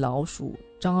成为老鼠、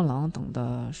蟑螂等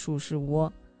的舒适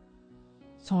窝，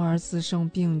从而滋生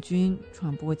病菌，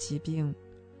传播疾病。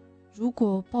如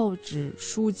果报纸、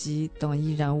书籍等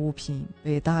易燃物品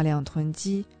被大量囤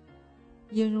积，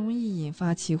也容易引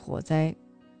发起火灾。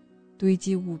堆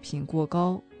积物品过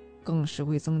高，更是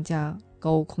会增加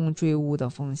高空坠物的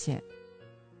风险。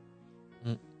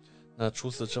那除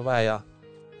此之外呀，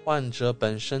患者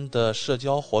本身的社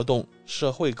交活动、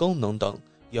社会功能等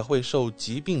也会受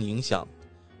疾病影响。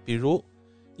比如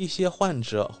一些患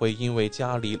者会因为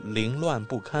家里凌乱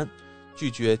不堪，拒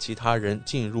绝其他人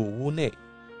进入屋内，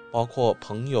包括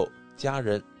朋友、家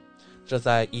人，这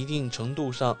在一定程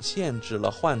度上限制了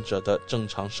患者的正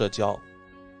常社交。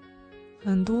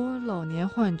很多老年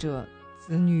患者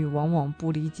子女往往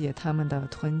不理解他们的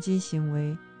囤积行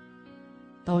为，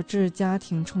导致家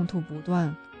庭冲突不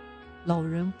断，老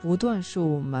人不断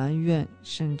受埋怨，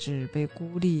甚至被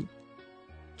孤立，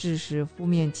致使负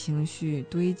面情绪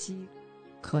堆积，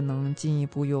可能进一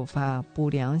步诱发不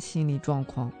良心理状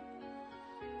况。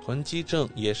囤积症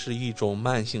也是一种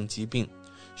慢性疾病，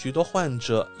许多患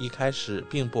者一开始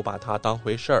并不把它当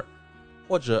回事儿，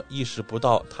或者意识不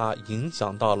到它影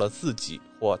响到了自己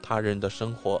或他人的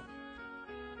生活。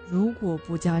如果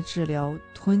不加治疗，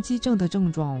囤积症的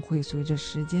症状会随着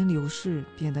时间流逝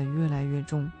变得越来越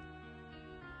重。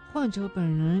患者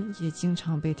本人也经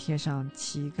常被贴上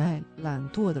乞丐、懒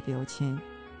惰的标签，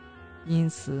因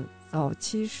此早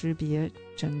期识别、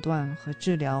诊断和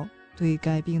治疗对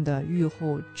该病的预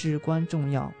后至关重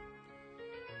要。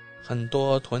很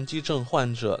多囤积症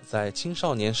患者在青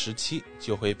少年时期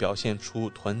就会表现出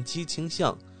囤积倾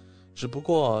向，只不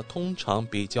过通常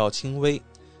比较轻微。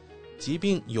疾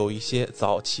病有一些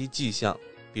早期迹象，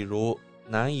比如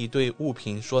难以对物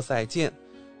品说再见，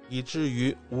以至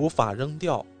于无法扔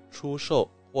掉、出售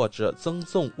或者赠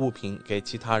送物品给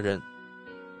其他人。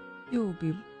又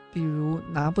比如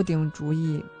拿不定主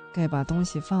意该把东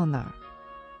西放哪儿，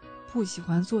不喜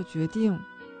欢做决定，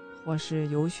或是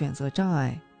有选择障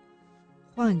碍。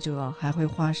患者还会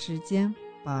花时间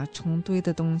把成堆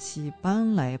的东西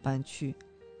搬来搬去，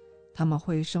他们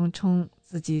会声称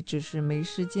自己只是没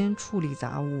时间处理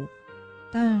杂物，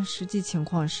但实际情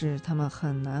况是他们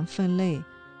很难分类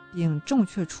并正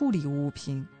确处理物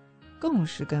品，更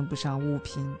是跟不上物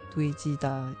品堆积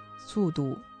的速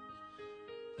度。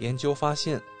研究发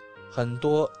现，很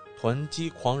多囤积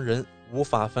狂人无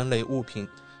法分类物品，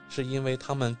是因为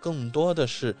他们更多的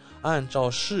是按照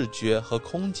视觉和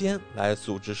空间来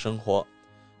组织生活。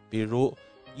比如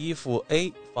衣服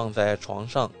A 放在床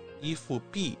上，衣服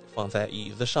B 放在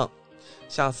椅子上，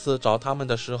下次找他们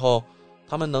的时候，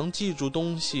他们能记住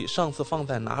东西上次放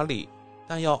在哪里，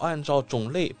但要按照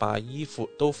种类把衣服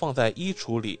都放在衣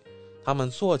橱里，他们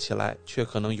做起来却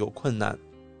可能有困难。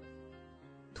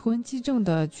囤积症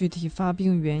的具体发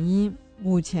病原因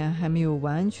目前还没有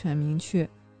完全明确，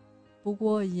不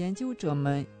过研究者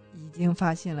们已经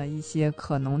发现了一些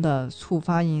可能的触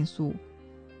发因素。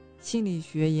心理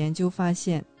学研究发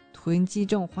现，囤积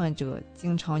症患者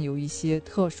经常有一些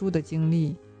特殊的经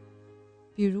历，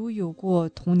比如有过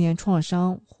童年创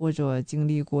伤，或者经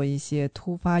历过一些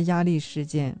突发压力事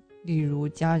件，例如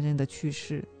家人的去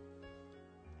世。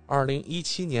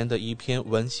2017年的一篇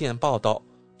文献报道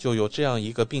就有这样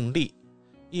一个病例，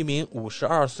一名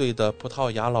52岁的葡萄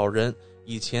牙老人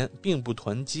以前并不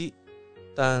囤积，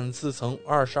但自从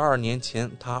22年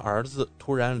前他儿子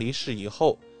突然离世以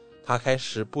后，他开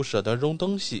始不舍得扔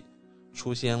东西，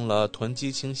出现了囤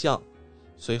积倾向，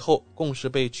随后共是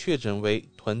被确诊为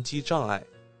囤积障碍。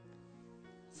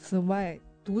此外，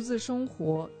独自生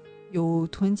活、有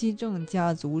囤积症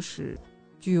家族史、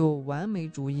具有完美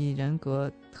主义人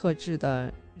格特质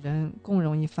的人更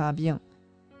容易发病。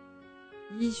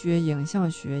医学影像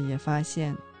学也发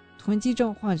现，囤积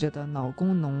症患者的脑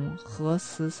功能核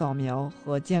磁扫描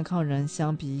和健康人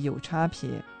相比有差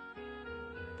别，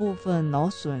部分脑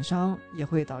损伤也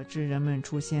会导致人们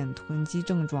出现囤积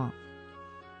症状。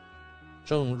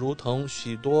正如同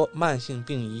许多慢性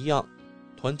病一样，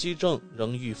囤积症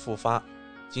仍易复发，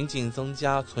仅仅增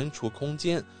加存储空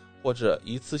间或者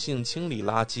一次性清理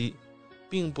垃圾，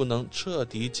并不能彻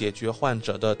底解决患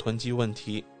者的囤积问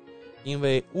题，因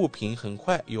为物品很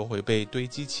快又会被堆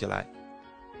积起来。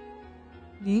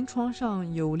临床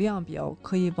上有量表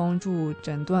可以帮助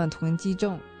诊断囤积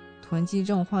症，囤积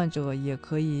症患者也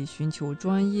可以寻求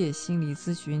专业心理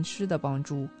咨询师的帮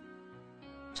助。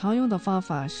常用的方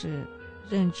法是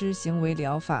认知行为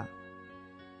疗法，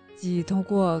即通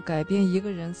过改变一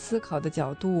个人思考的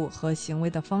角度和行为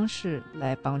的方式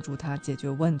来帮助他解决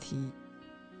问题。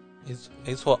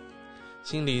没错，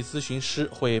心理咨询师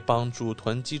会帮助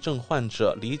囤积症患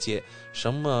者理解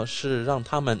什么是让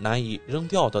他们难以扔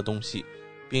掉的东西，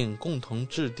并共同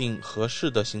制定合适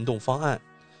的行动方案。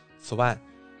此外，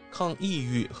抗抑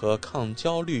郁和抗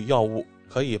焦虑药物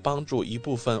可以帮助一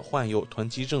部分患有囤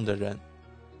积症的人。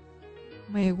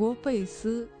美国贝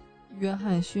斯约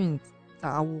翰逊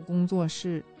杂物工作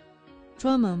室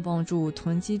专门帮助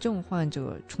囤积症患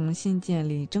者重新建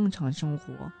立正常生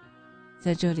活。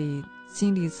在这里，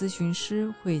心理咨询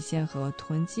师会先和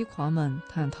囤积狂们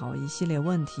探讨一系列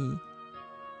问题。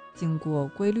经过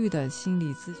规律的心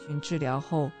理咨询治疗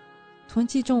后，囤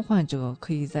积症患者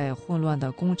可以在混乱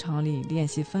的工厂里练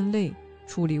习分类、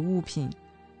处理物品。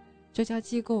这家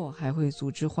机构还会组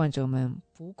织患者们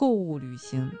不购物旅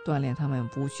行，锻炼他们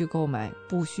不去购买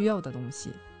不需要的东西。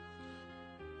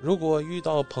如果遇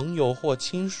到朋友或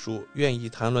亲属愿意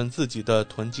谈论自己的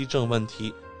囤积症问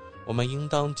题，我们应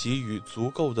当给予足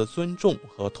够的尊重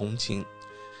和同情，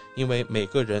因为每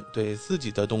个人对自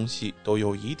己的东西都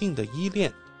有一定的依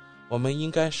恋，我们应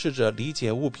该试着理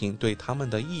解物品对他们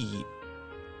的意义，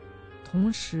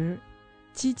同时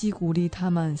积极鼓励他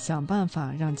们想办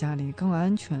法让家里更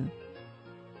安全。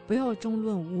不要争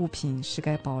论物品是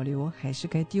该保留还是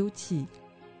该丢弃，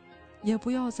也不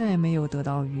要在没有得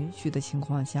到允许的情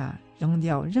况下扔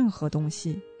掉任何东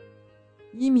西，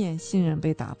以免信任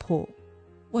被打破。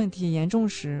问题严重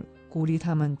时，鼓励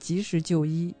他们及时就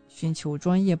医，寻求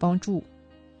专业帮助。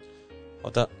好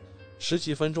的，10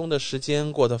几分钟的时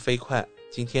间过得飞快，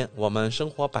今天我们生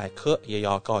活百科也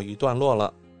要告一段落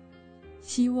了。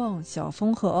希望小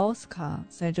峰和奥斯卡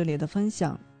在这里的分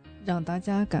享让大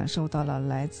家感受到了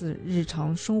来自日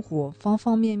常生活方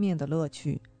方面面的乐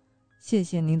趣。谢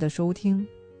谢您的收听。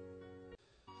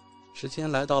时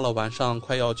间来到了晚上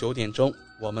快要9点钟，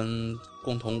我们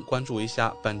共同关注一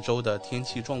下本周的天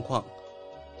气状况。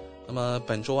那么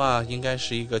本周应该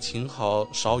是一个晴好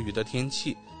少雨的天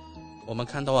气。我们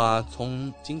看到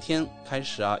从今天开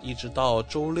始一直到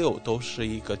周6都是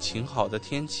一个晴好的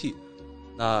天气。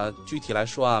那具体来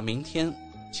说明天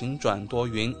晴转多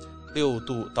云，6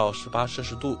度到18摄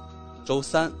氏度；周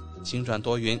3晴转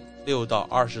多云，6到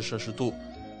20摄氏度；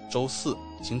周4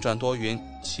晴转多云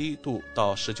，7度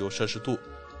到19摄氏度；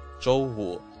周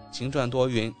5晴转多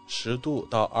云，10度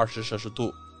到20摄氏度；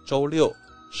周6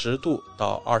 10度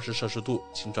到20摄氏度，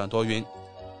晴转多云。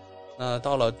那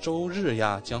到了周日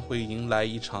将会迎来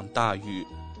一场大雨，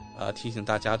提醒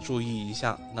大家注意一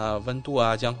下。那温度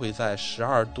将会在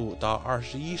12度到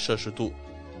21摄氏度。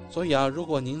所以如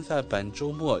果您在本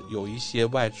周末有一些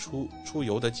外出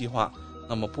游的计划，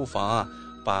那么不妨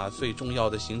把最重要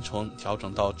的行程调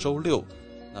整到周6。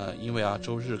因为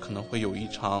周日可能会有一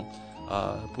场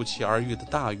不期而遇的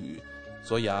大雨，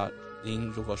所以您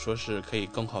如果说是可以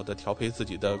更好的调配自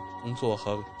己的工作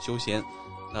和休闲，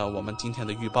那我们今天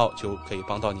的预报就可以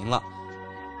帮到您了。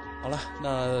好了，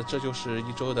那这就是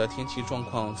一周的天气状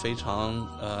况，非常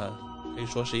可以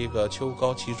说是一个秋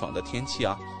高气爽的天气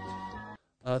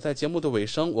在节目的尾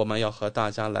声，我们要和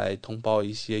大家来通报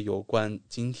一些有关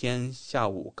今天下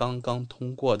午刚刚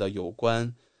通过的有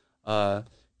关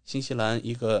新西兰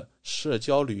一个社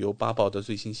交旅游8报的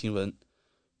最新新闻。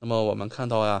那么我们看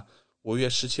到5月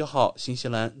17号新西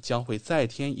兰将会再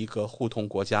添一个互通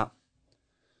国家。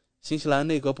新西兰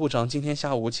内阁部长今天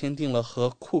下午签订了和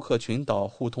库克群岛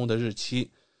互通的日期，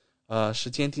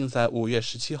时间定在5月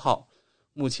17号。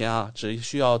目前只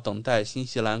需要等待新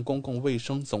西兰公共卫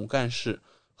生总干事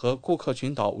和库克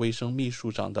群岛卫生秘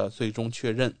书长的最终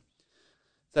确认。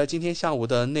在今天下午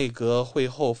的内阁会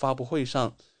后发布会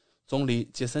上，总理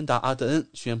杰森达·阿德恩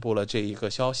宣布了这一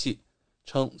个消息，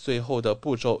称最后的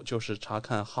步骤就是查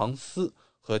看航司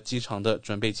和机场的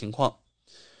准备情况。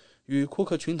与库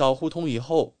克群岛互通以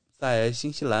后，在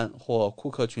新西兰或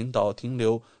库克群岛停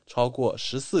留超过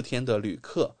14天的旅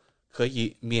客可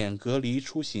以免隔离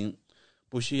出行，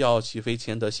不需要起飞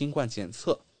前的新冠检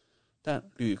测，但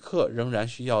旅客仍然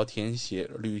需要填写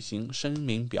旅行声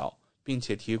明表，并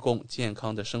且提供健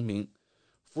康的声明，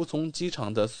服从机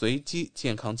场的随机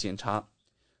健康检查。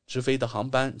直飞的航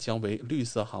班将为绿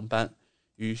色航班，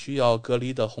与需要隔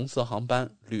离的红色航班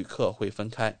旅客会分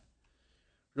开。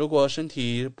如果身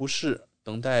体不适，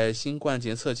等待新冠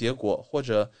检测结果，或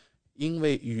者因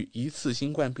为与一次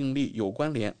新冠病例有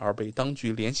关联而被当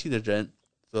局联系的人，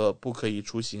则不可以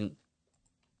出行。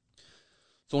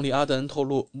总理阿德恩透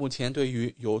露，目前对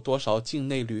于有多少境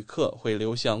内旅客会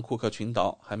流向库克群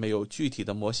岛还没有具体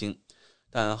的模型，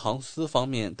但航司方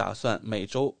面打算每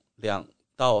周2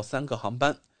到3个航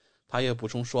班。他也补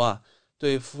充说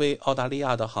对飞澳大利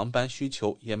亚的航班需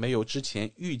求也没有之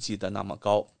前预计的那么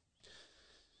高。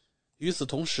与此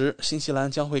同时，新西兰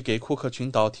将会给库克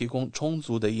群岛提供充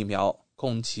足的疫苗，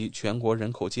供其全国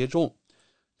人口接种。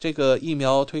这个疫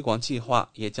苗推广计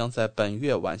划也将在本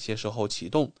月晚些时候启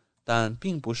动，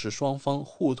并不是双方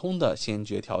互通的先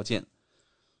决条件。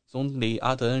总理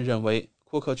阿德恩认为，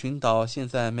库克群岛现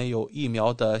在没有疫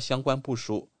苗的相关部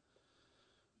署。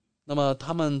那么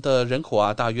他们的人口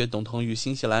啊，大约等同于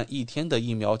新西兰一天的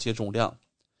疫苗接种量。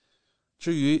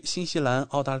至于新西兰、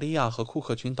澳大利亚和库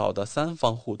克群岛的三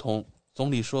方互通，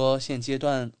总理说现阶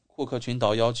段库克群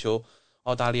岛要求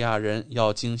澳大利亚人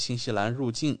要经新西兰入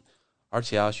境，而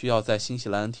且需要在新西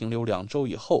兰停留2周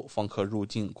以后方可入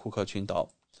境库克群岛。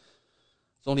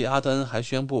总理阿德恩还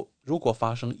宣布，如果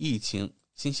发生疫情，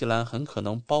新西兰很可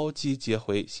能包机接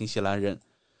回新西兰人，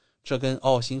这跟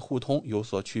澳新互通有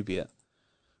所区别。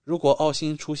如果澳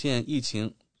新出现疫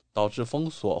情导致封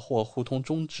锁或互通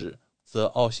终止，则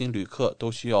澳新旅客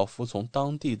都需要服从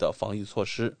当地的防疫措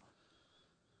施。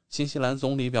新西兰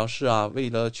总理表示为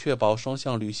了确保双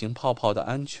向旅行泡泡的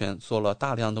安全，做了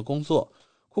大量的工作，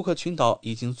库克群岛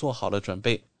已经做好了准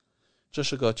备。这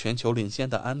是个全球领先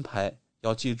的安排，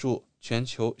要记住，全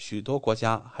球许多国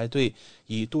家还对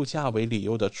以度假为理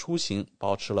由的出行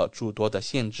保持了诸多的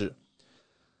限制。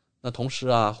那同时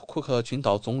库克群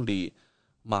岛总理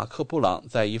马克布朗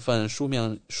在一份书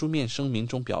面声明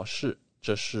中表示，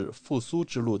这是复苏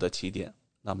之路的起点。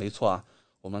那没错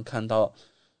我们看到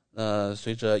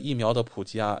随着疫苗的普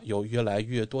及有越来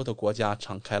越多的国家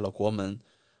敞开了国门。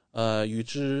与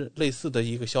之类似的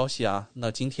一个消息那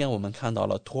今天我们看到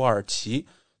了土耳其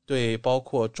对包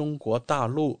括中国大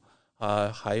陆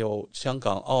还有香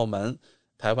港、澳门、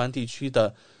台湾地区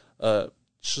的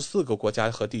14个国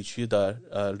家和地区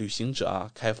的旅行者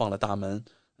开放了大门，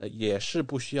也是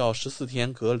不需要14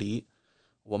天隔离。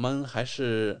我们还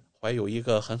是怀有一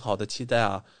个很好的期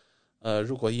待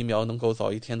如果疫苗能够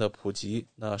早一天的普及，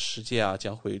那世界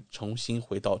将会重新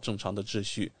回到正常的秩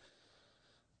序。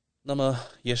那么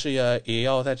也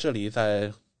要在这里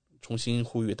再重新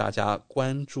呼吁大家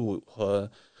关注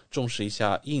和重视一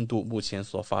下印度目前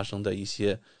所发生的一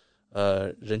些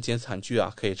人间惨剧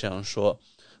可以这样说。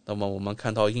那么我们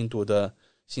看到印度的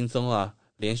新增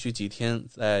连续几天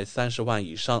在30万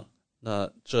以上，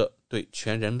那这对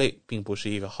全人类并不是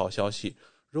一个好消息。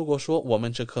如果说我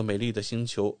们这颗美丽的星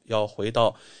球要回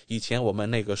到以前我们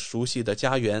那个熟悉的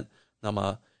家园，那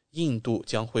么印度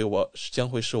将会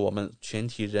是我们全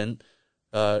体人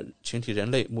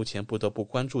类目前不得不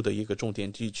关注的一个重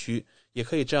点地区。也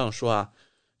可以这样说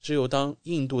只有当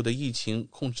印度的疫情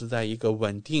控制在一个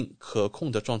稳定可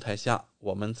控的状态下，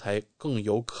我们才更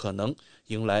有可能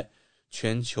迎来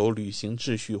全球旅行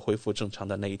秩序恢复正常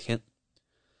的那一天。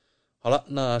好了，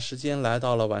那时间来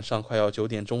到了晚上快要9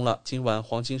点钟了，今晚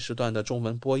黄金时段的中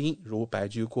文播音如白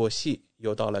驹过隙，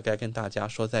又到了该跟大家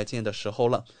说再见的时候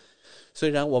了。虽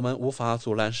然我们无法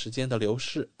阻拦时间的流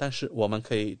逝，但是我们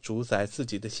可以主宰自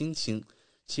己的心情，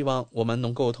希望我们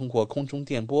能够通过空中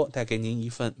电波带给您一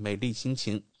份美丽心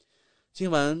情。今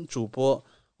晚主播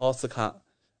奥斯卡、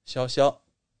潇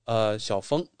潇、小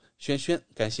峰、轩轩，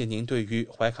感谢您对于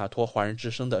怀卡托华人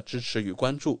之声的支持与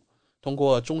关注。通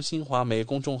过中新华媒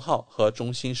公众号和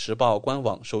中新时报官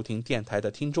网收听电台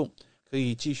的听众，可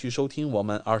以继续收听我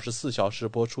们24小时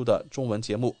播出的中文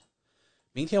节目。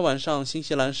明天晚上新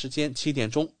西兰时间7点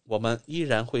钟，我们依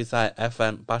然会在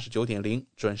FM 89.0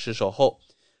 准时守候。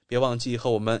别忘记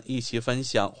和我们一起分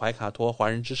享怀卡托华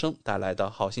人之声带来的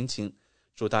好心情。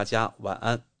祝大家晚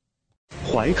安。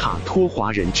怀卡托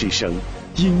华人之声，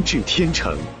音质天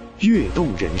成，悦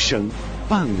动人生，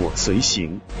伴我随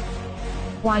行。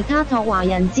懷卡托華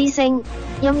人之聲，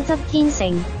音質天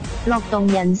成，樂動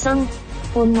人生，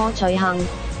伴我隨行。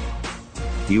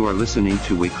You are listening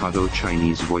to Waikato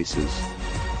Chinese Voices.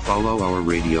 Follow our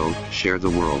radio, share the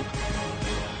world.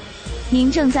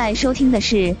 您正在收听的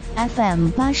是 FM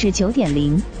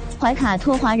 89.0怀卡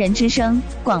托华人之声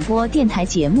广播电台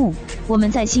节目，我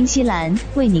们在新西兰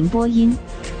为您播音。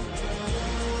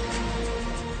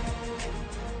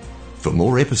For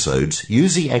more episodes,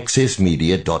 use the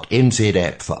accessmedia.nz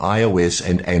app for iOS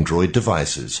and Android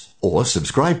devices, or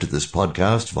subscribe to this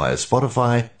podcast via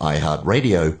Spotify,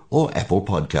 iHeartRadio, or Apple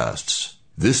Podcasts.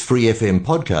 This Free FM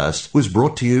podcast was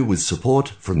brought to you with support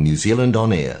from New Zealand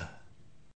On Air.